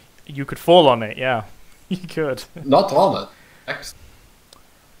 You could fall on it, yeah. You could. Not on it. Next.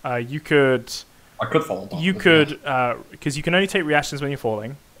 You could. I could fall down. You could, because you can only take reactions when you're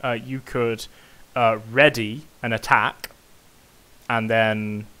falling. You could ready an attack, and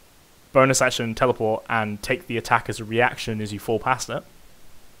then bonus action teleport and take the attack as a reaction as you fall past it.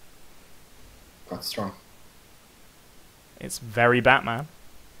 Quite strong. It's very Batman.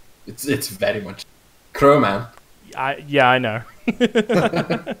 It's very much Crowman. Yeah, I know.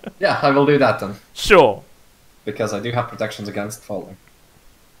 Yeah, I will do that then. Sure. Because I do have protections against falling.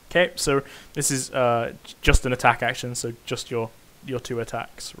 Okay, so this is just an attack action, so just your 2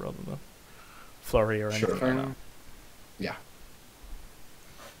 attacks rather than flurry or anything Sure. like that. Yeah.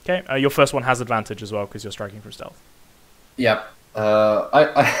 Okay, your first one has advantage as well because you're striking for stealth. Yep.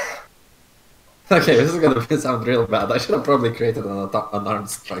 Okay, this is gonna sound real bad. I should have probably created an unarmed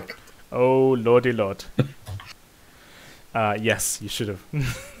strike. Oh, lordy lord. Yes, you should have.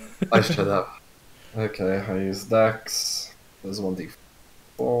 I should have. Okay, I use Dex. There's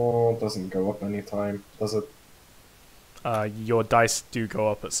 1d4. Doesn't go up anytime, does it? Your dice do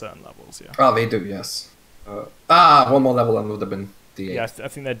go up at certain levels, yeah. Ah, they do, yes. One more level and would have been d8. Yeah, I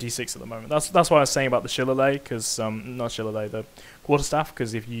think they're d6 at the moment. That's what I was saying about the shillelagh, because not shillelagh, the quarterstaff.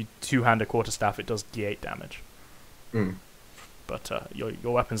 Because if you two-hand a quarterstaff, it does d8 damage. Mm. But your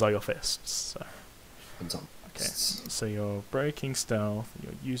weapons are your fists. So. And some. Okay, so you're breaking stealth.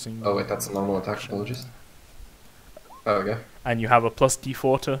 You're using. Oh wait, that's a normal attack. Apologies. Oh, okay. And you have a plus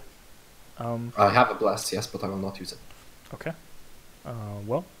d4 to. I have a blast, yes, but I will not use it. Okay.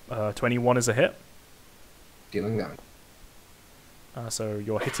 21 is a hit. Dealing damage. So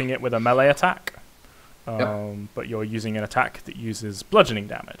you're hitting it with a melee attack. Yep. But you're using an attack that uses bludgeoning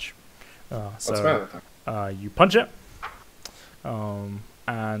damage. What's my attack? You punch it.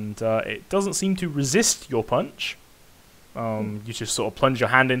 and it doesn't seem to resist your punch. You just sort of plunge your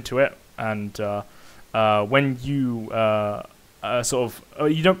hand into it, and when you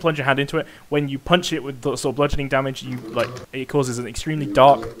you don't plunge your hand into it. When you punch it with the sort of bludgeoning damage, it causes an extremely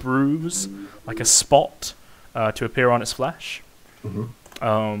dark bruise, like a spot, to appear on its flesh.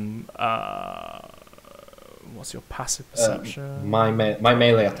 What's your passive perception? My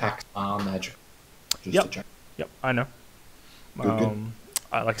melee attack on edge. Just to check. Yep, I know. Good.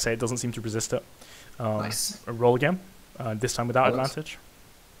 Like I say, it doesn't seem to resist it. Nice. Roll again. This time without advantage.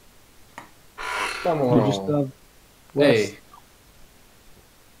 Come You just on. less. Hey.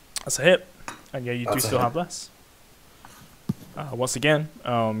 That's a hit. And yeah, you do That's a still hit. have less. Once again,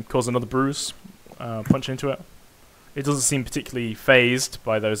 cause another bruise. Punch into it. It doesn't seem particularly phased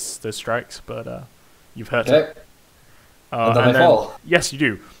by those strikes, but you've hurt it. Okay. And then I fall. Yes, you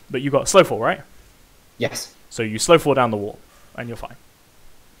do. But you got slow fall, right? Yes. So you slow fall down the wall, and you're fine.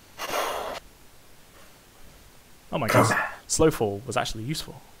 Oh my god, slow fall was actually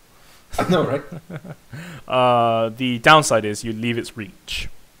useful. I know, right? The downside is you leave its reach.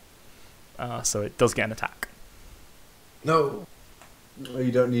 So it does get an attack. No. Well,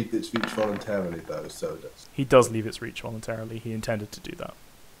 you don't need its reach voluntarily, though, so it does. He does leave its reach voluntarily. He intended to do that.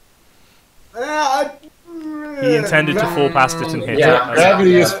 He intended to fall past it and hit Yeah, it.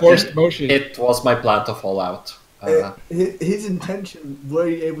 Gravity is forced motion. It was my plan to fall out. His intention, were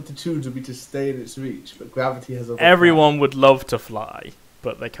you able to choose, would be to stay in its reach, but gravity has other Everyone would love to fly,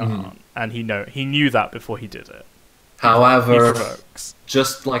 but they can't. And he knew that before he did it. He However, provokes.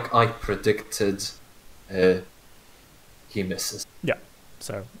 just like I predicted, he misses. Yeah.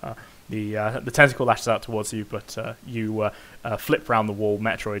 So the tentacle lashes out towards you, but you flip round the wall,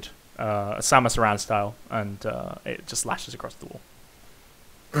 Metroid, Samus Aran style, and it just lashes across the wall.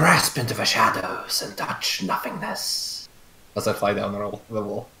 Grasp into the shadows and touch nothingness. As I fly down the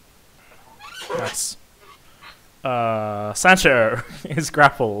wall. Nice. Sancho is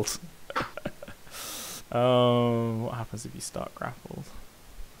grappled. What happens if you start grappled?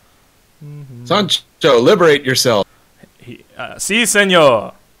 Sancho, liberate yourself. Si,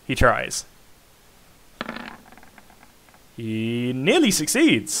 senor. He tries. He nearly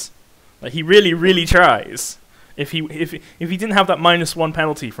succeeds. Like, he really, really tries. If he didn't have that -1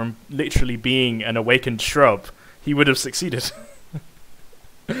 penalty from literally being an awakened shrub, he would have succeeded.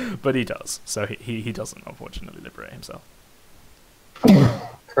 But he does. So he doesn't, unfortunately, liberate himself.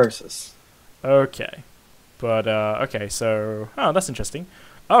 Curses. Okay. But, okay, so... Oh, that's interesting.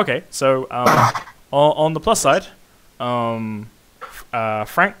 Okay, so, on the plus side,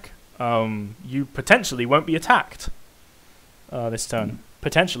 Frank, you potentially won't be attacked this turn.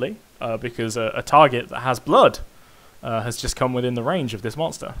 Potentially, because a target that has blood has just come within the range of this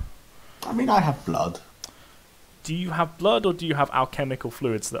monster. I mean, I have blood. Do you have blood, or do you have alchemical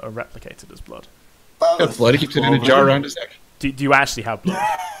fluids that are replicated as blood? Got blood. He keeps it in a jar around his neck. Do you actually have blood?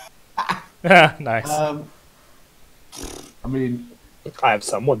 Nice. I mean, I have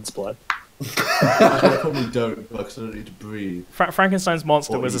someone's blood. I probably don't, because I don't need to breathe. Frankenstein's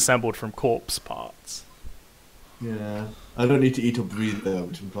monster was eat. assembled from corpse parts. Yeah. I don't need to eat or breathe, though,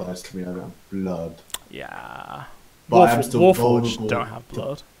 which implies to me I don't have blood. Yeah. But I am still Warforged vulnerable don't have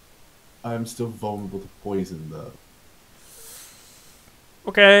blood. I am still vulnerable to poison, though.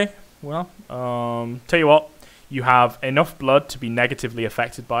 Okay, well, tell you what, you have enough blood to be negatively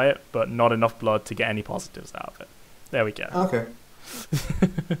affected by it, but not enough blood to get any positives out of it. There we go. Okay.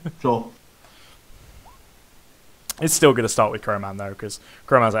 Sure. It's still going to start with Crowman, though, because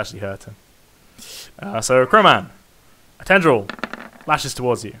Crowman's actually hurting. So, Crowman, a tendril lashes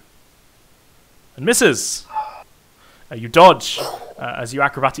towards you and misses. You dodge. As you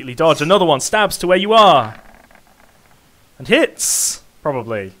acrobatically dodge, another one stabs to where you are and hits,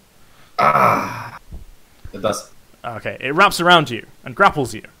 probably. It does. Okay, it wraps around you and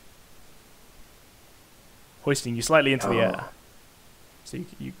grapples you, hoisting you slightly into the air. So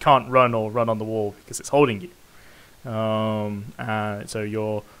you can't run or run on the wall because it's holding you. So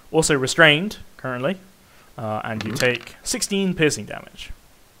you're also restrained currently, and you take 16 piercing damage.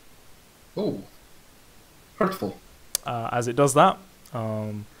 Ooh. Hurtful. As it does that,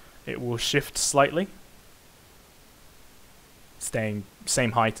 it will shift slightly, staying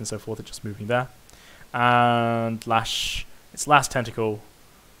same height and so forth, it's just moving there, and lash its last tentacle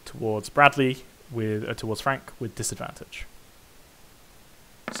towards Bradley towards Frank with disadvantage.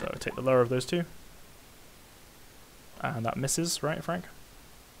 So take the lower of those two, and that misses, right, Frank?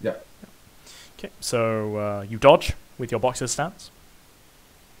 Yeah. Okay, so you dodge with your boxer's stance.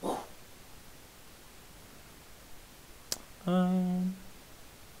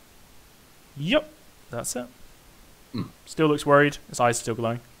 Yep, that's it. Still looks worried. His eyes still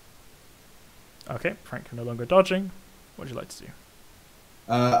glowing. Okay, Frank no longer dodging. What would you like to do?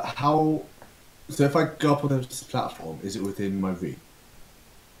 How? So if I go up on this platform, is it within my reach?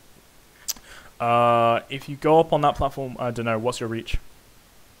 If you go up on that platform, I don't know. What's your reach?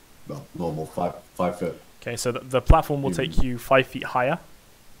 Well, normal 5 foot. Okay, so the platform will take you 5 feet higher.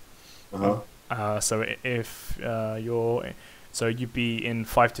 So if you'd be in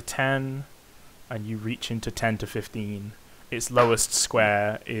 5 to 10, and you reach into 10 to 15. Its lowest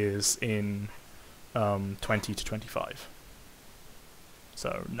square is in 20 to 25.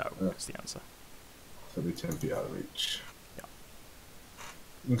 So no, is the answer. So it'll be 10 feet out of reach.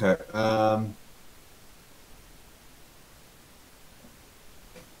 Yeah. Okay.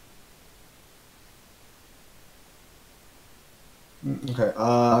 Okay.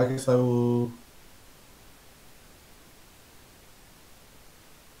 I guess I will.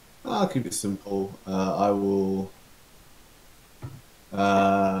 I'll keep it simple. I will.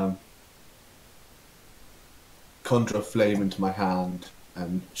 Conjure a flame into my hand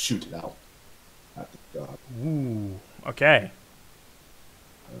and shoot it out at the guard. Ooh. Okay.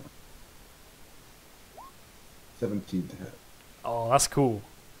 17 to hit. Oh, that's cool.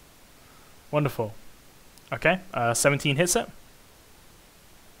 Wonderful. Okay. 17 hits it.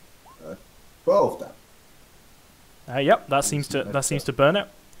 12 then. Yep. That seems to burn it.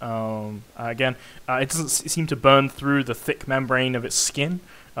 Again, it doesn't seem to burn through the thick membrane of its skin,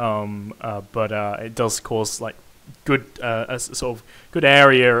 but it does cause like a sort of good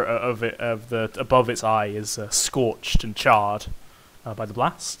area of the above its eye is scorched and charred by the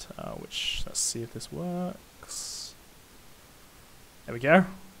blast. Which let's see if this works. There we go.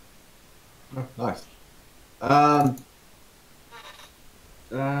 Oh, nice.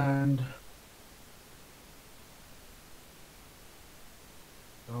 And.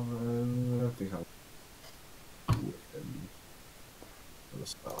 I don't think I'll do it for the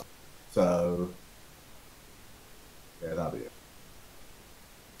start. So, yeah, that'll be it.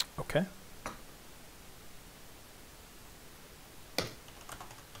 Okay.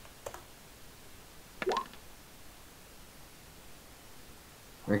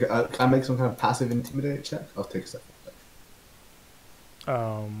 Can I make some kind of passive intimidate check? I'll take a second.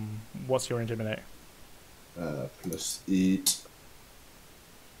 What's your intimidate? +8.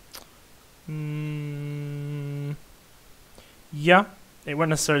 Yeah, it won't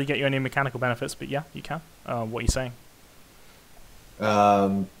necessarily get you any mechanical benefits, but yeah, you can. What are you saying?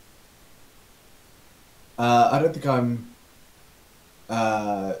 I don't think I'm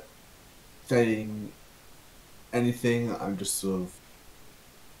saying anything. I'm just sort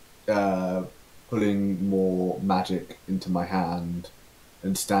of pulling more magic into my hand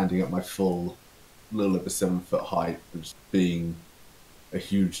and standing at my full, little over 7 foot height, just being a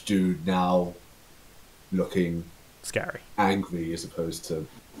huge dude now, looking Scary. angry as opposed to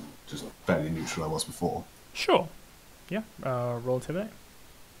just fairly neutral I was before. Sure. Yeah. Roll intimidate.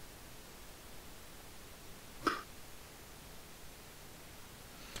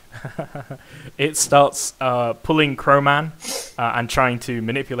 It starts pulling Crowman and trying to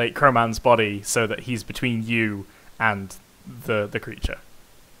manipulate Crowman's body so that he's between you and the creature.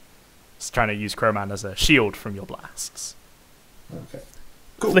 It's trying to use Crowman as a shield from your blasts. Okay.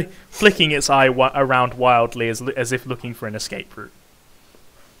 Cool. Flicking its eye around wildly as if looking for an escape route.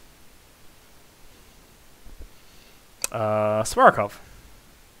 Svarakov.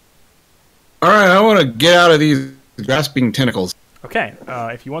 Alright, I want to get out of these grasping tentacles. Okay,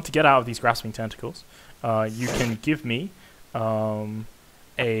 if you want to get out of these grasping tentacles, you can give me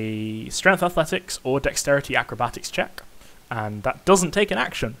a strength athletics or dexterity acrobatics check, and that doesn't take an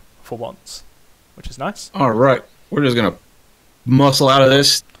action for once, which is nice. Alright, we're just going to muscle out of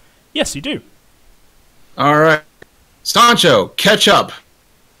this. Yes, you do. Alright. Sancho, catch up.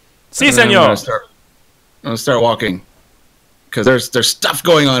 Si, senor. I'm gonna start walking. Because there's stuff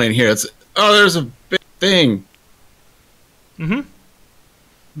going on in here. There's a big thing.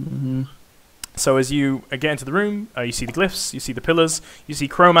 So as you get into the room, you see the glyphs, you see the pillars, you see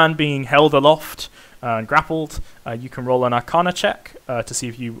Crowman being held aloft and grappled. You can roll an Arcana check to see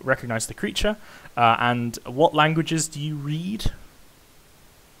if you recognize the creature. And what languages do you read?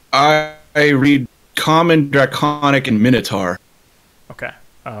 I read Common, Draconic, and Minotaur. Okay.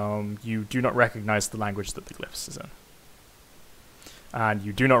 You do not recognize the language that the glyphs is in. And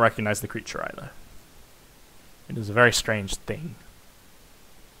you do not recognize the creature either. It is a very strange thing.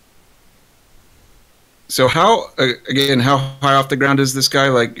 So how high off the ground is this guy?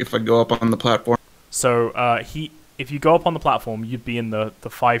 Like, if I go up on the platform? So if you go up on the platform, you'd be in the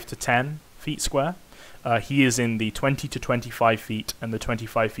 5 to 10 feet square. He is in the 20 to 25 feet and the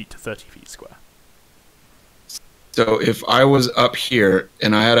 25 feet to 30 feet square. So if I was up here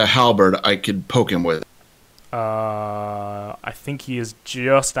and I had a halberd, I could poke him with it. I think he is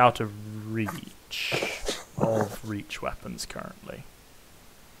just out of reach of reach weapons currently.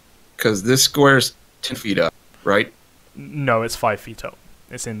 Because this square's 10 feet up, right? No, it's 5 feet up.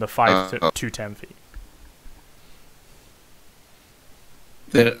 It's in the 5 to 10 feet.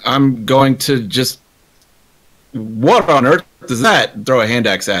 Then I'm going to just... What on earth is that? Throw a hand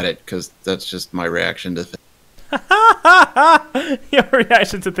axe at it, because that's just my reaction to things. Your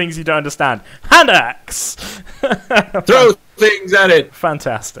reaction to things you don't understand. Hand axe! Throw things at it!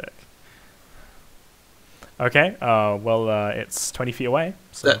 Fantastic. Okay, it's 20 feet away.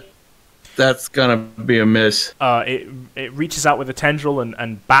 So. That's gonna be a miss. It reaches out with a tendril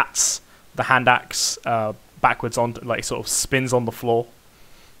and bats the hand axe backwards on, like sort of spins on the floor,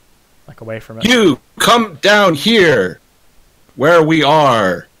 like away from it. You come down here, where we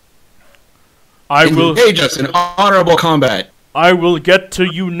are. I will engage us in honorable combat. I will get to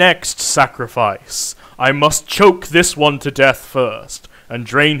you next, sacrifice. I must choke this one to death first and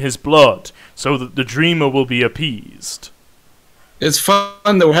drain his blood so that the dreamer will be appeased. It's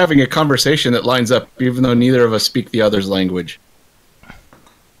fun that we're having a conversation that lines up, even though neither of us speak the other's language.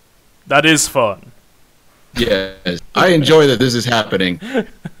 That is fun. Yes, I enjoy that this is happening.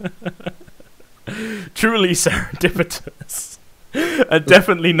 Truly serendipitous. And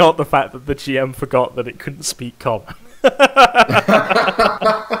definitely not the fact that the GM forgot that it couldn't speak common.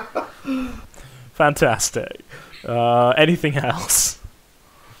 Fantastic. Anything else?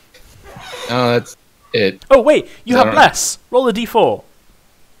 No, that's it. Oh, wait, you have bless. Roll a d4.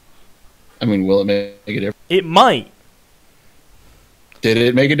 I mean, will it make a difference? It might. Did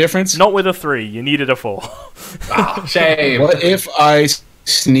it make a difference? Not with a 3. You needed a 4. Ah, shame. What if I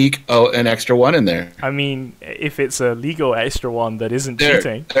sneak an extra 1 in there? I mean, if it's a legal extra 1 that isn't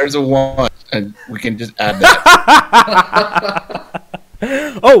cheating. There's a 1, and we can just add that.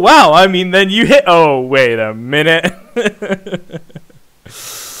 Oh, wow. I mean, then you hit... Oh, wait a minute.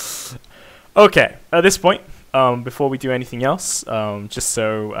 Okay, at this point, before we do anything else, just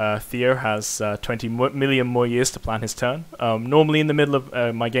so Theo has 20 million more years to plan his turn. Normally in the middle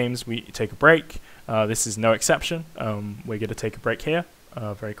of my games, we take a break. This is no exception. We're going to take a break here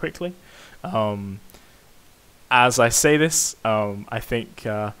very quickly. As I say this, I think,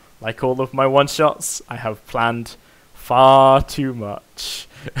 like all of my one-shots, I have planned far too much.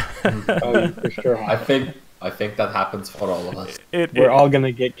 Oh, you for sure have. I think that happens for all of us. We're all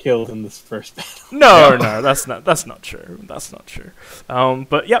gonna get killed in this first battle. No, that's not true. That's not true.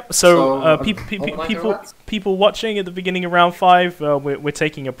 But yep. So people watching at the beginning of round 5, we're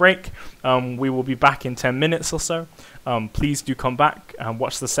taking a break. We will be back in 10 minutes or so. Please do come back and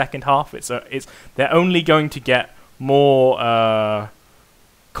watch the second half. They're only going to get more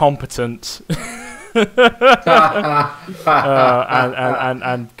competent. and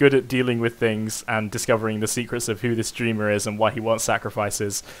good at dealing with things and discovering the secrets of who this dreamer is and why he wants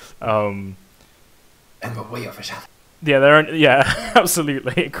sacrifices. And the way of a shadow. Yeah,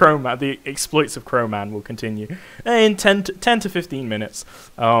 absolutely. Crowman, the exploits of Crowman will continue in 10 to 15 minutes.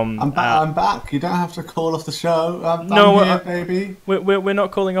 I'm back. You don't have to call off the show. I'm here, baby. We're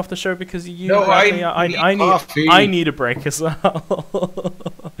not calling off the show because you. No, I need a break as well.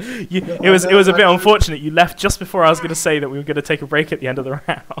 It was a bit unfortunate. You left just before I was going to say that we were going to take a break at the end of the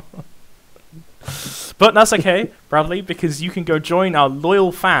round. But that's okay, Bradley, because you can go join our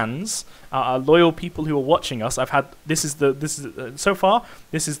loyal fans, our loyal people who are watching us. So far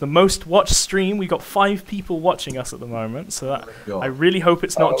this is the most watched stream. We've got 5 people watching us at the moment, so I really hope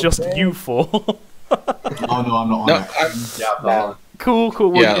it's not just you 4. Oh no, I'm not on it. Cool.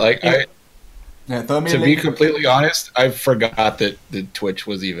 Yeah, to be completely honest, I forgot that the Twitch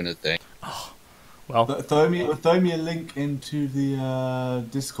was even a thing. Well, throw me a link into the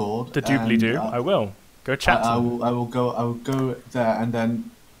Discord. The doobly-doo. I will go chat. I will go there, and then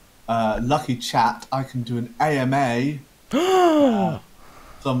lucky chat. I can do an AMA.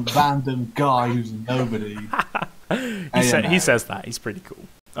 Some random guy who's nobody. He says that he's pretty cool.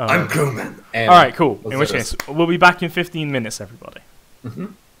 I'm crewman. All right, cool. In which case, we'll be back in 15 minutes, everybody. Mm-hmm.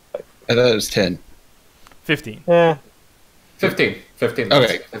 I thought it was 10. 15. Yeah. 15.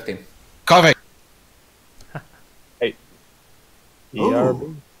 Okay. 15. Coffee.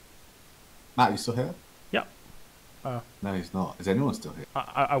 Matt, you still here? Yep. No, he's not. Is anyone still here?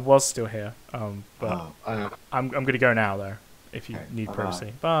 I was still here, but I'm going to go now, though, if you need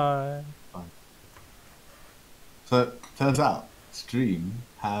privacy. Bye. So, turns out, Stream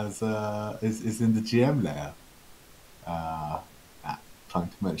has is in the GM layer. Matt trying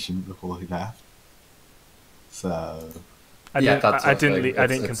to mention before he left. So... I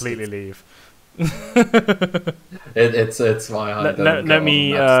didn't completely leave. It's why I don't let go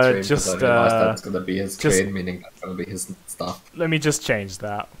me, on that stream, just, 'cause I realize that's gonna be his just- screen, meaning that's gonna be his stuff. Let me just change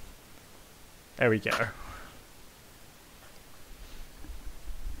that. There we go.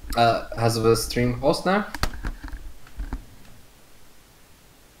 Has the stream paused now?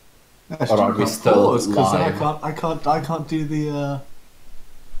 Yeah, Or are we still because live? I can't do the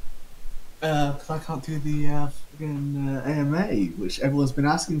friggin' AMA, which everyone's been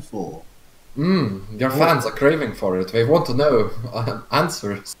asking for. Your fans are craving for it. They want to know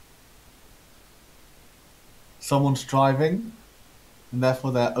answers. Someone's driving, and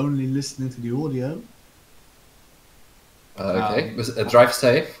therefore they're only listening to the audio. Okay, drive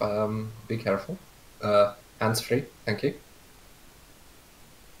safe. Be careful. Hands free. Thank you.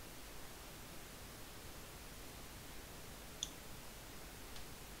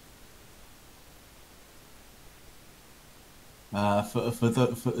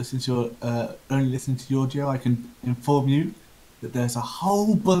 Since you're only listening to the audio, I can inform you that there's a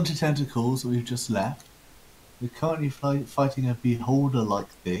whole bunch of tentacles that we've just left. We're currently fighting a beholder-like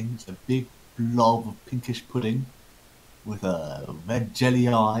thing. It's a big blob of pinkish pudding with a red jelly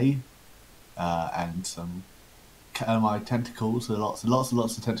eye and some calamine tentacles. So lots and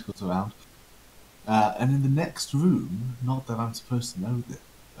lots of tentacles around. And in the next room, not that I'm supposed to know this,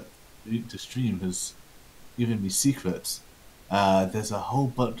 but the stream has given me secrets. There's a whole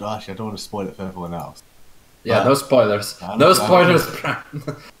bunch. Actually, I don't want to spoil it for everyone else. Yeah, no spoilers. I No don't- spoilers. I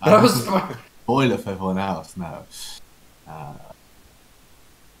No don't- spoilers. Spoil it for everyone else. No.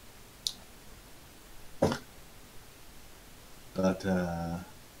 But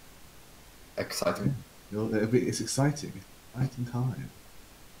Exciting. it's exciting. Exciting time.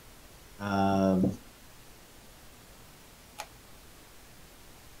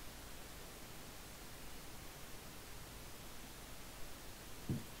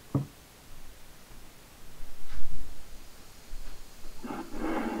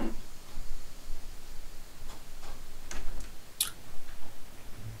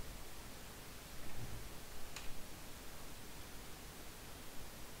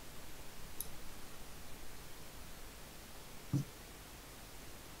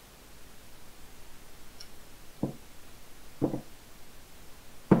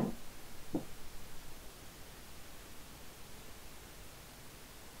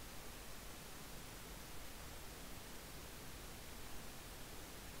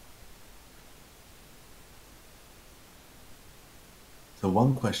 The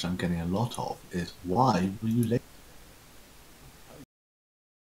one question I'm getting a lot of is why were you late?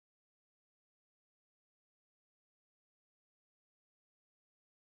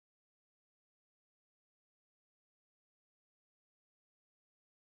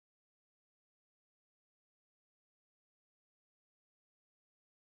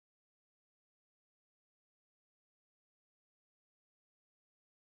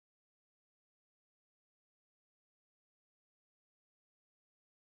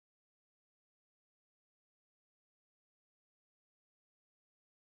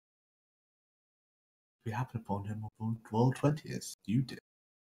 We happened upon him on World 20th. You did.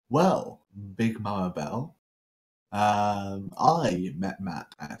 Well, Big Mama Bell, I met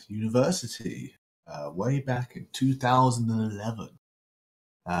Matt at university way back in 2011.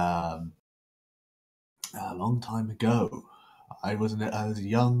 A long time ago. I was a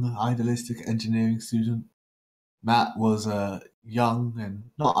young, idealistic engineering student. Matt was a young and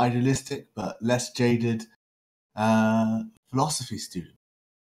not idealistic, but less jaded philosophy student.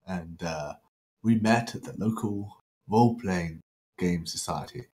 And we met at the local role-playing game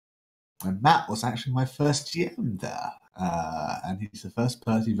society. And Matt was actually my first GM there. And he's the first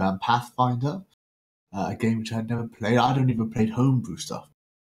person who ran Pathfinder, a game which I had never played. I don't even played homebrew stuff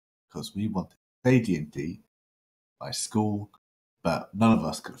because we wanted to play D&D by school, but none of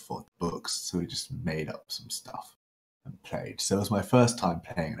us could afford the books, so we just made up some stuff and played. So it was my first time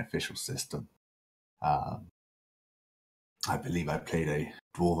playing an official system. I believe I played a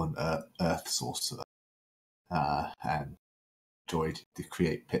Dwarven Earth Sorcerer and enjoyed the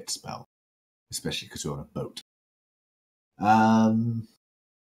Create Pit spell, especially because we were on a boat.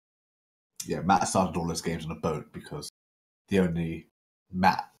 Yeah, Matt started all those games on a boat because the only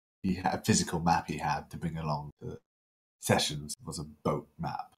physical map he had to bring along to sessions was a boat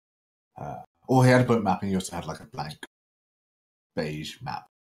map. Or he had a boat map and he also had like a blank beige map.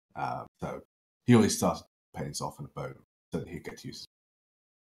 So he always started playing off in a boat so that he'd get to use it.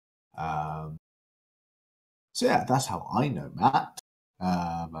 So yeah, that's how I know Matt.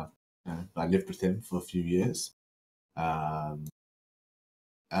 I lived with him for a few years. Yeah,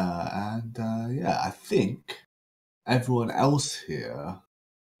 I think everyone else here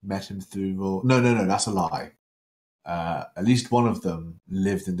met him through. No, that's a lie. At least one of them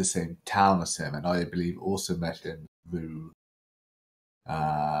lived in the same town as him, and I believe also met him through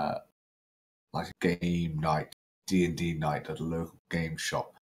like a game night, D&D night at a local game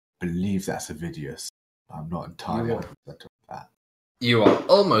shop. I believe that's Avidius. I'm not entirely 100% on that. You are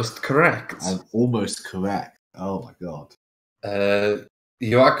almost correct. I'm almost correct. Oh my god.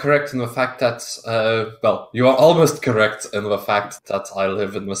 You are correct in the fact that, you are almost correct in the fact that I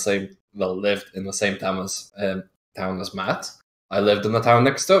lived in the same town as Matt. I lived in the town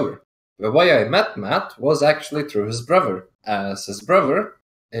next door. The way I met Matt was actually through his brother, as his brother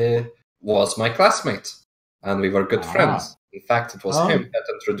was my classmate, and we were good friends. In fact, it was him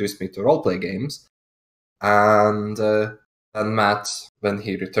that introduced me to roleplay games, and Matt, when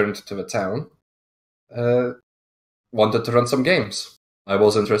he returned to the town, wanted to run some games. I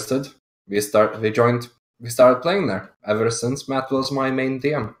was interested. We started playing there. Ever since, Matt was my main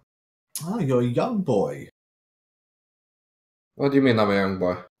DM. Oh, you're a young boy. What do you mean I'm a young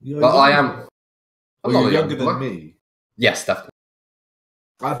boy? I am. I'm not younger than me. Yes, definitely.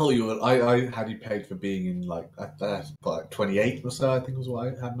 I thought you were. I had you pegged for being in like 28 or so. I think was what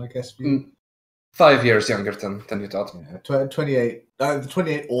I had my guess for you. 5 years younger than you thought. Yeah, 28.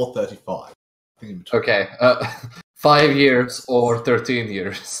 28 or 35. I think okay, 5 years or 13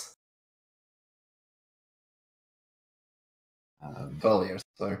 years. 12 years.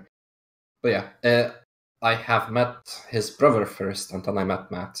 Sorry. But yeah, I have met his brother first, and then I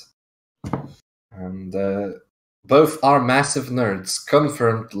met Matt. And both are massive nerds,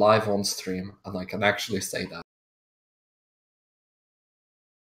 confirmed live on stream, and I can actually say that.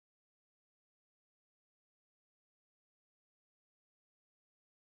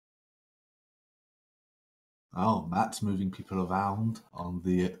 Oh, Matt's moving people around on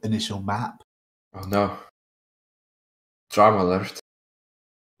the initial map. Oh no. Drama alert.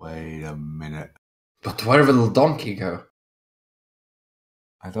 Wait a minute. But where will Donkey go?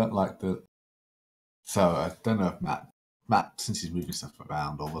 I don't like the... So, I don't know if Matt, since he's moving stuff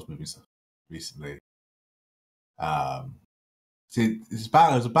around, or was moving stuff recently, see, it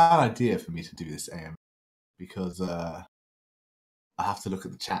was a bad idea for me to do this AM, because I have to look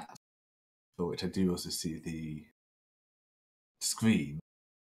at the chat, for which I do also see the screen,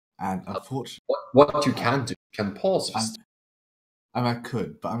 and unfortunately... What you can do, you can pause. I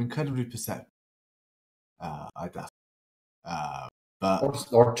could, but I'm incredibly perceptive. But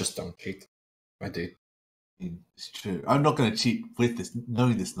or just don't cheat. I do. It's true. I'm not going to cheat with this,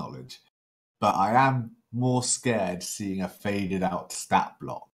 knowing this knowledge, but I am more scared seeing a faded out stat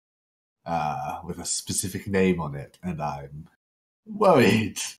block with a specific name on it, and I'm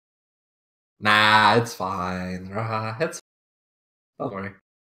worried. Nah, it's fine. Don't worry.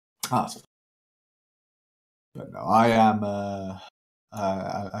 But no, I am.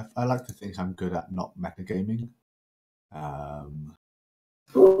 I like to think I'm good at not metagaming. I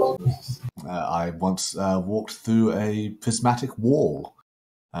once walked through a prismatic wall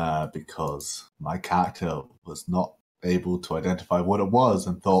because my character was not able to identify what it was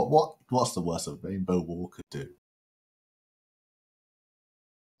and thought, what's the worst a rainbow wall could do?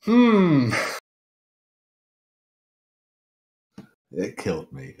 It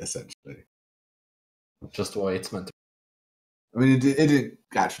killed me, essentially. Just the way it's meant to. I mean, it didn't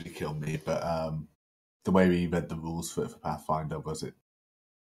actually kill me, but the way we read the rules for Pathfinder was it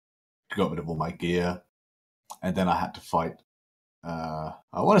got rid of all my gear, and then I had to fight. I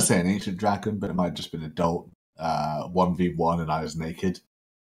want to say an ancient dragon, but it might have just been adult 1v1, and I was naked.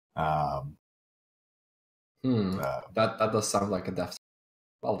 That does sound like a death.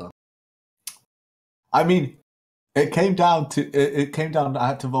 Well done. I mean, it came down. I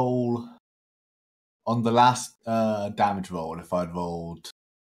had to roll on the last damage roll. If I'd rolled,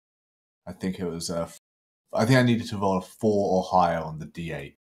 I think it was I think I needed to roll a 4 or higher on the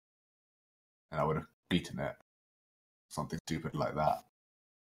D8, and I would have beaten it. Something stupid like that.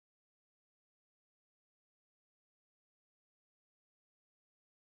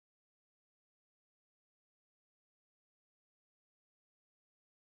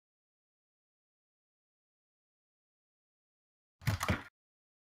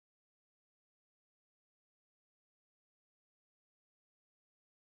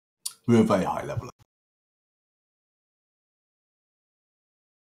 We were very high level.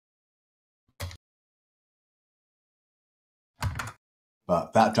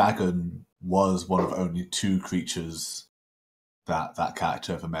 But that dragon was one of only 2 creatures that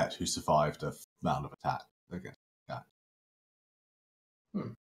character ever met who survived a round of attack against that.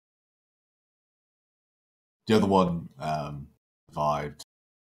 The other one survived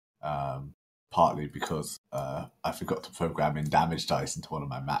partly because I forgot to program in damage dice into one of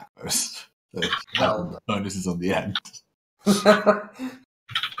my macros. So bonuses on the end.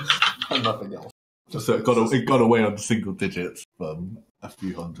 And nothing else. So it got away on single digits from a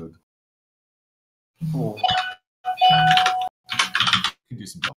few hundred. Oh. You can do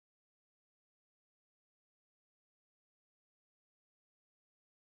some.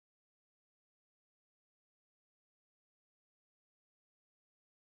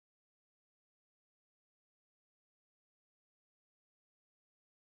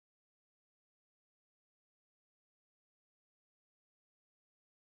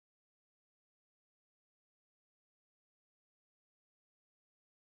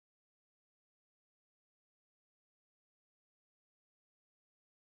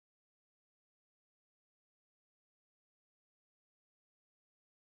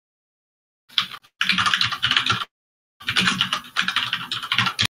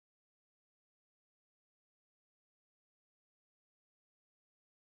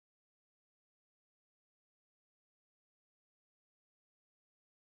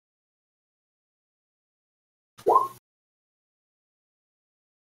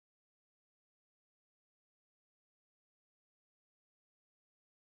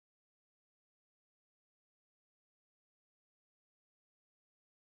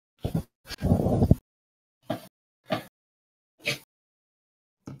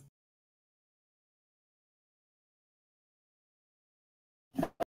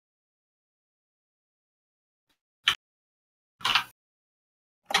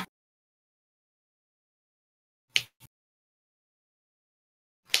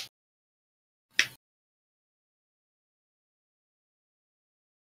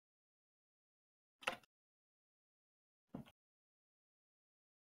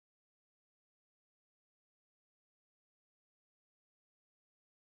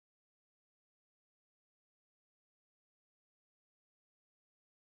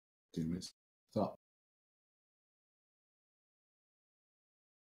 Stop.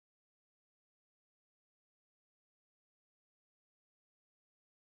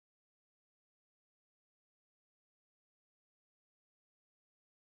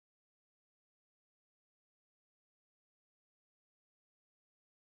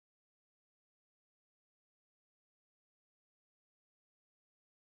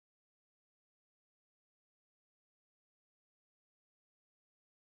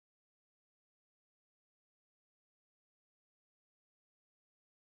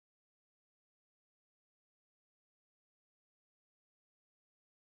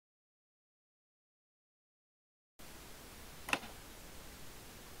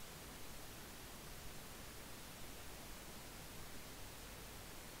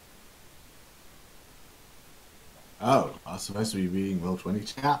 Oh, I was supposed to be reading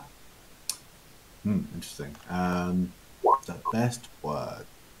Roll20 chat. Interesting. What's the best word?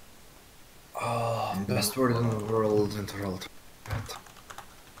 Oh, best word in the world into Roll20.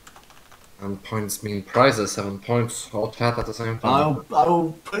 And points mean prizes, 7 points. All chat at the same time.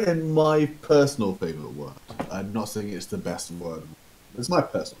 I'll put in my personal favourite word. I'm not saying it's the best word. It's my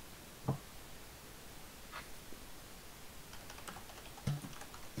personal.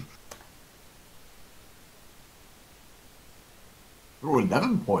 Oh,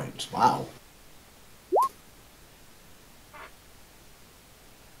 11 points. Wow.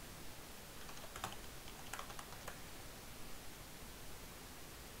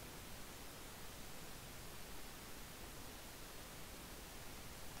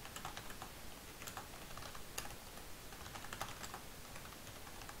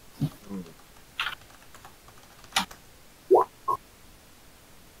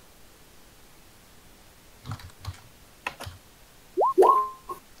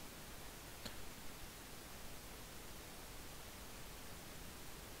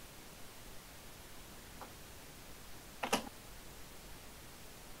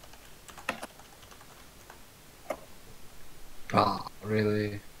 Ah,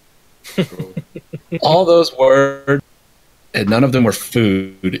 really? All those words, and none of them were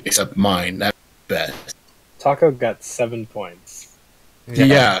food except mine. That's best. Taco got 7 points.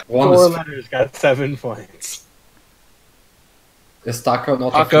 Yeah. One Four is, letters got 7 points. is taco not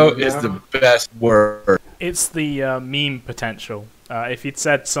a Taco food is now? the best word. It's the meme potential. If you'd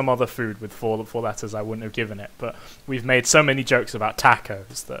said some other food with four letters, I wouldn't have given it. But we've made so many jokes about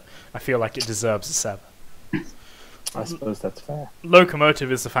tacos that I feel like it deserves a 7. I suppose that's fair. Locomotive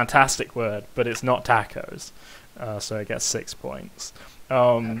is a fantastic word, but it's not tacos, so it gets 6 points.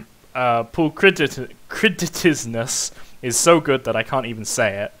 Pulchritudinous is so good that I can't even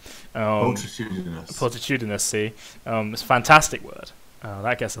say it. Multitudinous. Pulchritudinous, see. It's a fantastic word.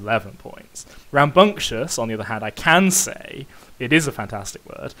 That gets 11 points. Rambunctious, on the other hand, I can say it is a fantastic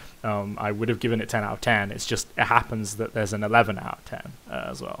word. I would have given it 10 out of 10. It's just, it happens that there's an 11 out of 10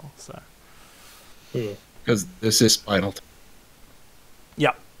 as well. So, because this is Spinal Tap.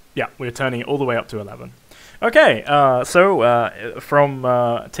 Yeah, we're turning it all the way up to 11. Okay, so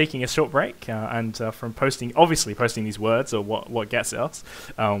from taking a short break and from obviously posting these words or what gets us,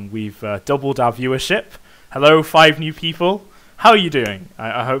 we've doubled our viewership. Hello, 5 new people. How are you doing?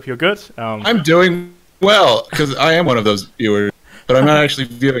 I hope you're good. I'm doing well, because I am one of those viewers, but I'm not actually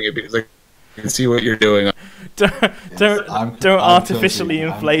viewing it because I can see what you're doing. Don't artificially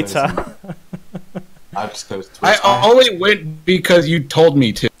inflate her. I just closed Twitch. I only went because you told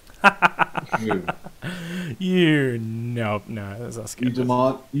me to. No, that's good.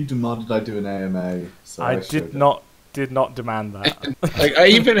 You demanded I do an AMA, so I did not demand that. Like, I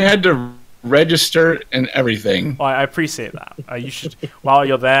even had to register and everything. Well, I appreciate that. You should, while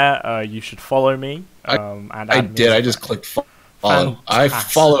you're there, you should follow me. I did. I just clicked follow. I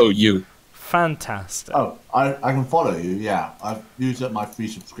follow you. Fantastic. Oh, I can follow you. Yeah, I've used up my free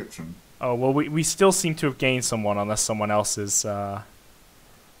subscription. Oh well, we still seem to have gained someone, unless someone else is. No,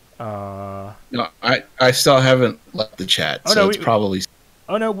 I still haven't left the chat, so it's probably.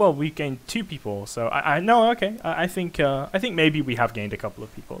 Oh no! Well, we gained 2 people, so I know. Okay, I think maybe we have gained a couple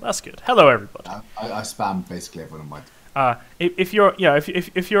of people. That's good. Hello, everybody. I spam basically everyone on my. If you're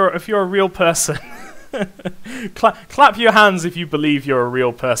a real person, clap your hands if you believe you're a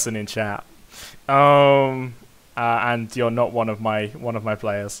real person in chat. And you're not one of my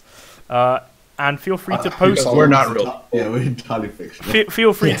players. And feel free to post. We're not real. Yeah, we're entirely fictional.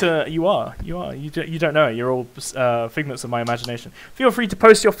 Feel free to. You are. You don't know it. You're all figments of my imagination. Feel free to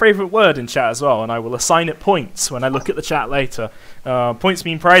post your favorite word in chat as well, and I will assign it points when I look at the chat later. Points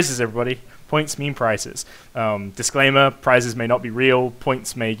mean prizes, everybody. Points mean prizes. Disclaimer: prizes may not be real.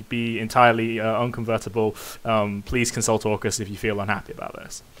 Points may be entirely unconvertible. Please consult Orcus if you feel unhappy about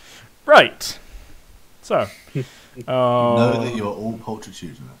this. Right. So. Know that you're all poultry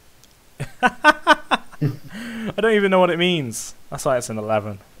children. I don't even know what it means. That's why it's an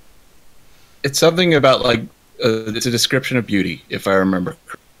 11. It's something about, like, it's a description of beauty, if I remember.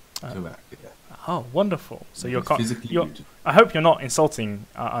 Oh, wonderful. So you're beautiful. I hope you're not insulting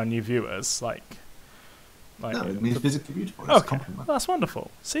our new viewers, like no, it means physically beautiful. It's a compliment. That's wonderful.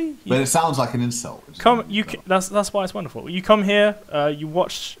 See, but it sounds like an insult. That's why it's wonderful. You come here, you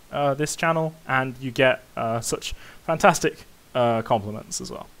watch this channel, and you get such fantastic compliments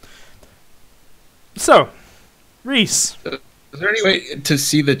as well. So, Reese. Is there any way to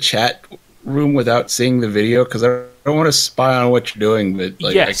see the chat room without seeing the video? Because I don't want to spy on what you're doing. But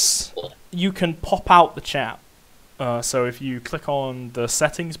like, yes, you can pop out the chat. So if you click on the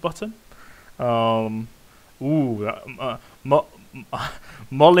settings button, molybdenum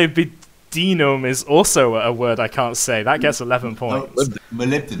is also a word I can't say. That gets 11 points.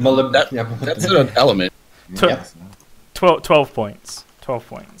 Molybdenum. That's an element. 12 points. 12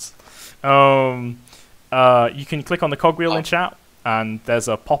 points. You can click on the cogwheel in chat, and there's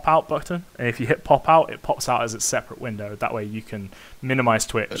a pop-out button. And if you hit pop-out, it pops out as a separate window. That way you can minimize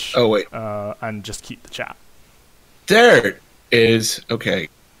Twitch. And just keep the chat. There it is. Okay.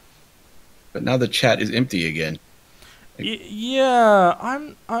 But now the chat is empty again. Yeah,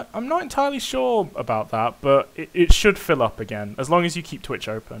 I'm not entirely sure about that, but it should fill up again. As long as you keep Twitch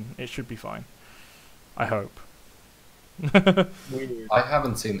open, it should be fine. I hope. I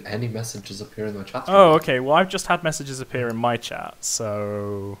haven't seen any messages appear in my chat. Oh, okay. Well, I've just had messages appear in my chat,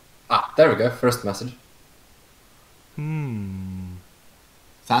 so... there we go. First message.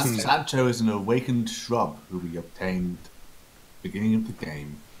 Sancho is an awakened shrub who we obtained at the beginning of the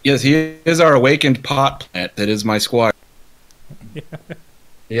game. Yes, he is our awakened pot plant that is my squire.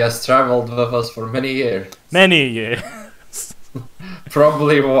 He has traveled with us for many years. Many years.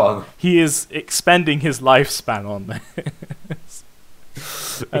 Probably one. He is expending his lifespan on this.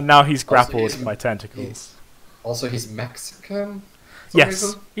 And now he's grappled by tentacles. He's Mexican?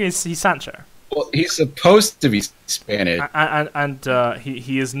 Yes, he's Sancho. Well, he's supposed to be Spanish. And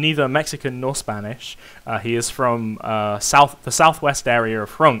he is neither Mexican nor Spanish. He is from the southwest area of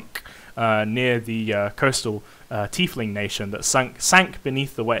Hrunk, near the coastal tiefling nation that sank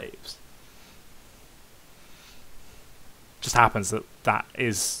beneath the waves. Just happens that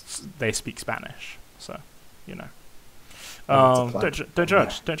they speak Spanish, so you know. Don't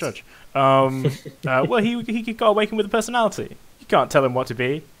judge. Well, he got awakened with a personality. You can't tell him what to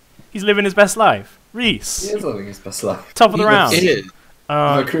be. He's living his best life. Reese. He is living his best life. Top of the round.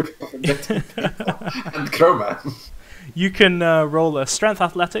 A group of and Crowman. You can roll a strength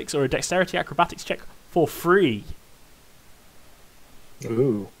athletics or a dexterity acrobatics check for free.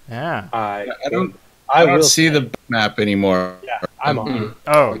 Ooh. Yeah. I I don't will see say- the map anymore. Yeah, I'm on. Mm.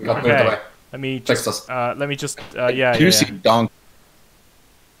 Oh, We got moved okay. away. Let me Fix just. us. Let me just. I Yeah. do see Donkey.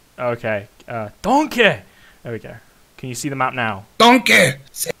 Okay. Donkey. There we go. Can you see the map now? Donkey!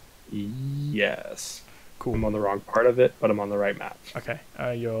 Yes. Cool. I'm on the wrong part of it, but I'm on the right map. Okay.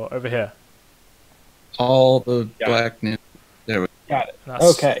 You're over here. All the Yeah. blackness. There we Got it.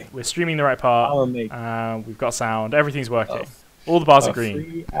 That's, Okay. We're streaming the right I'll part. make We've got sound. Everything's working. a All the bars a are green.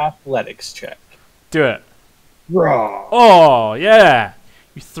 free athletics check. Do it. Raw. Oh yeah!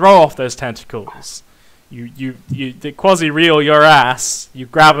 You throw off those tentacles. You quasi-reel your ass. You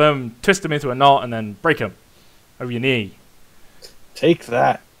grab them, twist them into a knot, and then break them over your knee. Take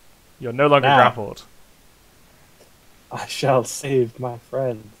that. You're no longer Now. grappled. I shall save my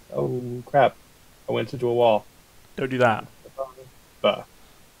friends. Oh crap! I went into a wall. Don't do that. But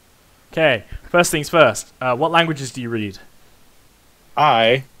Okay. First things first. What languages do you read?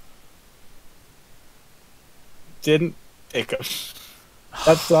 I didn't pick them.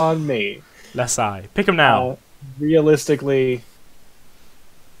 That's on me. Less I. Pick them now. Realistically,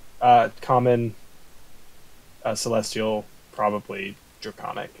 common, celestial, probably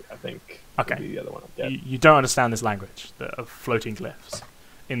draconic. I think. Okay. Would be the other one. Yeah. You don't understand this language of floating glyphs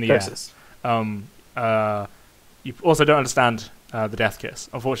in the Curses. air. You also don't understand the Death Kiss,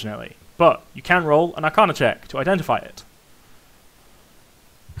 unfortunately. But you can roll an Arcana check to identify it.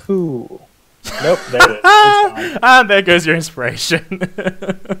 Cool. Nope. There it is. It's gone. And there goes your inspiration.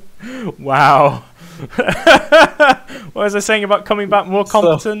 Wow. What was I saying about coming back more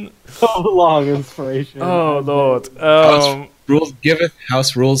competent? So long inspiration. Oh lord. House rules giveth,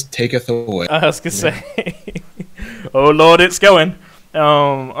 house rules taketh away. I was gonna say. Oh lord, it's going.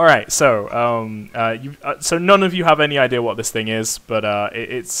 All right. So, so none of you have any idea what this thing is, but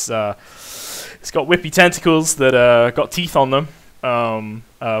it's got whippy tentacles that got teeth on them.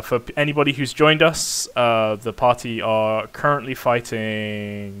 For anybody who's joined us, the party are currently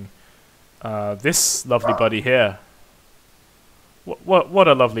fighting this lovely buddy here. What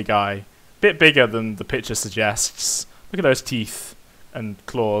a lovely guy. Bit bigger than the picture suggests. Look at those teeth and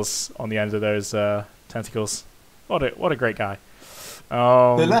claws on the end of those tentacles. What a great guy. The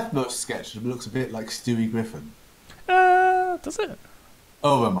leftmost sketch looks a bit like Stewie Griffin. Does it?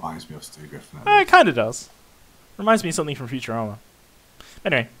 Oh, reminds me of Stewie Griffin. It kind of does. Reminds me of something from Futurama.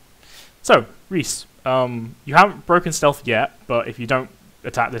 Anyway, so Reese, you haven't broken stealth yet, but if you don't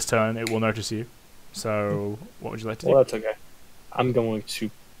attack this turn, it will notice you. So, what would you like to do? Well, that's okay. I'm going to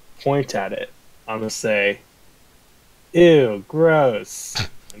point at it. I'm going to say, ew, gross,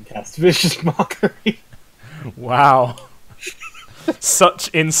 and cast Vicious Mockery. Wow. Such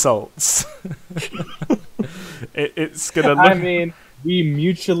insults. It's gonna look... I mean, we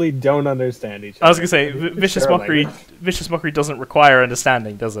mutually don't understand each other. I was gonna say, Vicious Share a Mockery. language. Vicious Mockery doesn't require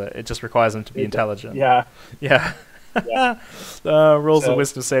understanding, does it? It just requires them to be intelligent. Yeah. Yeah. Yeah. Rolls a So-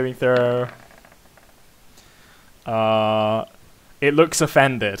 wisdom saving throw. It looks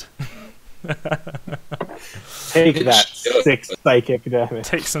offended. Take that 6 psychic damage.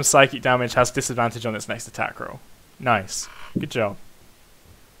 Takes some psychic damage, has disadvantage on its next attack roll. Nice. Good job.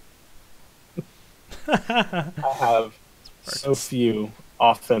 I have so few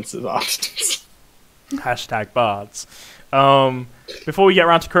offensive options. Hashtag bards. Before we get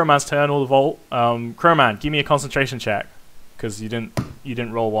around to Crowman's turn or the vault, Crowman, give me a concentration check, because you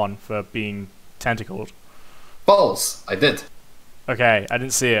didn't roll one for being tentacled. False. I did. Okay, I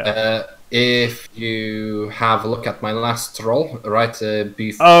didn't see it. If you have a look at my last roll, right?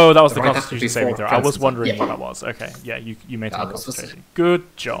 Oh, that was the right Constitution after saving before throw. I was Constitution. wondering Yeah. what that was. Okay, yeah, you made That that was concentration.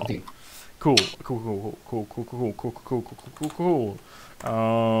 Good job. Indeed. Cool.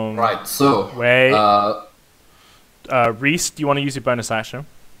 Right. So. Wait. Reese, do you want to use your bonus action?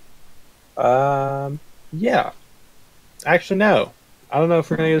 Yeah. Actually, no. I don't know if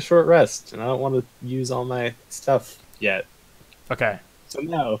we're gonna get a short rest, and I don't want to use all my stuff yet. Okay. So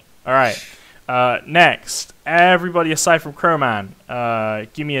no. All right. Next, everybody aside from Crowman,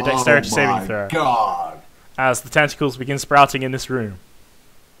 give me a dexterity saving throw. Oh my god. As the tentacles begin sprouting in this room.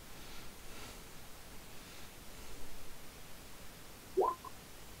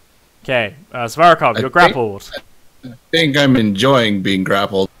 Okay, Svarkov, you're grappled. I think I'm enjoying being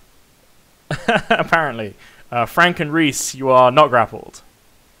grappled. Apparently. Frank and Reese, you are not grappled.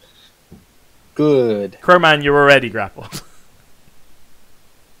 Good. Crowman, you're already grappled.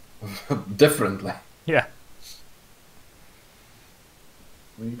 Differently. Yeah.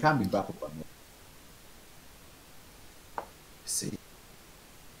 I mean, you can be grappled by me. See.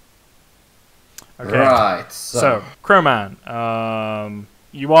 Okay. Right. So, Crowman,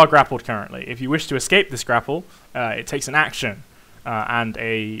 you are grappled currently. If you wish to escape this grapple, it takes an action and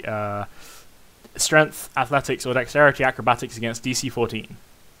a strength, athletics, or dexterity acrobatics against DC 14.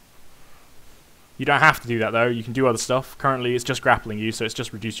 You don't have to do that though. You can do other stuff. Currently, it's just grappling you, so it's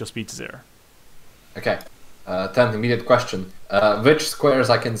just reduced your speed to 0. Okay. 10 immediate question. Which squares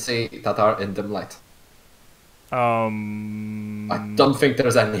I can see that are in dim light? I don't think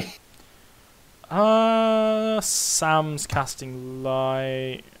there's any. Sam's casting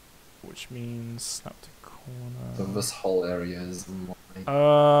light, which means snap to corner. So this whole area is light.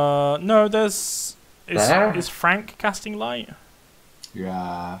 No, there's. There? Is Frank casting light?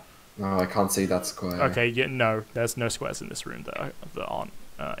 Yeah. No, I can't see that square. Okay, yeah, no, there's no squares in this room that aren't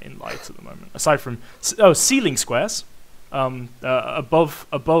in light at the moment. Aside from ceiling squares, above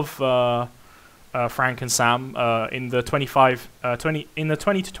Frank and Sam, in the 20 to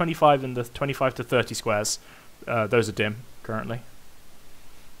 25 and the 25 to 30 squares, those are dim currently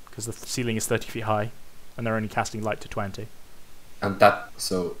because the ceiling is 30 feet high, and they're only casting light to 20. And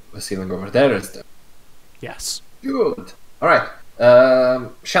so the ceiling over there is dim. Yes. Good. All right.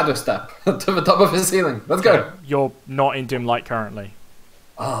 Shadow step to the top of the ceiling. Let's go. You're not in dim light currently.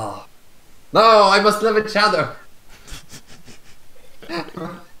 Oh. No, I must live in shadow.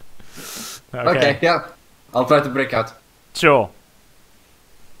 Okay, yeah. I'll try to break out. Sure.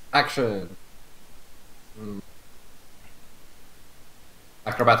 Action.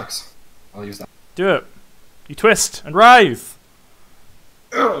 Acrobatics. I'll use that. Do it. You twist and writhe.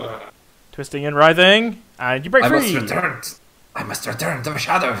 Twisting and writhing, and you break free. I must return to the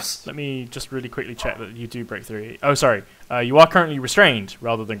shadows. Let me just really quickly check that you do break free. Oh, sorry. You are currently restrained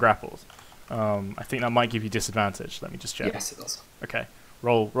rather than grappled. I think that might give you disadvantage. Let me just check. Yes, it does. Okay.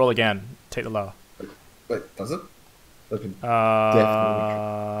 Roll again. Take the lower. Wait, does it?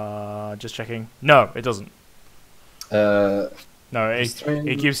 Just checking. No, it doesn't. No,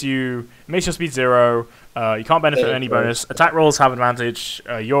 it gives you. It makes your speed 0. You can't benefit any bonus. Attack rolls have advantage.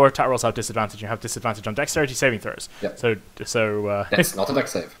 Your attack rolls have disadvantage. You have disadvantage on dexterity saving throws. Yep. So. It's not a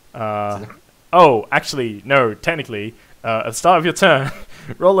dex save. Oh, actually, no. Technically, at the start of your turn,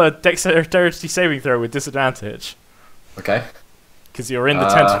 roll a dexterity saving throw with disadvantage. Okay. Because you're in the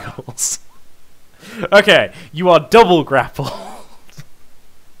tentacles. Okay, you are double grappled.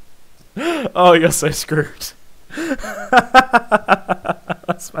 Oh, you're so screwed.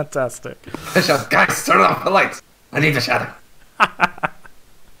 That's fantastic. Guys, turn off the lights. I need a shadow.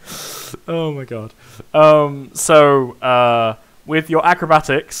 Oh my god. With your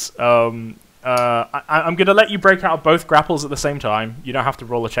acrobatics, I'm going to let you break out of both grapples at the same time. You don't have to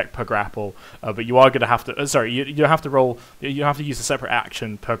roll a check per grapple, but you are going to have to. You don't have to roll. You don't have to use a separate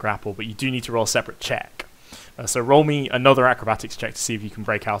action per grapple, but you do need to roll a separate check. So roll me another acrobatics check to see if you can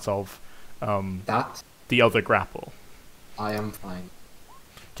break out of the other grapple. I am fine.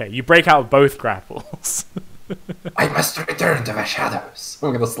 Okay, you break out of both grapples. I must return to the shadows.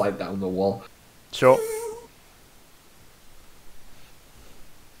 I'm gonna slide down the wall. Sure.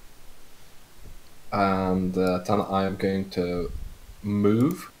 And then I am going to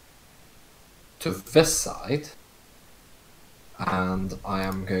move to this side, and I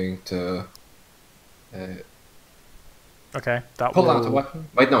am going to okay, that pull will out a weapon.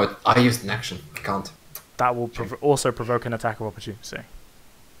 Wait, no, I used an action. I can't. That will also provoke an attack of opportunity.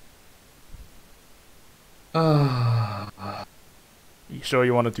 You sure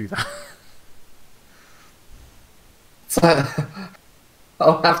you want to do that?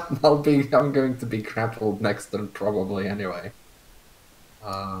 I'm going to be grappled next turn probably anyway.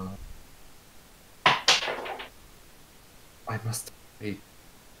 I must be.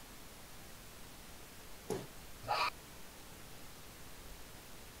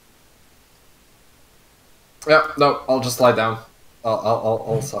 Yeah, no, I'll just lie down.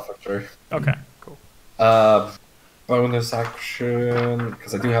 I'll suffer through. Okay, cool. Bonus action,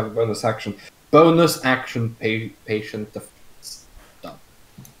 because I do have a bonus action. Bonus action, patient defense. Done.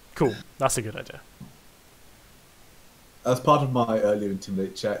 Cool, that's a good idea. As part of my earlier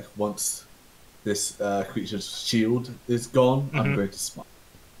intimidate check, once this creature's shield is gone, I'm going to smite.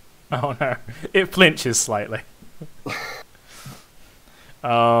 Oh no, it flinches slightly.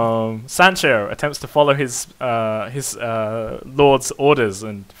 Sancho attempts to follow his lord's orders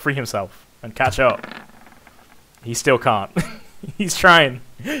and free himself and catch up. He still can't. He's trying.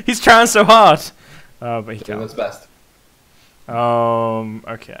 He's trying so hard, but he can't. Doing his best.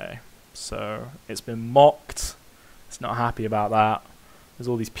 Okay. So it's been mocked. It's not happy about that. There's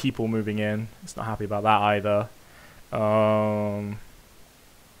all these people moving in. It's not happy about that either.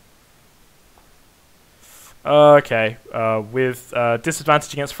 Okay. With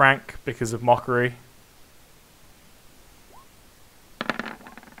disadvantage against Frank because of mockery.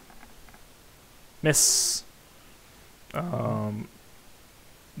 Miss.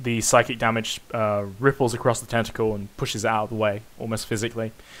 The psychic damage ripples across the tentacle and pushes it out of the way, almost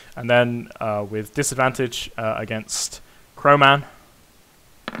physically. And then with disadvantage against Crowman.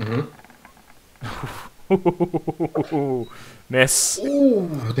 Miss.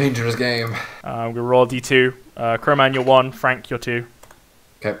 Ooh, dangerous game. I'm going to roll a d2. Crowman, you're 1. Frank, you're 2.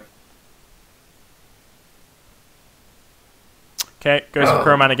 Okay. Okay, goes for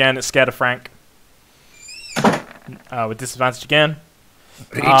Crowman again. It's scared of Frank. With disadvantage again.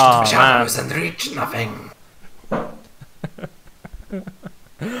 Reach the shadows and reach nothing.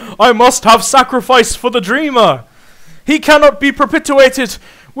 I must have sacrifice for the dreamer. He cannot be perpetuated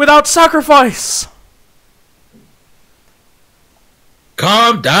without sacrifice.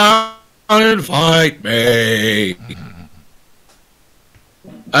 Come down and fight me.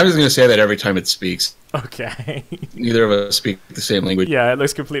 I'm just going to say that every time it speaks. Okay. Neither of us speak the same language. Yeah, it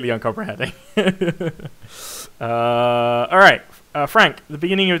looks completely uncomprehending. Alright, Frank, the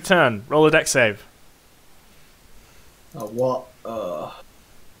beginning of your turn. Roll a dex save. What?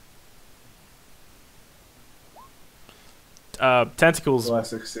 Tentacles. Do I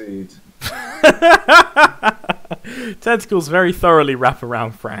succeed? Tentacles very thoroughly wrap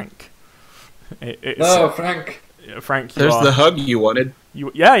around Frank. No, Frank. Frank, There's the hug you wanted.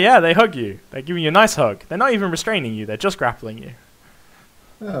 Yeah, they hug you. They're giving you a nice hug. They're not even restraining you. They're just grappling you.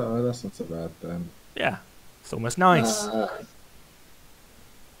 Oh, well, that's not so bad then. Yeah, it's almost nice.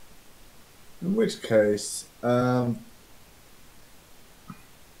 In which case, I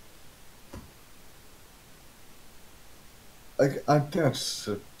guess,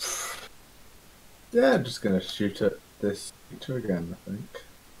 yeah, I'm just gonna shoot at this creature again, I think.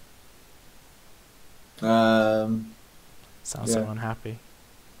 Sounds so unhappy.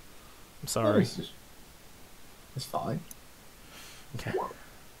 I'm sorry. It's fine. Okay.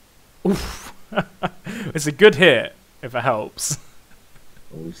 Oof. It's a good hit, if it helps.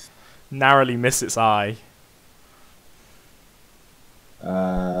 Always. Narrowly miss its eye.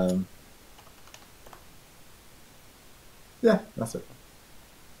 Yeah, that's it.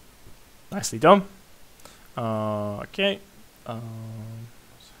 Nicely done. Okay.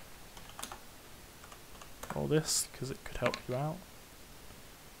 Roll this, because it could help you out.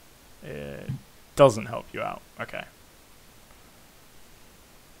 It doesn't help you out. Okay.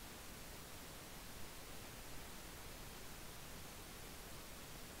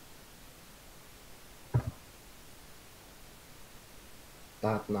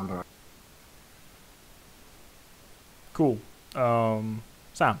 That number. Cool.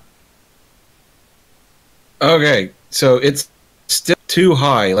 Sam. Okay, so it's still too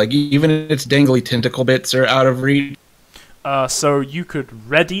high. Like, even its dangly tentacle bits are out of reach. So you could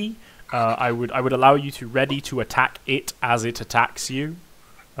ready. I would allow you to ready to attack it as it attacks you.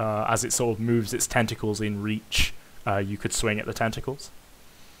 As it sort of moves its tentacles in reach, you could swing at the tentacles.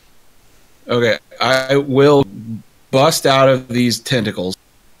 Okay, I will bust out of these tentacles.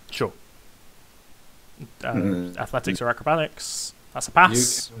 Sure. Athletics or acrobatics. That's a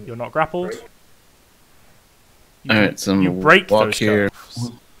pass. You're not grappled. Alright, so you break walk those here. cuffs.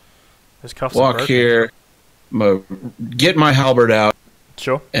 Those cuffs Walk are broken. here. Get my halberd out.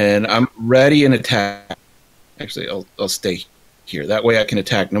 Sure. And I'm ready and attack. Actually, I'll stay here. That way I can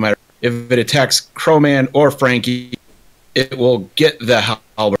attack no matter if it attacks Crowman or Frankie. It will get the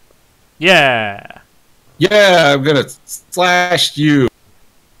halberd. Yeah. Yeah, I'm gonna slash you.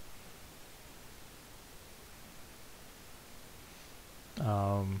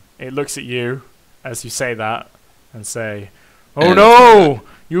 It looks at you as you say that and say, "Oh no!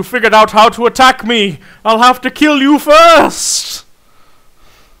 You figured out how to attack me! I'll have to kill you first!"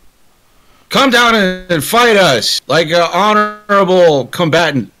 Come down and fight us like an honorable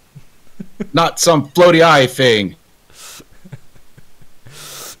combatant, not some floaty eye thing. I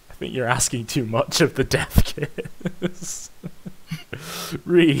think you're asking too much of the Death Kiss.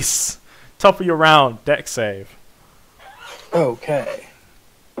 Reese, top of your round, deck save. Okay.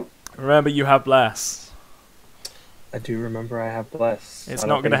 Remember, you have Bless. I do remember I have Bless. It's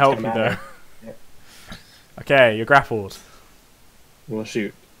not going to help you, though. Yep. Okay, you're grappled. Well,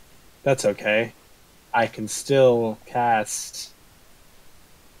 shoot. That's okay. I can still cast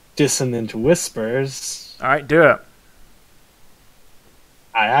Dissonant Whispers. Alright, do it.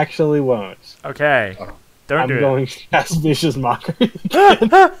 I actually won't. Okay. Don't do I'm it. going to cast Vicious Mockery.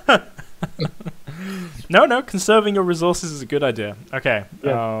 No, conserving your resources is a good idea. Okay.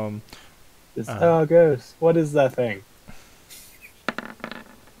 Yeah. Oh, gross. What is that thing?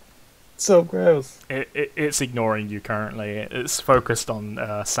 So gross. It's ignoring you currently. It's focused on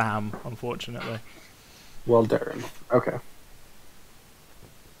Sam, unfortunately. Well done. Okay.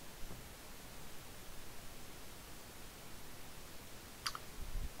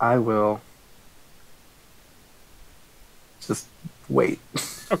 I will just wait.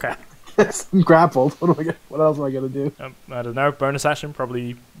 Okay. I'm grappled. What else am I gonna do? I don't know. Bonus action.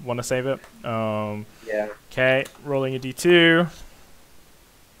 Probably want to save it. Yeah. Okay. Rolling a d2.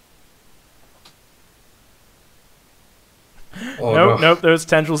 Oh, nope. no. Nope. Those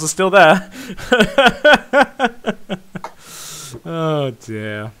tendrils are still there. Oh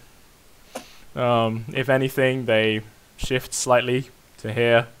dear. If anything, they shift slightly to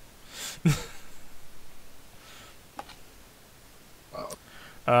here.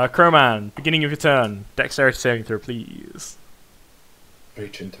 Crowman, beginning of your turn. Dexterity saving throw, please.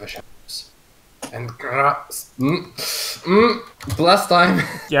 Reach into the shadows. And blast time.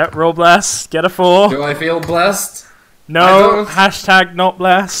 Yep, roll blast. Get a 4. Do I feel blessed? No, hashtag not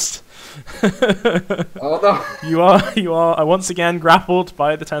blessed. Oh no. You are once again grappled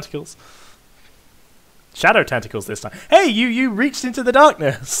by the tentacles. Shadow tentacles this time. Hey, you reached into the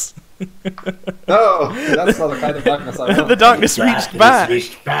darkness. No, that's not the kind of darkness I want. The darkness reached back.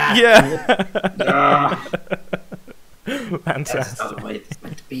 Yeah. Fantastic. That's not the way it's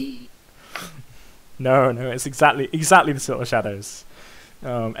meant to be. No, it's exactly the sort of shadows.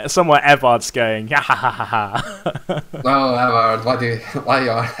 Somewhere Evard's going, ha ha ha ha ha. No, Evard, why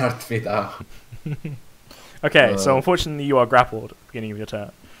you hurt me down? Okay, so unfortunately you are grappled at the beginning of your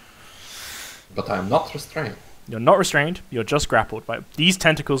turn. But I'm not restrained. You're not restrained, you're just grappled. These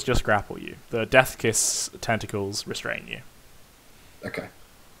tentacles just grapple you. The Death Kiss tentacles restrain you. Okay.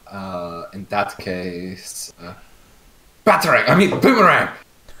 In that case... battering! I mean, boomerang!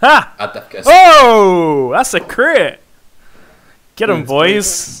 Ha! At Death Kiss. Oh! That's a crit! Get him,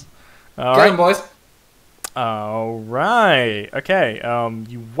 boys! Get him, boys! Alright, okay,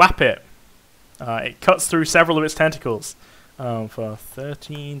 you whap it. It cuts through several of its tentacles. For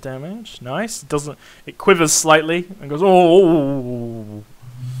 13 damage. Nice. It quivers slightly and goes, oh!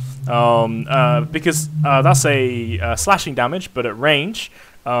 Because that's a slashing damage, but at range,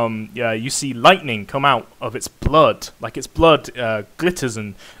 you see lightning come out of its blood. Like its blood glitters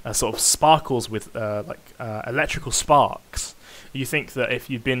and sort of sparkles with electrical sparks. You think that if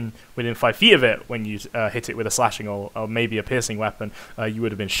you'd been within 5 feet of it when you hit it with a slashing or maybe a piercing weapon, you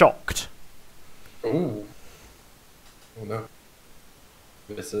would have been shocked. Ooh. Oh no.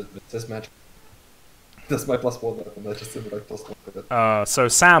 This is magic. This is my +1 weapon. I just did my +1 with it. So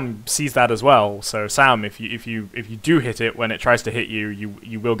Sam sees that as well. So Sam, if you do hit it when it tries to hit you,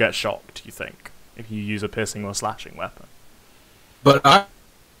 you will get shocked. You think if you use a piercing or slashing weapon. But I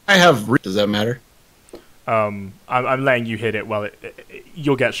have. Does that matter? I'm letting you hit it. Well,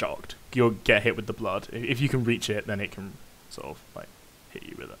 you'll get shocked. You'll get hit with the blood. If you can reach it, then it can sort of like hit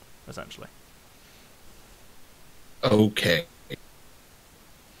you with it, essentially. Okay.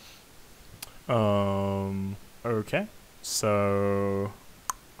 Okay. So,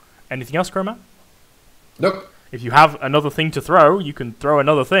 anything else, Chroma? Nope. If you have another thing to throw, you can throw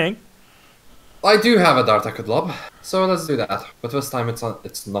another thing. I do have a dart I could lob, so let's do that. But this time it's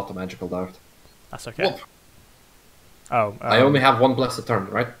not a magical dart. That's okay. Whoop. Oh. I only have one blessed turn,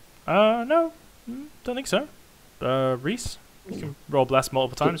 right? No. Don't think so. Reese, you can roll bless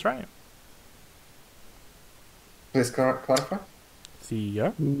multiple times, right? Please clarify.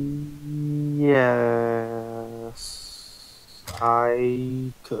 Theo? Yes,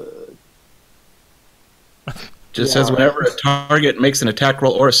 I could. Just says whenever a target makes an attack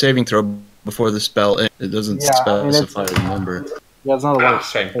roll or a saving throw before the spell ends. It doesn't specify a number. Yeah, it's not a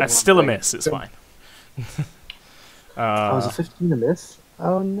Shame. That's still a miss, it's fine. was a 15 a miss?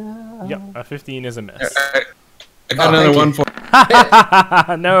 Oh no. Yep, a 15 is a miss. I got another one for.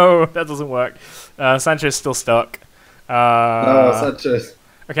 No, that doesn't work. Sancho's still stuck. No, Sanchez.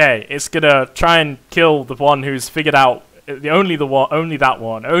 Okay, it's gonna try and kill the one who's figured out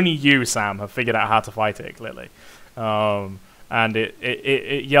only you, Sam, have figured out how to fight it clearly. And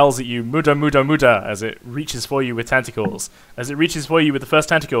it yells at you, Muda, Muda, Muda, as it reaches for you with tentacles. As it reaches for you with the first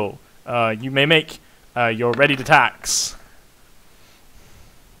tentacle, you may make your ready to tax.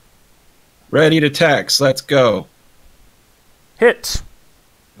 Ready to tax. Let's go. Hit.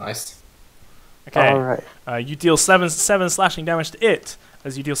 Nice. Okay. All right. You deal 7 slashing damage to it.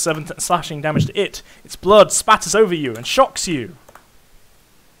 As you deal 7 slashing damage to it, its blood spatters over you and shocks you.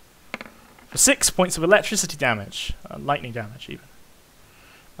 For 6 points of electricity damage. Lightning damage, even.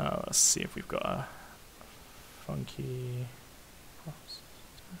 Let's see if we've got a funky...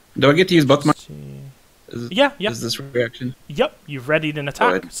 Do I get to use bookmark? Yeah. Is this reaction? Yep, you've readied an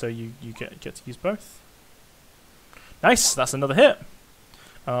attack, Good. so you get to use both. Nice, that's another hit.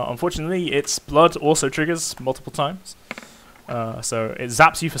 Unfortunately, its blood also triggers multiple times. So it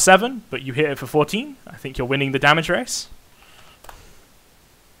zaps you for 7, but you hit it for 14. I think you're winning the damage race.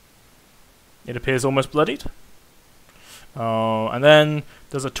 It appears almost bloodied. And then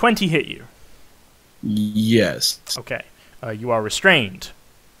does a 20 hit you? Yes. Okay. You are restrained.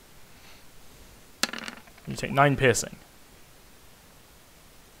 You take 9 piercing.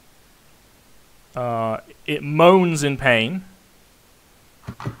 It moans in pain.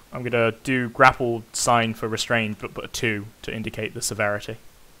 I'm going to do grapple sign for restrained, but a 2 to indicate the severity.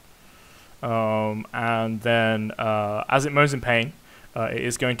 And then, as it moans in pain, it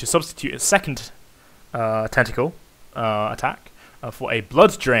is going to substitute its second tentacle attack for a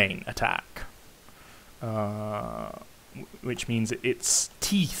blood drain attack. Which means its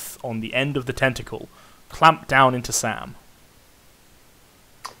teeth on the end of the tentacle clamp down into Sam.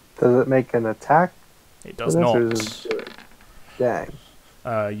 Does it make an attack? It does not. Dang.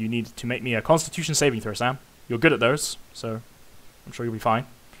 You need to make me a Constitution saving throw, Sam. You're good at those, so I'm sure you'll be fine.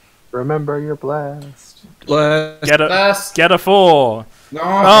 Remember, you're blessed. Blessed. Get a 4. No.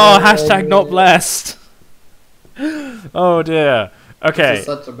 Oh, hashtag not blessed. Oh dear. Okay.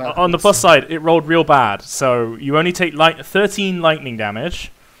 On the plus side, it rolled real bad, so you only take 13 lightning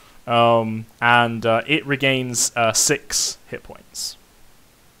damage, and it regains 6 hit points.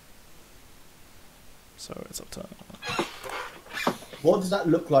 So it's up to. What does that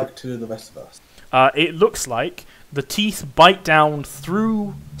look like to the rest of us? It looks like the teeth bite down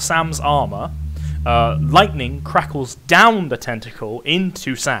through Sam's armor. Lightning crackles down the tentacle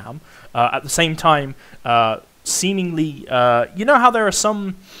into Sam. At the same time, seemingly, you know how there are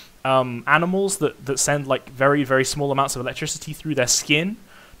some animals that send like very, very small amounts of electricity through their skin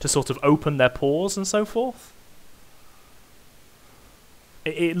to sort of open their pores and so forth?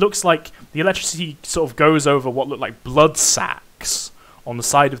 It looks like the electricity sort of goes over what look like blood sacs on the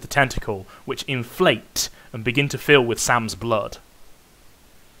side of the tentacle, which inflate and begin to fill with Sam's blood.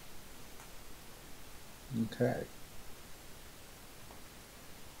 Okay.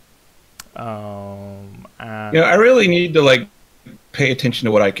 And I really need to like pay attention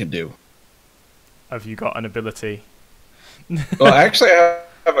to what I can do. have you got an ability? Well, actually, I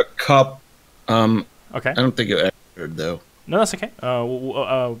have a cup. Okay. I don't think it entered though. No, that's okay.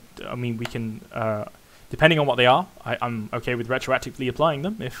 I mean, we can, depending on what they are, I'm okay with retroactively applying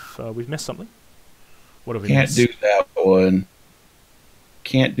them if we've missed something. What have we missed? Can't do that one.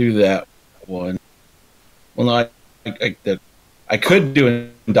 Can't do that one. Well, no, I could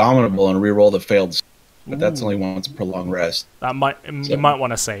do Indomitable and re-roll the failed, but that's only once per long rest. That you might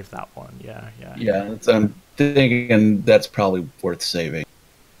want to save that one. Yeah. Yeah, I'm thinking that's probably worth saving.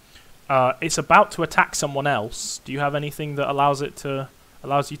 It's about to attack someone else. Do you have anything that allows you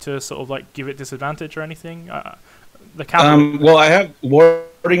to sort of like give it disadvantage or anything? The cavalry. Well, I have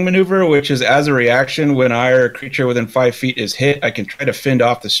warding maneuver, which is as a reaction when a creature within 5 feet is hit, I can try to fend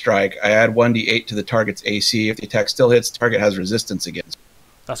off the strike. I add 1d8 to the target's AC. If the attack still hits, the target has resistance against.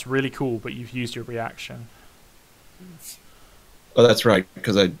 That's really cool, but you've used your reaction. Oh, that's right,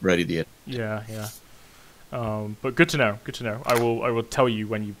 because I readied it. Yeah. But good to know. Good to know. I will tell you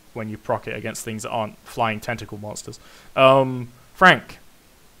when you proc it against things that aren't flying tentacle monsters. Frank,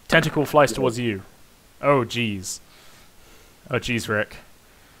 tentacle flies towards you. Oh jeez. Oh jeez, Rick.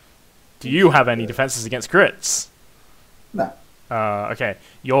 Do you have any defenses against crits? No. Okay.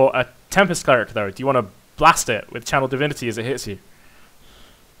 You're a Tempest Cleric, though. Do you want to blast it with Channel Divinity as it hits you?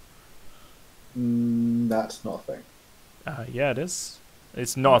 That's not a thing. Yeah, it is.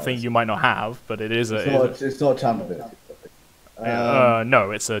 It's not a thing you might not have, but it is It's not channel ability.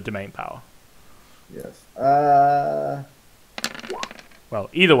 no, it's a domain power. Yes. Well,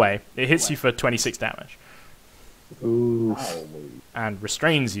 either way, it hits you for 26 damage. Ooh. And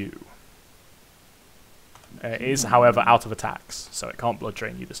restrains you. It is, however, out of attacks, so it can't blood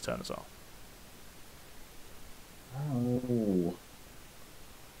drain you this turn as well. Oh.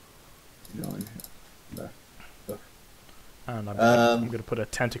 And I'm going to put a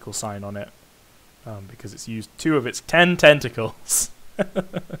tentacle sign on it, because it's used 2 of its 10 tentacles.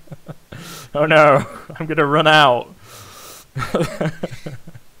 Oh no, I'm going to run out.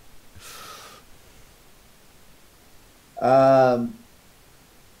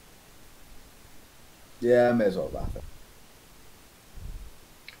 Yeah, I may as well laugh it.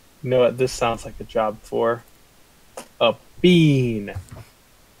 You know what? This sounds like a job for a bean.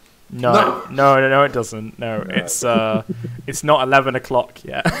 No, it doesn't. No, it's not 11 o'clock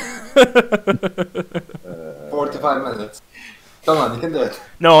yet. 45 minutes. Come on, you can do it.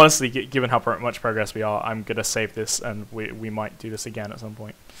 No, honestly, given how much progress we are, I'm gonna save this, and we might do this again at some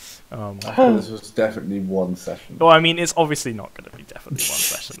point. This was definitely one session. Well, I mean, it's obviously not gonna be definitely one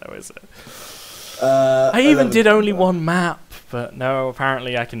session, though, is it? I even 11 did only thunder. one map, but no,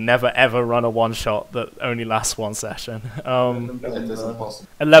 apparently I can never ever run a one-shot that only lasts one session. It is impossible.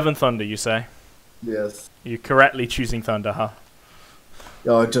 11 Thunder, you say? Yes. You're correctly choosing Thunder, huh?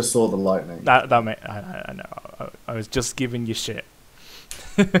 Yeah, I just saw the lightning. I know. I was just giving you shit.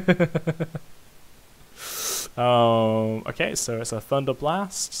 Okay, so it's a Thunder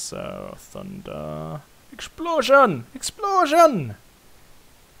Blast. So Thunder Explosion.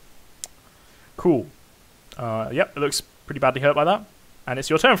 Cool. Yep, it looks pretty badly hurt by that. And it's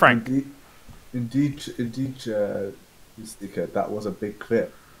your turn, Frank. Indeed, Sticker, that was a big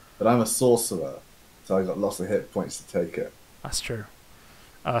crit. But I'm a sorcerer, so I got lots of hit points to take it. That's true.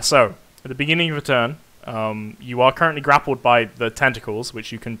 So, at the beginning of your turn, you are currently grappled by the tentacles,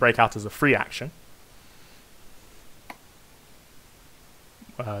 which you can break out as a free action.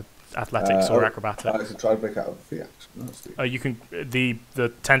 Athletics or acrobatics. I should try to break out of the free action. You can the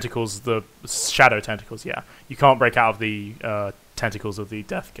tentacles, the shadow tentacles. Yeah, you can't break out of the tentacles of the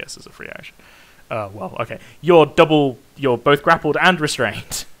death kiss as a free action. Well, okay. You're both grappled and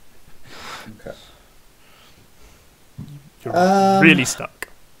restrained. Okay. You're really stuck.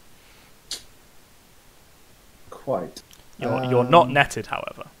 Quite. You're not netted,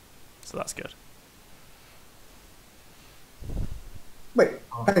 however, so that's good. Wait,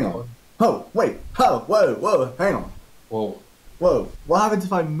 hang on. Oh, wait. Oh, whoa, hang on. Whoa. What happens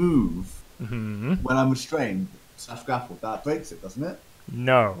if I move when I'm restrained / grappled? That breaks it, doesn't it?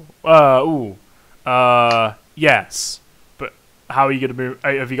 No. Yes. But how are you going to move?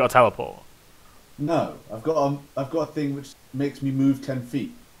 Have you got a teleport? No, I've got a thing which makes me move 10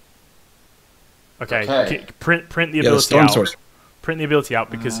 feet. Okay. Print the Yeah, the ability storm out. source. Print the ability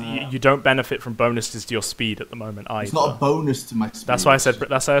out because you don't benefit from bonuses to your speed at the moment either. It's not a bonus to my speed. That's why I said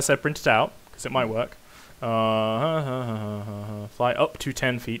print it out because it might work. Fly up to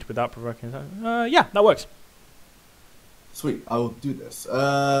 10 feet without provoking. Yeah, that works. Sweet, I will do this.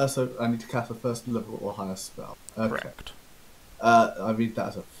 So I need to cast a first level or higher spell. Okay. Correct. I read that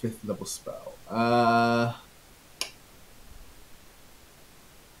as a 5th level spell.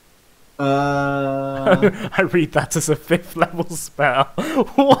 I read that as a 5th level spell.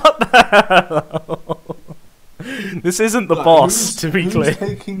 What the hell? This isn't the boss, to be clear.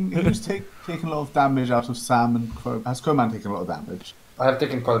 Who's taking a lot of damage out of Sam and Crow? Has Crowman taken a lot of damage? I have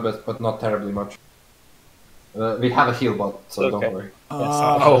taken quite a bit, but not terribly much. We have a heal bot, so Okay. don't worry.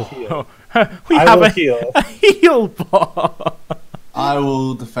 We I have will a heal. heal bot. I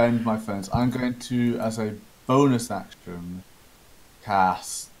will defend my friends. I'm going to, as a bonus action,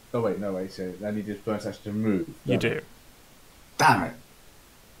 cast. Oh wait, no wait. So I need this bonus action to move. You do. Damn it.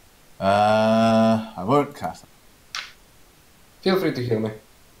 I won't cast. Feel free to heal me.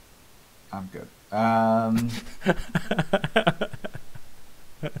 I'm good. I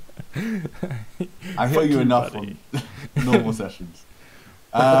heal you you, enough buddy. on normal sessions.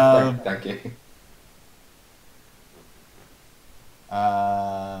 Thank you.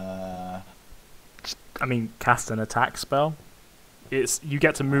 I mean, cast an attack spell. You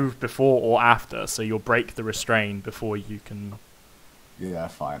get to move before or after, so you'll break the restrain before you can. Yeah,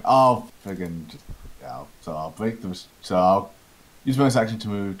 fine. I'll friggin' just So I'll break the. So I'll use bonus action to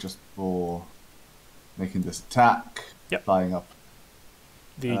move just for making this attack. Yep. Flying up.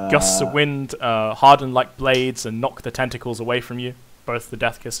 The gusts of wind harden like blades and knock the tentacles away from you, both the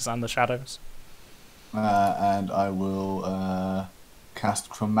death kisses and the shadows. And I will cast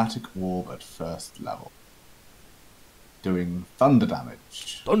Chromatic Orb at 1st level, doing thunder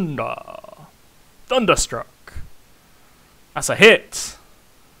damage. Thunderstruck. That's a hit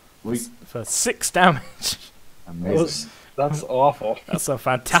Sweet. for 6 damage. Amazing. That's awful. That's a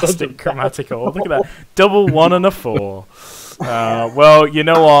fantastic chromatic orb. Look at that. Double 1 and a 4. Well, you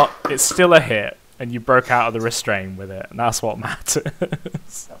know what? It's still a hit, and you broke out of the restraint with it, and that's what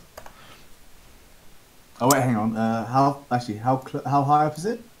matters. Oh wait, hang on. How high up is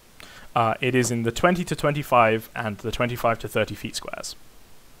it? It is in the 20 to 25 and the 25 to 30 feet squares.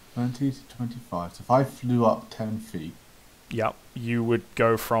 20 to 25. So if I flew up 10 feet. Yep. You would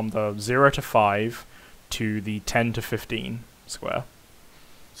go from the 0 to 5 to the 10 to 15 square.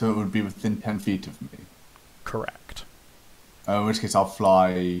 So it would be within 10 feet of me. Correct. In which case I'll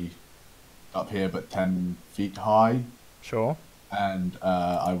fly up here but 10 feet high. Sure. And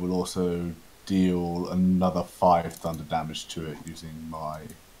I will also deal another 5 thunder damage to it using my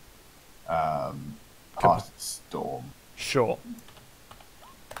Hearted Storm. Sure.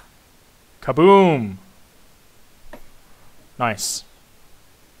 Kaboom! Nice.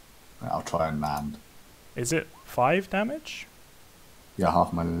 I'll try and land. Is it 5 damage? Yeah,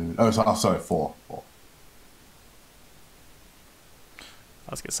 half my... sorry, 4. I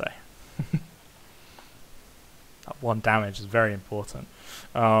was going to say. That 1 damage is very important.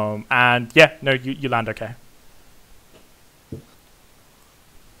 And yeah, no, you land okay.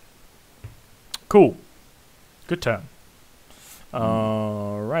 Cool. Good turn.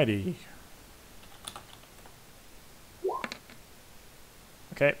 Alrighty.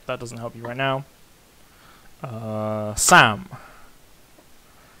 Okay, that doesn't help you right now. Sam.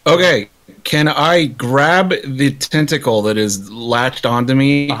 Okay, can I grab the tentacle that is latched onto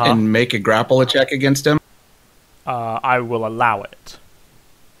me and make a grapple check against him? I will allow it.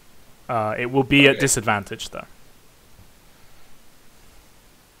 It will be at disadvantage, though.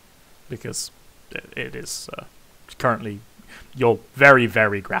 Because it is currently... You're very,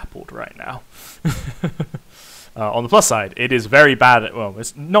 very grappled right now. On the plus side, it is very bad at... Well,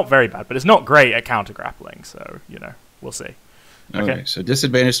 it's not very bad, but it's not great at counter-grappling, so, you know, we'll see. Okay, so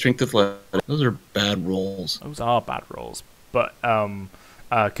disadvantage strength athletics. Those are bad rolls. Those are bad rolls. But,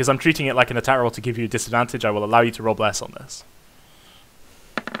 because I'm treating it like an attack roll to give you a disadvantage, I will allow you to roll less on this.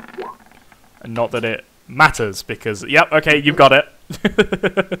 And not that it matters, because... Yep, okay, you've got it.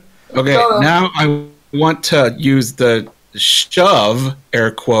 Okay, now I want to use the shove,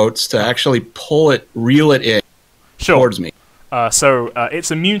 air quotes, to actually pull it, reel it in towards me. So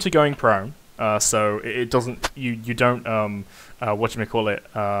it's immune to going prone. So it doesn't. You don't.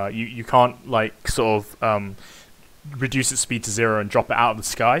 Whatchamacallit? You can't like sort of reduce its speed to 0 and drop it out of the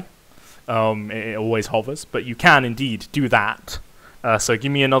sky. It always hovers, but you can indeed do that. So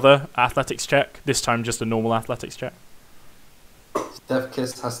give me another athletics check. This time just a normal athletics check. Death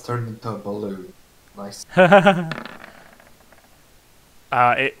Kiss has turned into a balloon. Nice.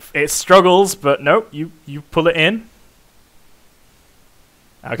 It struggles, but nope. You pull it in.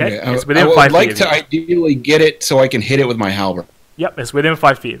 Okay, it's within 5 feet. I would like to ideally get it so I can hit it with my halberd. Yep, it's within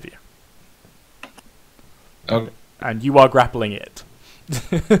 5 feet of you. Okay. And you are grappling it.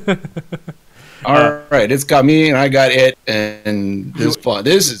 All right, it's got me and I got it, and this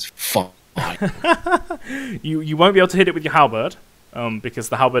is fun. You won't be able to hit it with your halberd, because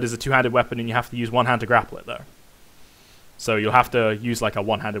the halberd is a 2-handed weapon, and you have to use 1 hand to grapple it, though. So you'll have to use like a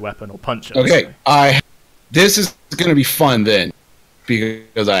 1-handed weapon or punch it. Okay, this is going to be fun then,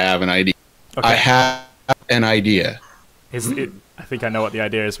 because I have an idea. Okay. I have an idea. I think I know what the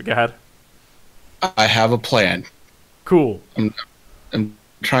idea is, but go ahead. I have a plan. Cool. I'm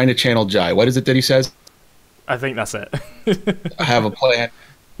trying to channel Jai. What is it that he says? I think that's it. I have a plan.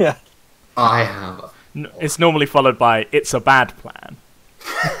 Yeah. I have. It's normally followed by, it's a bad plan.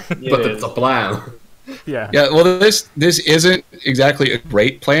 But it's a plan. Yeah. Yeah, well, this isn't exactly a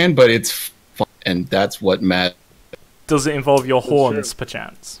great plan, but it's fun, and that's what matters. Does it involve your horns,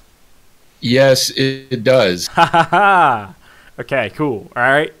 perchance? Yes, it does. Ha ha ha! Okay, cool.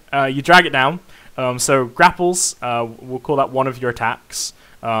 Alright, you drag it down. So grapples, we'll call that one of your attacks.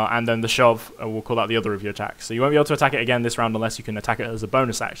 And then the shove, we'll call that the other of your attacks. So you won't be able to attack it again this round unless you can attack it as a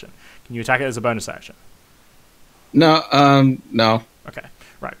bonus action. Can you attack it as a bonus action? No, no. Okay,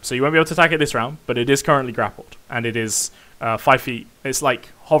 right. So you won't be able to attack it this round, but it is currently grappled. And it is 5 feet. It's like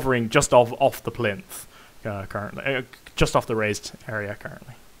hovering just off the plinth currently. Just off the raised area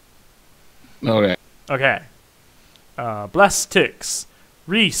currently. Okay. Okay. Bless ticks.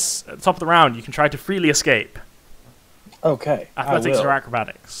 Reese, at the top of the round, you can try to freely escape. Okay. Athletics or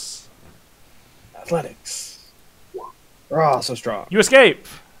acrobatics? Athletics. Rah, so strong. You escape!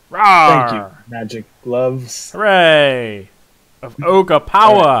 Rawr. Thank you, magic gloves. Hooray! Of ogre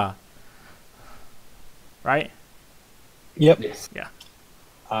power! Right? Yep. Yeah.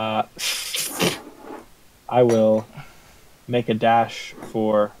 I will make a dash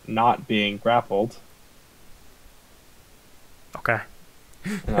for not being grappled. Okay.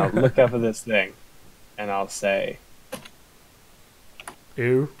 And I'll look up at this thing, and I'll say...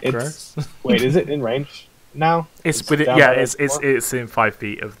 Ew, gross. Wait, is it in range now? It's within, yeah, it's in 5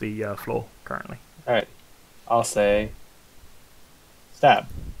 feet of the floor currently. Alright. I'll say... Stab.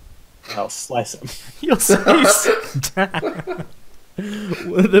 And I'll slice him. You'll say stab.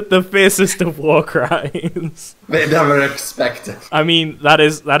 The fiercest of war crimes. They never expected. I mean, that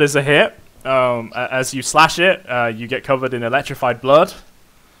is a hit. As you slash it, you get covered in electrified blood.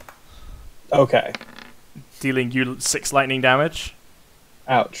 Okay. Dealing you 6 lightning damage.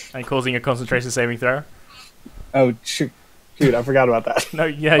 Ouch. And causing a concentration saving throw. Oh, shoot. Dude, I forgot about that. No,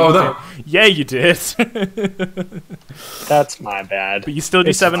 yeah, you did. Yeah, you did. That's my bad. But you still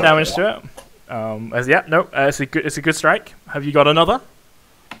do 7 damage to it. It's a good strike. Have you got another?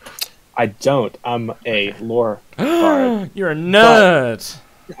 I don't. I'm a lore bard. You're a nerd.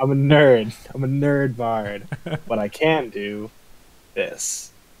 I'm a nerd. I'm a nerd bard. But I can do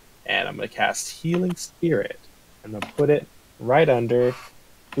this. And I'm going to cast Healing Spirit. And I'm going to put it right under...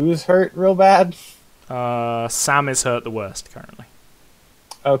 Who's hurt real bad? Sam is hurt the worst currently.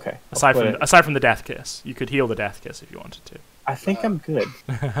 Okay. Aside from the death kiss, you could heal the death kiss if you wanted to. I think I'm good.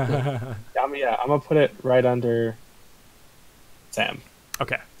 I'm gonna put it right under Sam.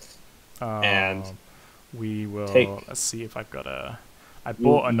 Okay. And we will. take- Let's see if I've got a. I bought You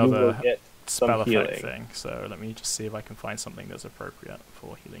will another get spell some effect healing. thing, so let me just see if I can find something that's appropriate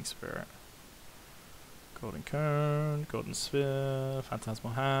for healing spirit. Golden cone, golden sphere,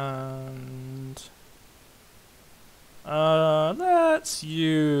 phantasmal hand. Let's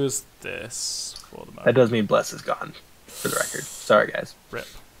use this for the moment. That does mean Bless is gone, for the record. Sorry, guys. Rip.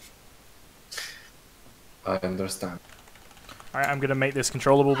 I understand. Alright, I'm gonna make this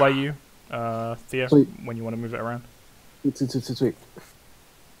controllable by you, Thea, Sweet. when you want to move it around. Sweet.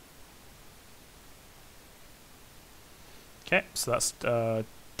 Okay, so that's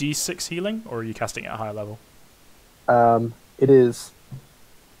D6 healing, or are you casting it at a higher level? It is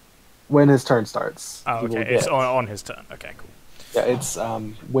when his turn starts. Oh, he will okay, it's get- on his turn. Okay, cool. Yeah, it's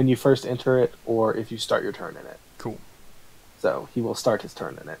when you first enter it, or if you start your turn in it. Cool. So he will start his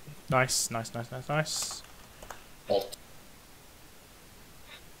turn in it. Nice. Bolt.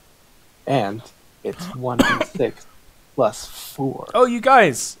 And it's 1d6 plus 4. Oh, you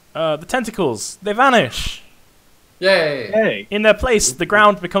guys! The tentacles, they vanish! Yay! Hey! In their place, the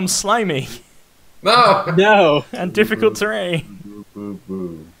ground becomes slimy No! No! and difficult terrain. Boo, boo,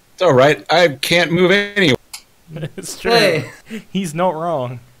 boo. It's all right. I can't move anywhere. It's true. Hey! He's not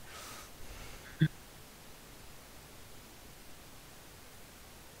wrong.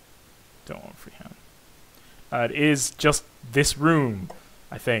 Don't want free hand. It is just this room,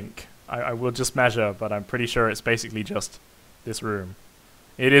 I think. I will just measure, but I'm pretty sure it's basically just this room.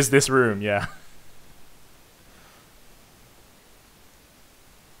 It is this room, yeah.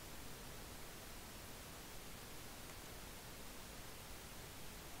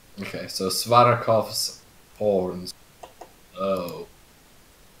 Okay, so Svarakov's horns. Oh.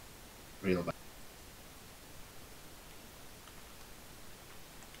 Real bad.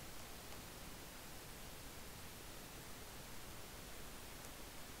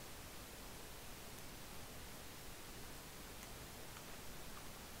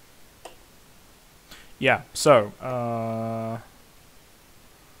 Yeah, so,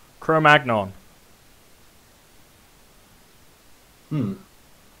 Cro-Magnon.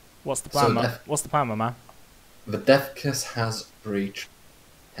 What's the plan, So man? What's the plan, my man? The Death Kiss has reached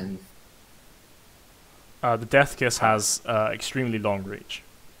 10. The Death Kiss has extremely long reach.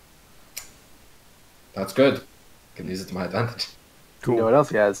 That's good. I can use it to my advantage. You know what else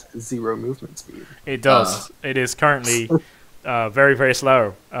he has? 0 movement speed. It does. It is currently very, very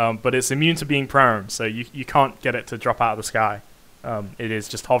slow, but it's immune to being prone, so you can't get it to drop out of the sky. It is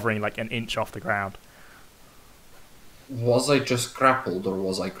just hovering like an inch off the ground. Was I just grappled, or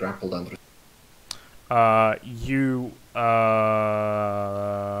was I grappled under? Let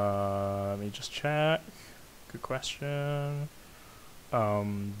me just check. Good question.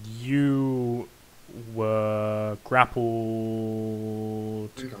 You were grappled.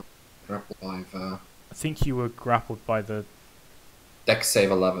 Grappled by the I think you were grappled by the. Dex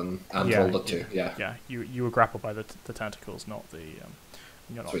save 11 and Yeah, rolled a 2. Yeah. Yeah, you were grappled by the tentacles, not the.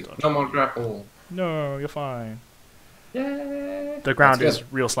 You're not Sweet. dodging. No more grapple. No, you're fine. Yay! The ground That's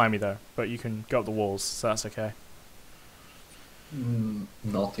is real slimy though, but you can go up the walls, so that's okay.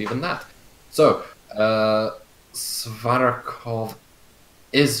 Not even that. So, Svarakov,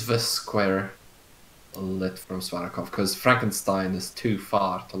 is the square lit from Svarakov? Because Frankenstein is too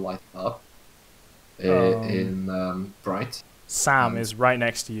far to light up in bright. Sam is right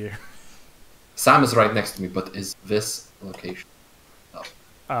next to you. Sam is right next to me, but is this location up?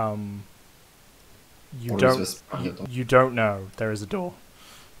 You Or is don't. this behind the door? You don't know. There is a door.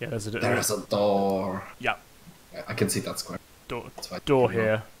 Yeah, there's a door. There is a door. Yeah, I can see that square. door. That's why I Door didn't know.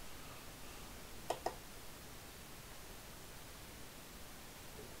 here.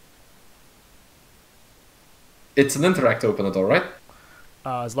 It's an interact to open the door, right?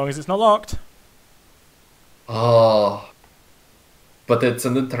 As long as it's not locked. Oh. But it's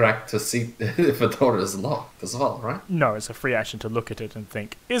an interact to see if the door is locked as well, right? No, it's a free action to look at it and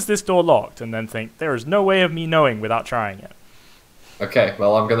think, is this door locked? And then think, there is no way of me knowing without trying it. Okay,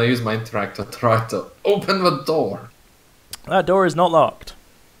 well, I'm gonna use my interact to try to open the door. That door is not locked.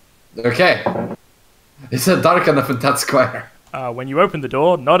 Okay. Is it dark enough in that square? When you open the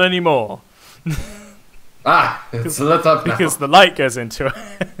door, not anymore. Ah, it's lit up now. Because the light goes into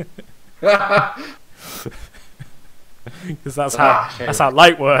it. Because that's how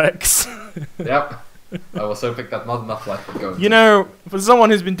light works. Yep. I was hoping that not enough light would go. You know, for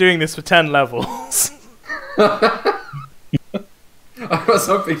someone who's been doing this for 10 levels, I was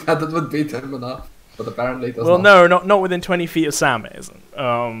hoping that it would beat him enough. but apparently it does Well, not. no, not within 20 feet of Sam. It isn't.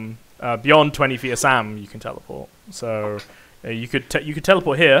 Beyond 20 feet of Sam, you can teleport. So you could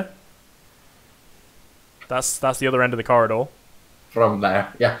teleport here. That's the other end of the corridor. From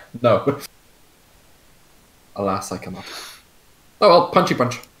there, yeah, no. Alas, I cannot. Oh well, punchy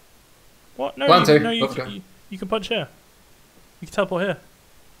punch. What? No, Plan two. you can punch here. You can teleport here.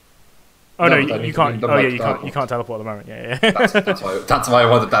 Oh No, no, but I you need can't. to Oh yeah, teleport. you can't teleport at the moment. Yeah. That's why I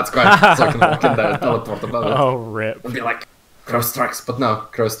wanted that square, so I can walk in there and teleport above it. Oh rip. And be like, Crow strikes, but no,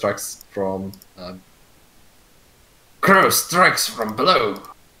 Crow strikes from... Crow strikes from below!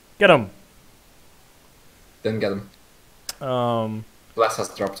 Get him. Didn't get him. Bless has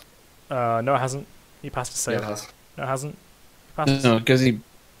dropped. No, it hasn't. He passed his Yeah, save. it has. No, it hasn't. He passed his No, because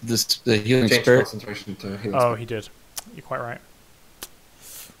the healing Changed spirit. concentration to healing Oh, spirit. he did. You're quite right.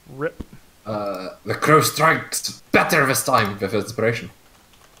 Rip. The Crow strikes better this time with inspiration.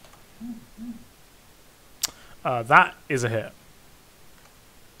 That is a hit.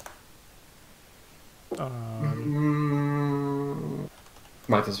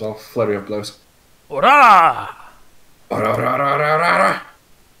 Might as well. Flurry of blows. Ora!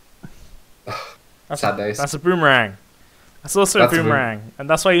 Sad days. That's a boomerang. That's also That's a a boomerang, and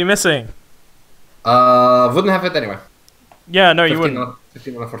that's why you're missing. Wouldn't have it anyway. Yeah, no, you 15 wouldn't. on,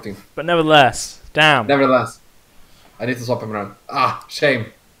 15 on a 14. But nevertheless, damn. Nevertheless, I need to swap him around. Ah, shame.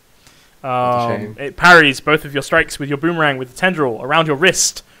 shame. It parries both of your strikes with your boomerang with the tendril around your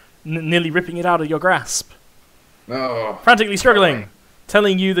wrist, nearly ripping it out of your grasp. No, Frantically struggling,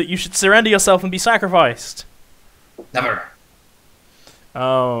 telling you that you should surrender yourself and be sacrificed. never.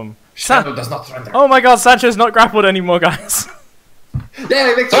 Sa- Shadow does not surrender. oh my god, Sancho's not grappled anymore, guys.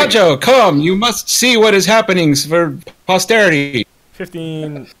 Yeah, victory. Sancho, come! You must see what is happening for posterity.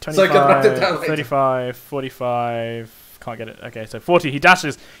 15, So I can write it 25, down later. 35, 45. Can't get it. Okay, so 40. He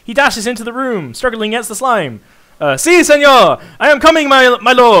dashes. He dashes into the room, struggling against the slime. Si, senor! I am coming, my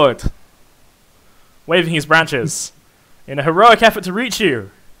lord! Waving his branches in a heroic effort to reach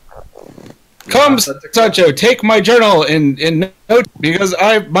you. Come, Yeah, Sancho, take my journal in note because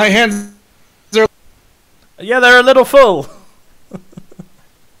my hands are. Yeah, they're a little full.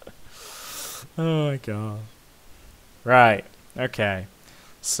 Oh my god. Right. Okay.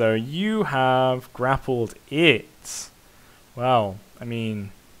 So you have grappled it. Well, I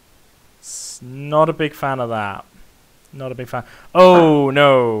mean, not a big fan of that. Not a big fan. Oh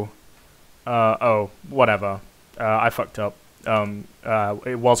no. Whatever. I fucked up.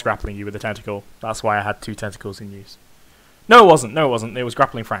 It was grappling you with a tentacle. That's why I had 2 tentacles in use. No, it wasn't. No, it wasn't. It was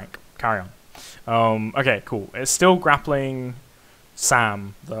grappling Frank. Carry on. Okay, cool. It's still grappling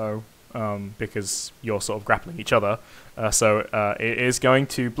Sam, though, because you're sort of grappling each other. So it is going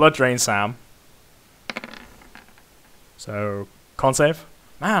to blood drain Sam. So, con save.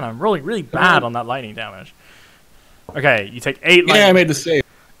 Man, I'm rolling really bad on that lightning damage. Okay, you take 8 lightning. Yeah, I made the save.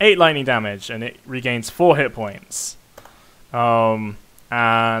 8 lightning damage, and it regains 4 hit points.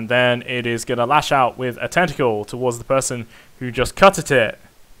 And then it is going to lash out with a tentacle towards the person who just cut at it.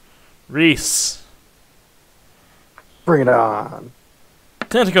 Reese. Bring it on.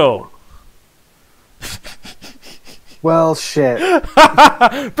 Tentacle. Well, shit.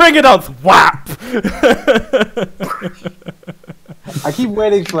 Bring it on. Whap. I keep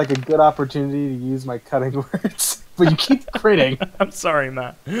waiting for like a good opportunity to use my cutting words, but you keep critting. I'm sorry,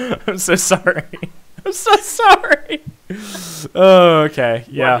 Matt. I'm so sorry. I'm so sorry. Oh, okay.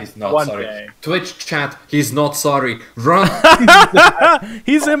 Yeah. He's not One sorry. day. Twitch chat, he's not sorry. Run!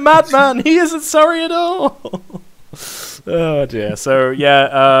 He's a madman. He isn't sorry at all. Oh dear. So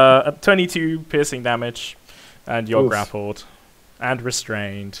yeah, 22 piercing damage, and you're Oof. grappled and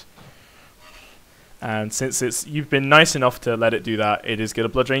restrained. And since you've been nice enough to let it do that, it is going to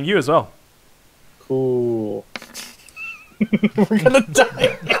blood drain you as well. Cool. We're gonna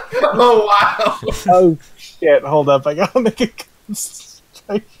die. Oh wow! Oh shit! Hold up, I gotta make a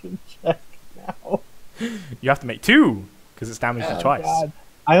concentration check now. You have to make 2 because it's damaged you Oh, twice. God.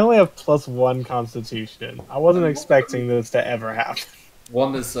 I only have +1 Constitution. I wasn't expecting this to ever happen.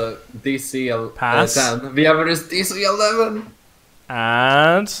 One is DC Pass. 10. The other is DC 11.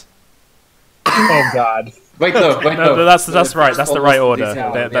 And Oh god. Wait, no, wait, no, no. that's right. That's the right order.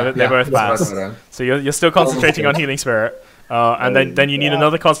 DC 11, They both that's pass. right. So you're still concentrating on healing spirit, and then you need Yeah.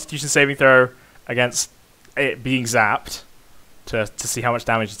 another Constitution saving throw against it being zapped to see how much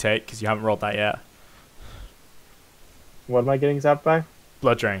damage you take because you haven't rolled that yet. What am I getting zapped by?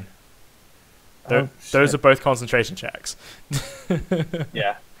 Blood drain. Oh, Those shit. are both concentration checks.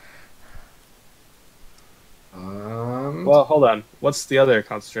 Yeah. And Well, hold on. What's the other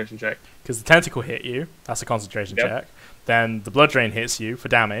concentration check? Because the tentacle hit you, that's a concentration Yep. check. Then the blood drain hits you for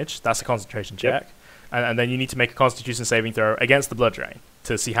damage, that's a concentration Yep. check. and then you need to make a Constitution saving throw against the blood drain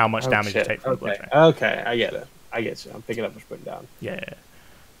to see how much damage you take from the blood drain. Okay, I get it. I get you. I'm picking up what you're putting down. Yeah.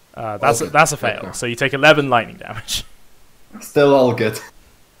 That's a fail. So you take 11 lightning damage. Still all good.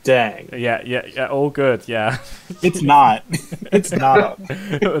 Dang. Yeah, all good, yeah. It's not. It's not.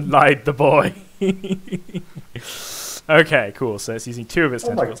 Lied the boy. Okay, cool. So it's using 2 of its Oh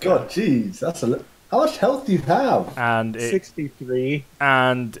my tentacles. god, jeez, that's how much health do you have? And it 63.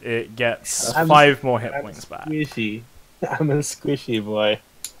 and it gets I'm- 5 more hit I'm points back. squishy. I'm a squishy boy.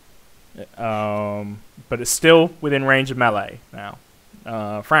 But it's still within range of melee now.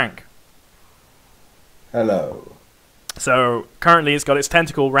 Frank. Hello. So currently it's got its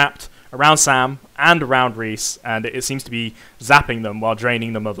tentacle wrapped around Sam and around Reese, and it seems to be zapping them while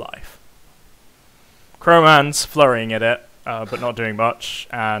draining them of life. Crowman's flurrying at it, but not doing much,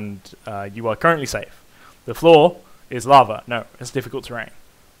 and you are currently safe. The floor is lava. No, it's difficult terrain.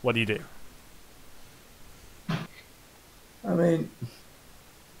 What do you do? I mean,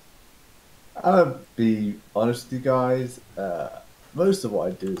 I'll be honest with you guys. Most of what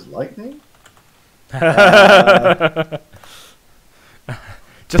I do is lightning.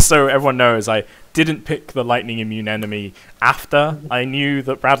 Just so everyone knows, I didn't pick the lightning immune enemy after I knew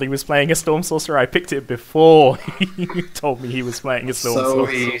that Bradley was playing a Storm Sorcerer. I picked it before he told me he was playing a Storm So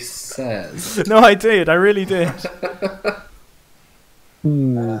Sorcerer. he says. No, I did. I really did.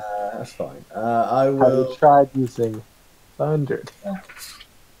 That's fine. I Have will. you tried using thunder?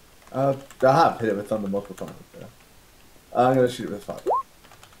 I have hit it with thunder multiple times. Yeah. I'm gonna shoot it with fire.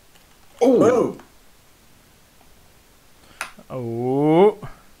 Oh! Oh.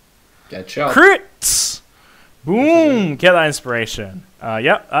 Get shot. Crits! Boom! Get that inspiration.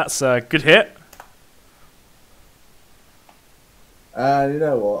 Yep, that's a good hit. And you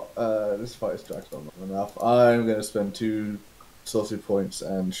know what? This fight is dragged on long enough. I'm gonna spend 2 sorcery points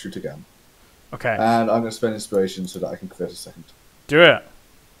and shoot again. Okay, And I'm gonna spend inspiration so that I can crit a second. do it.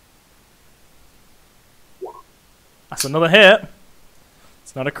 That's another hit.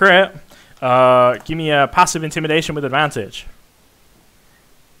 It's not a crit. Give me a passive intimidation with advantage.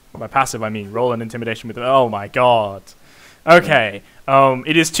 By passive, I mean roll an intimidation with... Oh my god. Okay.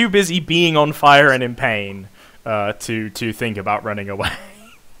 It is too busy being on fire and in pain to think about running away.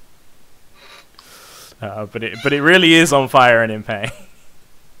 But it really is on fire and in pain.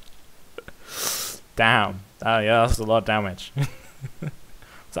 Damn. Yeah, that's a lot of damage. Was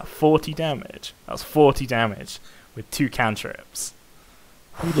that 40 damage? That was 40 damage with 2 cantrips.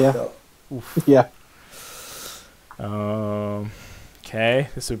 Yeah. Oof. Yeah. Okay,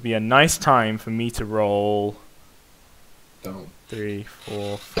 this would be a nice time for me to roll Don't. 3,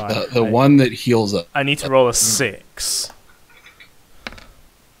 4, 5. The one that heals up. I need to roll a 6.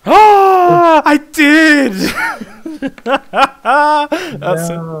 Ah! I did!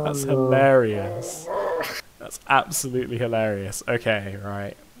 That's hilarious. That's absolutely hilarious. Okay,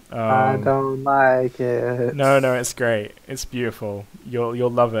 right. I don't like it. No, it's great. It's beautiful. You'll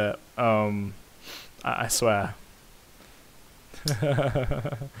love it. I swear.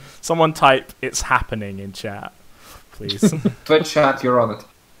 Someone type "it's happening" in chat, please. Twitch chat, you're on it.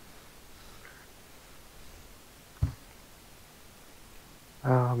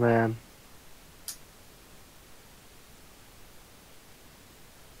 Oh man.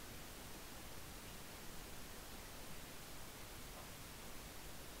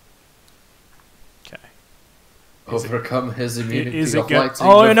 Okay. Overcome his immunity Is of it good? light.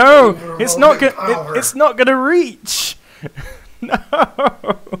 Oh no! It's not gonna. It's not gonna reach. No.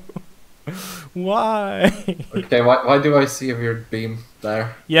 Why? Okay, why do I see a weird beam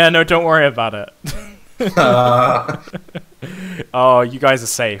there? Yeah, no, don't worry about it. Oh, you guys are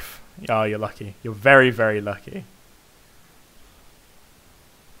safe. Oh, you're lucky. You're very, very lucky.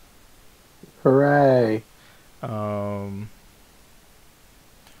 Hooray.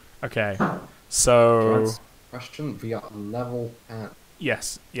 Okay, so Question via level 10.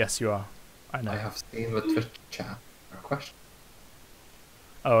 yes, you are. I know. I have seen the Twitch chat. A question.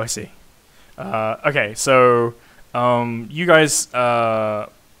 Oh, I see. Okay, so you guys,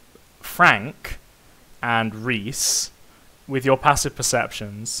 Frank and Reese, with your passive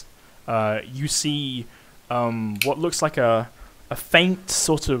perceptions, you see what looks like a faint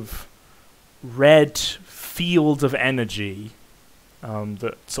sort of red field of energy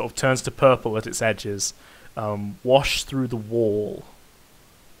that sort of turns to purple at its edges, wash through the wall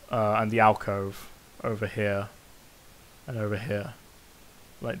and the alcove over here and over here.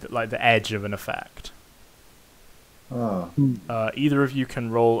 Like the edge of an effect. Oh. Either of you can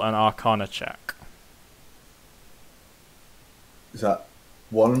roll an Arcana check. Is that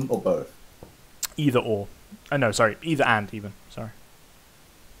one or both? Either or. No, sorry. Either and even. Sorry.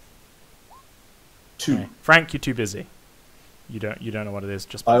 2. Okay. Frank, you're too busy. You don't know what it is.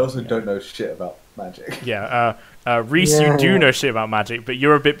 Just I also don't know shit about magic. Yeah, Reese, you do know shit about magic, but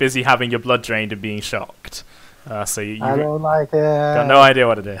you're a bit busy having your blood drained and being shocked. So you I don't like it. got no idea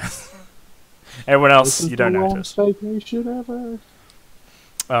what it is. Everyone else, This is you don't the notice. worst vacation ever.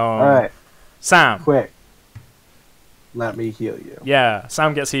 All Alright, Sam. quick. Let me heal you. Yeah,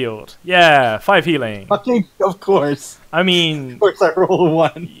 Sam gets healed. Yeah, 5 healing. Fucking, of course. I mean, Of course I roll a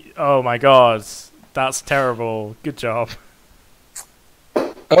 1. oh my god, that's terrible. Good job.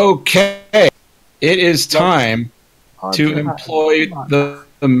 Okay, it is time to employ the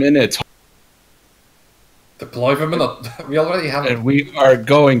Minotaur. Deploy the minute. We already have it. And we are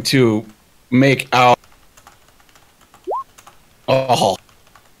going to make out. Oh,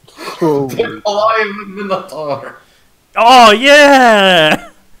 Deploy the Minotaur. Oh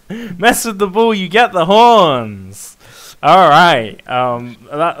yeah! Mess with the bull, you get the horns. All right.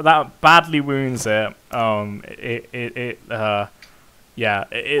 That badly wounds it.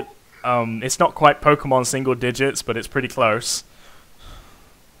 It's not quite Pokemon single digits, but it's pretty close.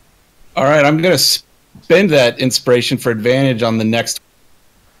 all right. I'm gonna spend that inspiration for advantage on the next.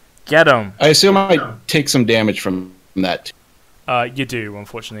 Get him. I assume I take some damage from that. You do.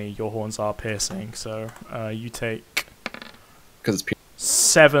 Unfortunately, your horns are piercing, so you take Because it's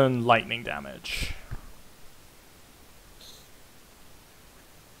 7 lightning damage.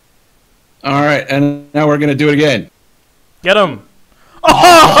 all right, and now we're gonna do it again. Get him.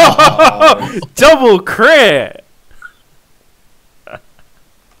 Oh! Double crit.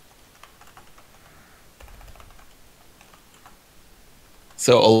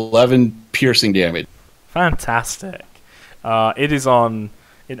 So 11 piercing damage. Fantastic. It is on.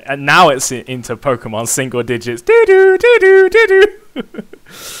 Now it's into Pokemon single digits. Doo doo doo doo doo doo.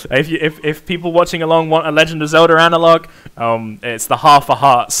 If people watching along want a Legend of Zelda analog, it's the half a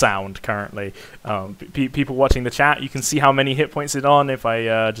heart sound currently. People watching the chat, you can see how many hit points it's on. If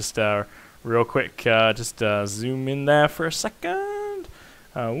I just real quick, zoom in there for a second.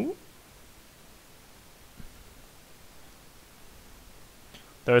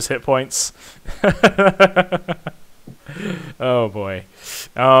 Those hit points. Oh boy.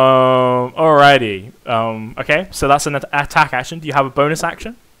 Alrighty. Okay, so that's an attack action. Do you have a bonus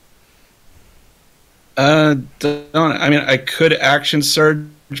action? I mean, I could action surge,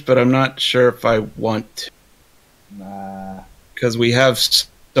 but I'm not sure if I want to. Nah. Because we have so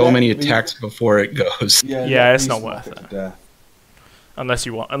many attacks before it goes. Yeah, it's not worth it. Unless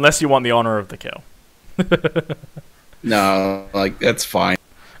you want the honor of the kill. No, like, that's fine.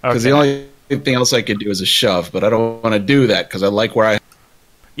 Because Okay. the only thing else I could do is a shove, but I don't want to do that because I like where I.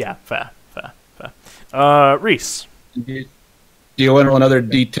 Yeah, fair. Reese. Do you want another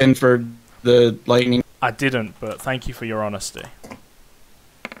D10 for the lightning? I didn't, but thank you for your honesty.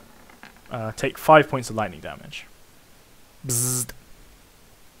 Take 5 points of lightning damage. Bzzzt.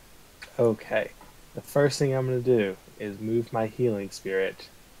 Okay. The first thing I'm going to do is move my healing spirit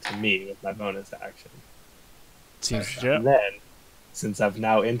to me with my bonus action. Seems And legit. then, since I've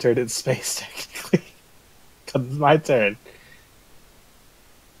now entered its space technically, because it's my turn,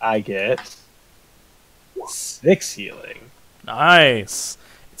 I get 6 healing. Nice.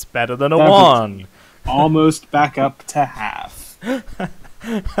 It's better than a That 1. Almost back up to half.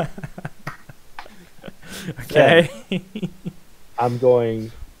 Okay. I'm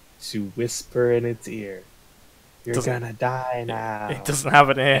going to whisper in its ear, "You're Doesn't- gonna die now." It doesn't have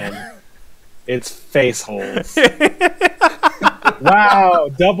an ear. And its face holes. Wow,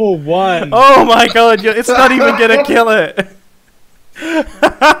 double 1. Oh my god, it's not even gonna kill it.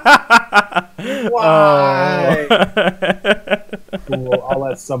 Why? Oh. Cool, I'll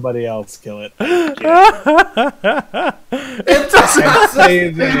let somebody else kill it. It doesn't.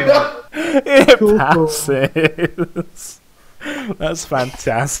 Save it. It Cool. passes. That's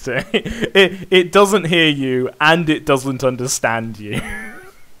fantastic. It doesn't hear you and it doesn't understand you.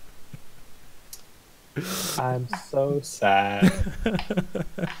 I'm so sad.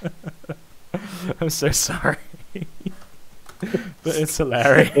 I'm so sorry. But it's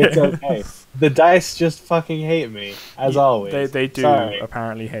hilarious. It's okay. The dice just fucking hate me, as always. They do Sorry.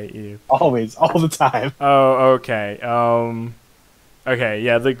 apparently hate you. Always, all the time. Oh, okay. Okay,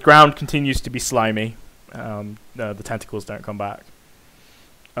 yeah, the ground continues to be slimy. The tentacles don't come back.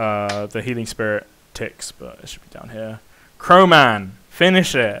 The healing spirit ticks, but it should be down here. Crowman,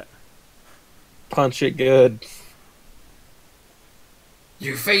 finish it. Punch it good.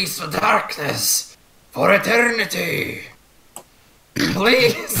 You face the darkness for eternity.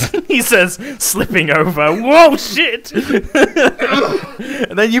 Please. He says, slipping over. Whoa, shit!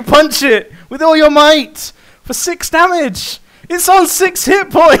 And then you punch it with all your might for 6 damage. It's on 6 hit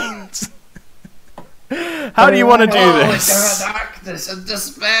points. How do you want to do Oh, this? darkness and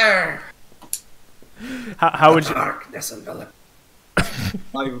despair. How would you? Darkness envelop.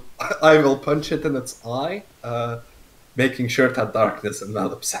 I will punch it in its eye, making sure that darkness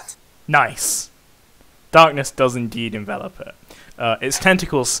envelops it. Nice. Darkness does indeed envelop it. Its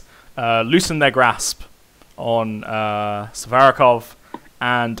tentacles loosen their grasp on Svarakov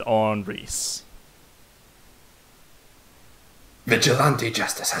and on Reese. Vigilante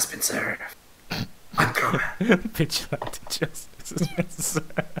justice has been served. I'm coming. Vigilante justice has been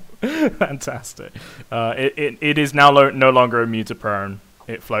served. Fantastic. It is now no longer immune to burn.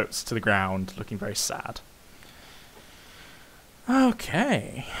 It floats to the ground, looking very sad.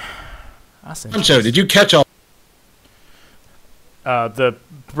 Okay. That's interesting. Sancho, did you catch all? The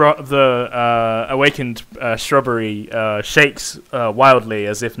awakened shrubbery shakes wildly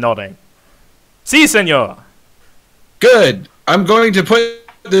as if nodding. Si, senor! Good. I'm going to put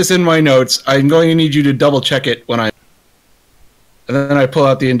this in my notes. I'm going to need you to double check it when I... And then I pull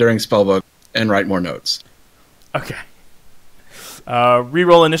out the Enduring Spellbook and write more notes. Okay.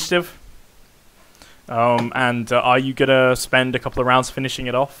 Reroll initiative. And are you going to spend a couple of rounds finishing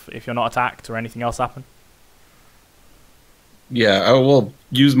it off if you're not attacked or anything else happen? Yeah, I will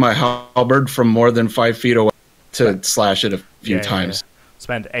use my halberd from more than 5 feet away to slash it a few times. Yeah.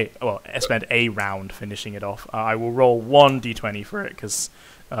 Spend a round finishing it off. I will roll 1 d20 for it because,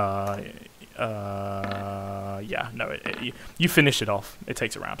 you finish it off. It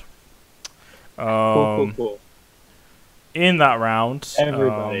takes a round. Cool. In that round,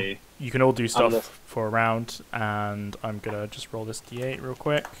 Everybody, you can all do stuff for a round, and I'm gonna just roll this d8 real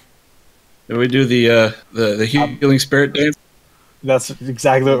quick. Did we do the healing spirit dance? that's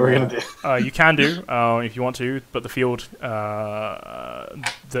exactly what we're gonna do. You can do if you want to, but the field that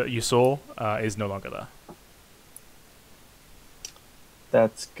you saw is no longer there.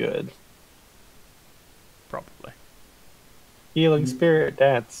 That's good. Probably. Healing spirit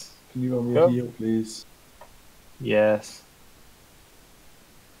dance. Can you roll Go. me a heal, please? Yes.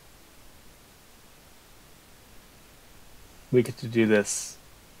 We get to do this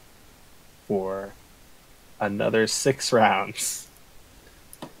for another 6 rounds.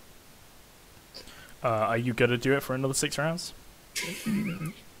 Are you gonna do it for another 6 rounds?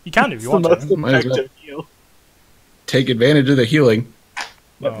 You can if you It's want the most to. Might as well. effective heal. Take advantage of the healing.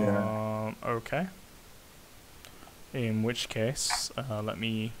 Okay. In which case, let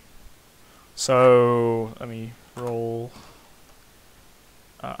me roll.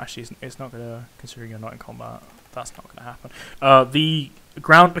 Actually, it's not gonna, considering you're not in combat, that's not gonna happen. The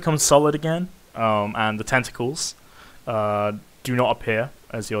ground becomes solid again, and the tentacles do not appear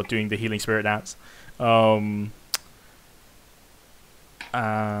as you're doing the healing spirit dance. And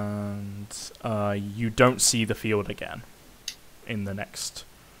you don't see the field again in the next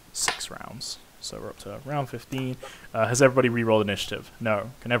 6 rounds. So we're up to round 15. Has everybody re-rolled initiative?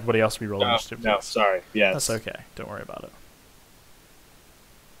 No. Can everybody else re-roll initiative? No, please? sorry. Yes. That's okay. Don't worry about it.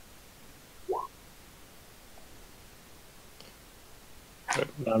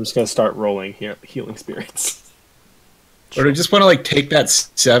 I'm just gonna start rolling here, healing spirits. Or do you just want to like take that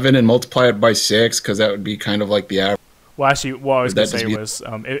 7 and multiply it by 6 because that would be kind of like the average. Well, actually, what I was going Would to that say just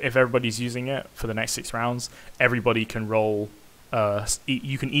was, if everybody's using it for the next 6 rounds, everybody can roll.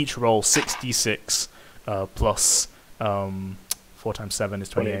 You can each roll 6d6 plus 4 times 7 is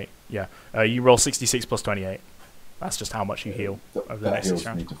 28. Yeah, you roll 66 plus 28. That's just how much you heal over the next 6 heals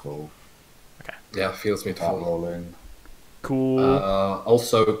me rounds. to full. Okay, Yeah, feels me to Start full. rolling. cool.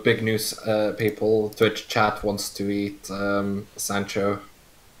 Also, big news, people. Twitch chat wants to eat Sancho.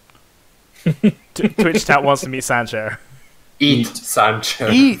 Twitch chat wants to meet Sancho. Eat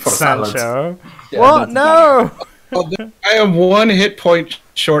Sancho. Eat for salad. Sancho. Yeah, What? that's No! I am 1 hit point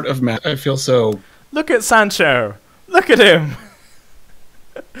short of math. I feel so. Look at Sancho. Look at him.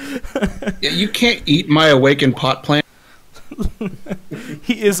 Yeah, you can't eat my awakened pot plant.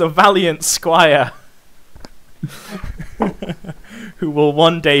 He is a valiant squire who will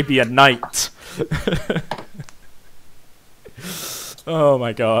one day be a knight. Oh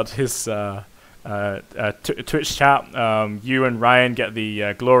my god, his Twitch chat, you and Ryan get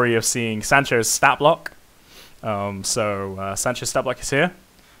the glory of seeing Sancho's stat block. Sancho's stat block is here.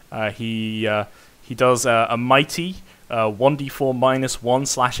 He does a mighty 1d4 minus 1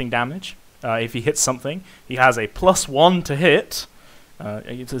 slashing damage. If he hits something, he has a +1 to hit.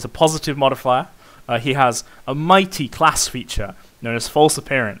 It's a positive modifier. He has a mighty class feature known as false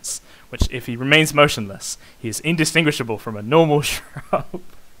appearance, which, if he remains motionless, he is indistinguishable from a normal shrub.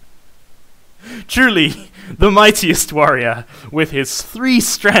 Truly, the mightiest warrior, with his 3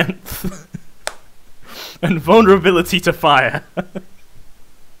 strength and vulnerability to fire.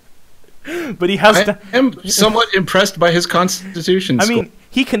 But he has. I am somewhat impressed by his constitution. I mean,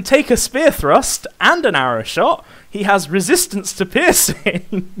 he can take a spear thrust and an arrow shot. He has resistance to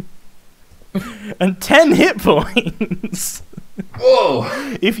piercing and 10 hit points. Whoa!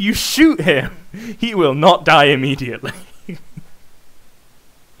 If you shoot him, he will not die immediately.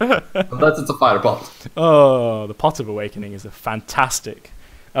 Unless it's a fire pot. Oh, the Pot of Awakening is a fantastic.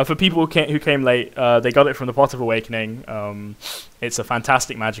 For people who came late, they got it from the Pot of Awakening. It's a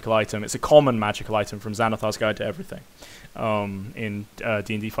fantastic magical item. It's a common magical item from Xanathar's Guide to Everything in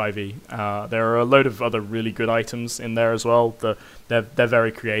D&D 5e. There are a load of other really good items in there as well. They're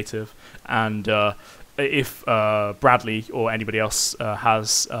very creative. And if Bradley or anybody else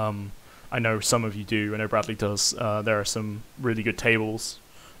has, I know some of you do, I know Bradley does, there are some really good tables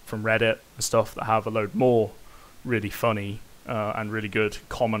from Reddit and stuff that have a load more really funny and really good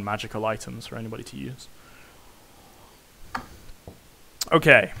common magical items for anybody to use.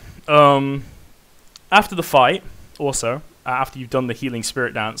 Okay. After the fight, also, after you've done the healing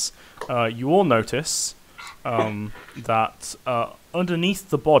spirit dance, you all notice that underneath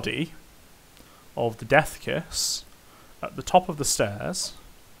the body of the Death Kiss, at the top of the stairs,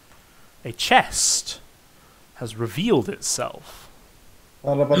 a chest has revealed itself.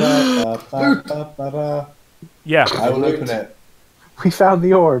 Yeah. I will open it. We found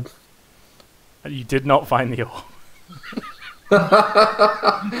the orb. You did not find the orb.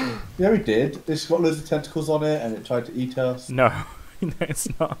 Yeah, we did. It's got loads of tentacles on it, and it tried to eat us. No, no, it's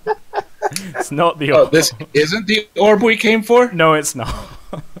not. It's not the orb. Oh, this isn't the orb we came for? No, it's not.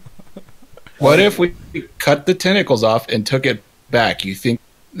 What if we cut the tentacles off and took it back? You think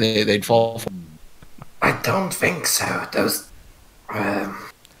they'd fall for? I don't think so. Those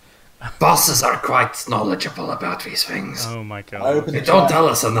bosses are quite knowledgeable about these things. Oh my I god. opened They the don't chest. tell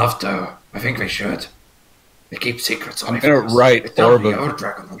us enough, though. I think they should. They keep secrets I'm away gonna from us. write They tell orb me of our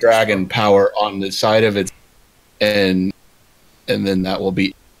dragon. Dragon power on the side of it, and then that will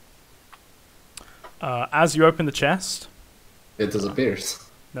be. As you open the chest, It disappears.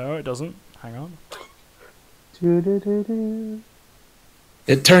 no, it doesn't. Hang on.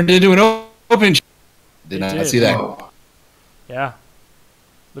 It turned into an open. Did It not did. see that. Whoa. Yeah.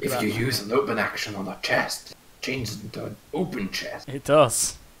 Look at If that. you use an open action on a chest, it changes it into an open chest. It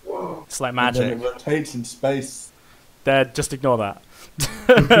does. Whoa. It's like And magic. then it rotates in space. There, just ignore that.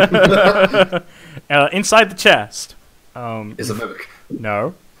 Inside the chest, Is a mimic.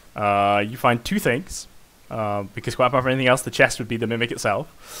 no, you find two things. Because quite apart from anything else, the chest would be the mimic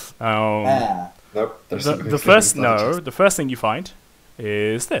itself. Nope. There's The, some the mimic first inside the no, chest. the first thing you find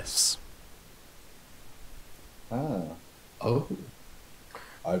is this. Ah. Oh.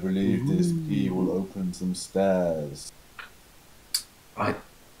 I believe this key will open some stairs.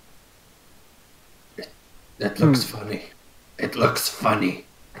 It looks funny. It looks funny.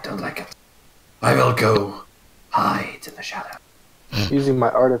 I don't like it. I will go hide in the shadow. Using my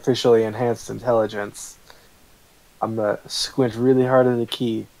artificially enhanced intelligence, I'm gonna squint really hard at the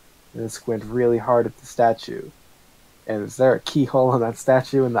key, and then squint really hard at the statue. And is there a keyhole in that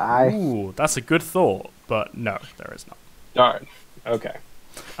statue in the eye? Ooh, that's a good thought, but no, there is not. Darn. Okay.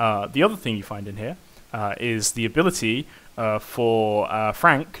 The other thing you find in here is the ability for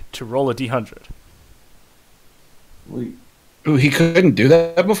Frank to roll a d100. We Ooh, he couldn't do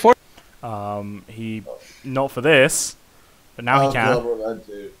that before. He not for this, but now he can. God, what did I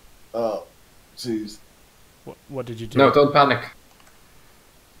do? Oh, jeez. What did you do? No, don't panic.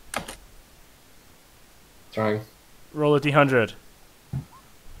 Trying. Roll a d100.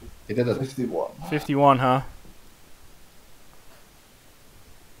 He did it. 51. 51, huh?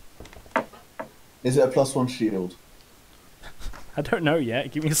 Is it a +1 shield? I don't know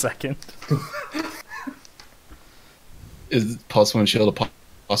yet. Give me a second. Is +1 shield a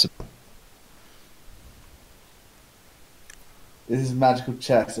possible? This is a magical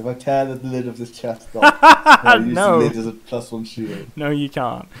chest. If I tear the lid of this chest off, I use No. the lid as a +1 shield. No, you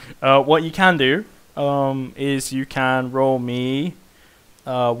can't. What you can do is you can roll me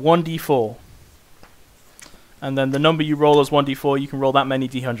 1d4. And then the number you roll as 1d4, you can roll that many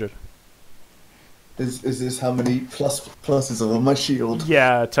d100. Is this how many pluses are on my shield?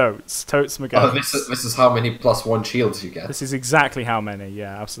 Yeah, totes. Totes Oh, McGovern. this is how many +1 shields you get. This is exactly how many.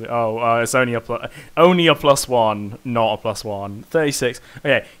 Yeah, absolutely. Oh, it's only a +1, not a +1. 36.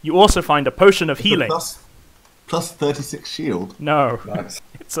 Okay, you also find a potion of healing. Plus 36 shield. No, Nice.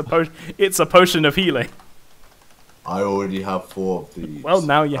 it's a potion of healing. I already have 4 of these. Well,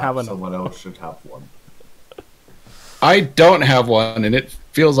 now you have Perhaps another. Someone else should have one. I don't have one, and it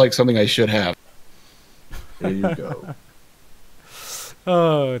feels like something I should have. Here you go.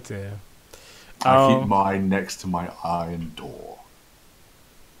 Oh dear. I keep mine next to my iron door.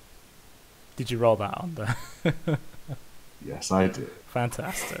 Did you roll that on the? Yes, I did.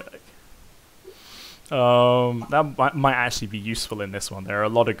 Fantastic. That might actually be useful in this one. There are a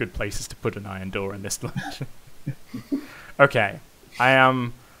lot of good places to put an iron door in this dungeon. Okay, I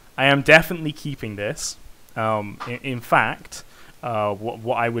am definitely keeping this. In fact,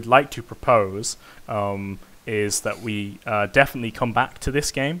 what I would like to propose is that we definitely come back to this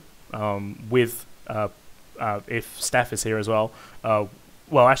game with if Steph is here as well.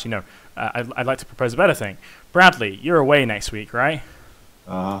 Well, actually, no. I'd like to propose a better thing. Bradley, you're away next week, right?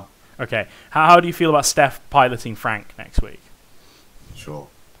 Okay. How do you feel about Steph piloting Frank next week? Sure.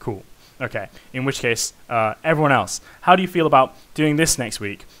 Cool. Okay. In which case, everyone else, how do you feel about doing this next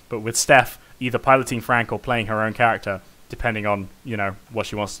week, but with Steph either piloting Frank or playing her own character, depending on, what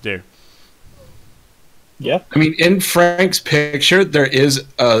she wants to do? Yeah. I mean, in Frank's picture, there is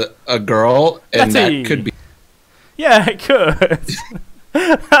a girl, and Betty. that could be. Yeah, it could.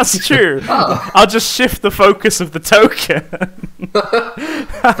 That's true. I'll just shift the focus of the token.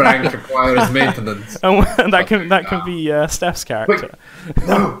 Frank requires maintenance. And that can be Steph's character. Wait,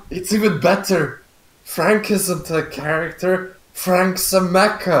 no, it's even better. Frank isn't a character. Frank's a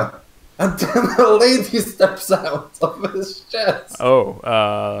mecha. And then a lady steps out of his chest. Oh,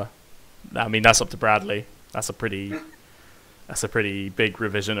 I mean, that's up to Bradley. That's a pretty big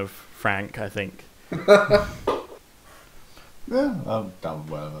revision of Frank, I think. Yeah, I'm down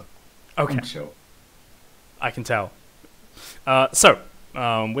with whatever. Okay. I'm chill. I can tell. So,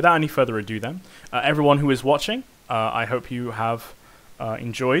 without any further ado then, everyone who is watching, I hope you have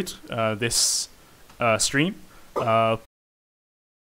enjoyed this stream.